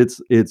 and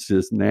it's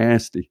just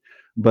nasty.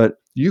 But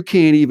you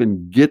can't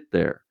even get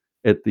there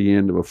at the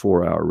end of a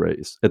 4-hour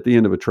race, at the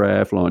end of a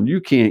triathlon. You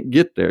can't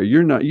get there.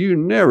 You're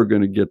never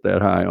going to get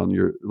that high on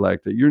your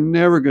lactate. You're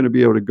never going to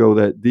be able to go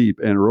that deep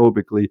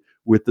anaerobically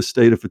with the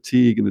state of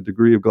fatigue and the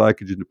degree of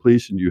glycogen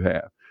depletion you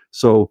have.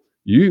 So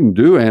you can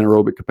do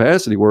anaerobic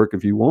capacity work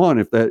if you want,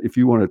 if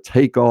you want to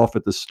take off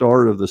at the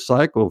start of the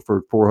cycle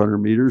for 400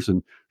 meters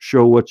and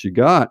show what you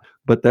got,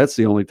 but that's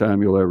the only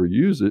time you'll ever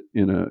use it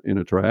in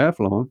a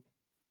triathlon.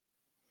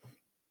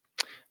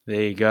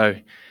 There you go.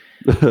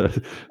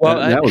 Well,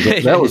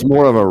 that was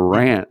more of a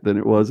rant than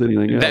it was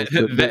anything else.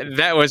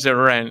 That was a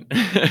rant.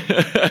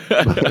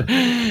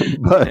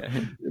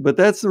 but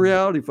that's the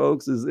reality,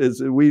 folks. Is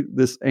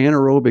this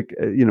anaerobic?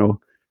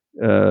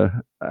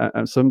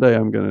 Someday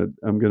I'm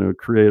gonna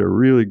create a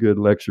really good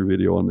lecture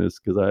video on this,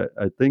 because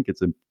I think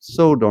it's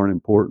so darn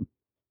important.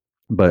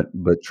 But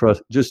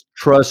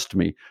trust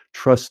me.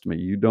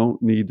 You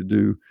don't need to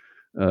do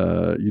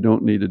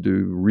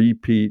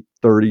repeat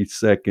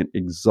 30-second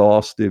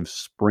exhaustive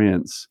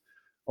sprints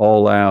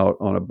all out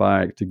on a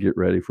bike to get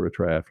ready for a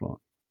triathlon.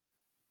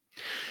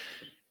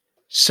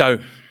 So,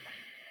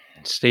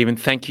 Stephen,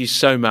 thank you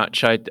so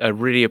much. I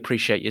really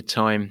appreciate your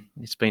time.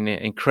 It's been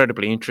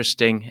incredibly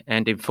interesting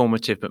and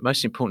informative, but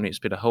most importantly, it's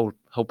been a whole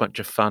bunch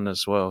of fun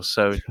as well.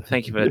 So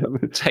thank you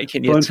for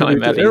taking your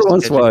time out. Every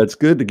once in a while, it's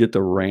good to get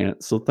to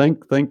rant. So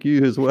thank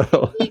you as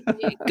well. You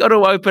got to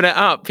open it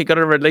up. You got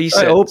to release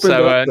it.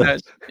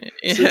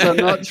 Since I'm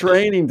not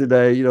training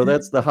today,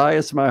 that's the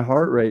highest my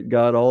heart rate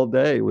got all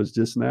day was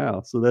just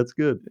now. So that's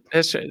good.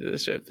 That's right.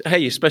 Hey,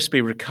 you're supposed to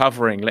be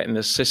recovering, letting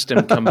the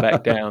system come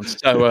back down.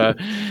 So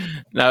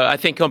no, I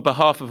think on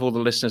behalf of all the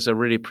listeners, I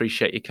really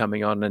appreciate you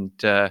coming on,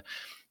 and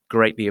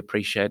greatly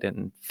appreciate it.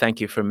 And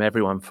thank you from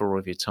everyone for all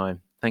of your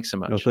time. Thanks so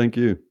much. No, thank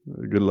you.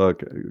 Good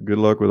luck. Good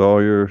luck with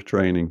all your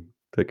training.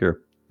 Take care.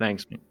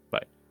 Thanks.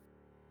 Bye.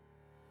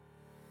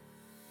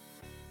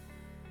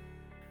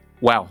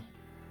 Wow.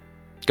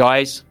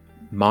 Guys,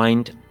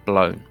 mind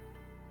blown.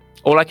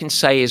 All I can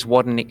say is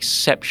what an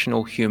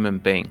exceptional human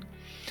being.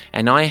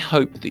 And I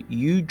hope that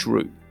you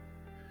drew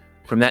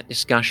from that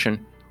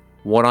discussion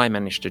what I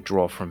managed to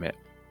draw from it.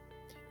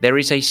 There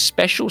is a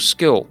special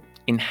skill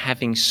in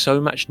having so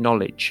much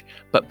knowledge,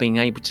 but being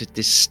able to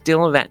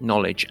distill that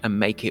knowledge and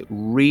make it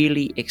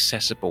really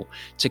accessible,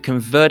 to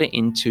convert it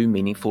into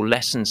meaningful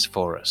lessons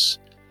for us.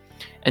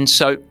 And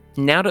so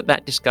now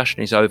that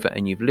discussion is over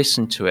and you've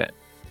listened to it,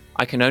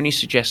 I can only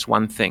suggest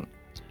one thing,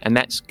 and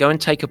that's go and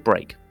take a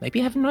break.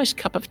 Maybe have a nice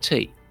cup of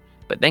tea,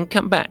 but then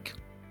come back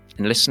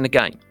and listen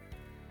again.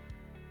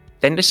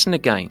 Then listen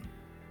again.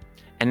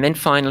 And then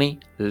finally,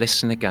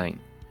 listen again.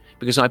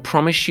 Because I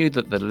promise you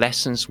that the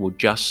lessons will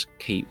just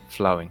keep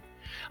flowing.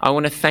 I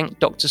want to thank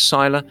Dr.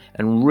 Seiler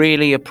and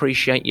really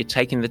appreciate you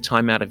taking the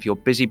time out of your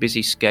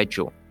busy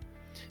schedule.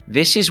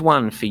 This is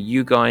one for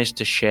you guys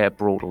to share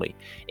broadly.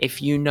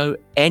 If you know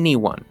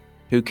anyone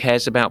who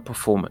cares about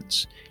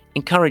performance,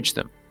 encourage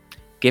them.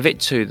 Give it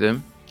to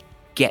them,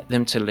 get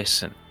them to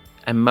listen,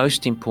 and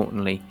most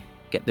importantly,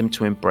 get them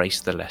to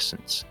embrace the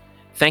lessons.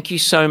 Thank you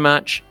so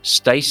much.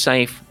 Stay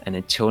safe, and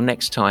until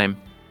next time,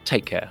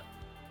 take care.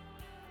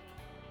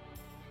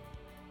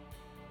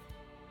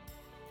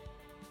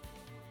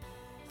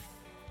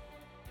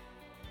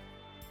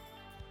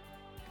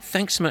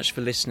 Thanks so much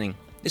for listening.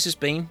 This has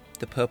been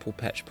the Purple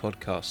Patch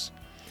Podcast.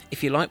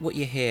 If you like what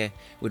you hear,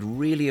 we'd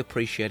really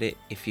appreciate it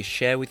if you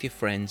share with your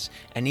friends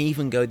and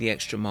even go the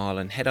extra mile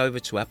and head over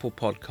to Apple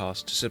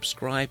Podcasts to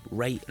subscribe,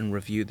 rate and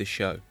review the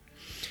show.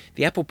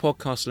 The Apple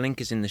Podcast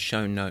link is in the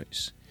show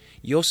notes.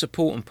 Your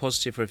support and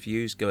positive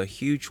reviews go a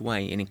huge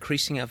way in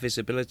increasing our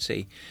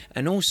visibility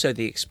and also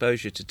the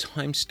exposure to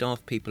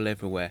time-starved people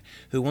everywhere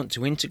who want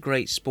to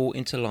integrate sport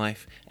into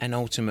life and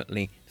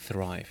ultimately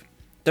thrive.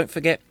 Don't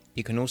forget,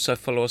 you can also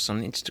follow us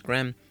on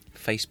Instagram,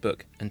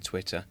 Facebook and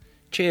Twitter.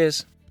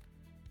 Cheers!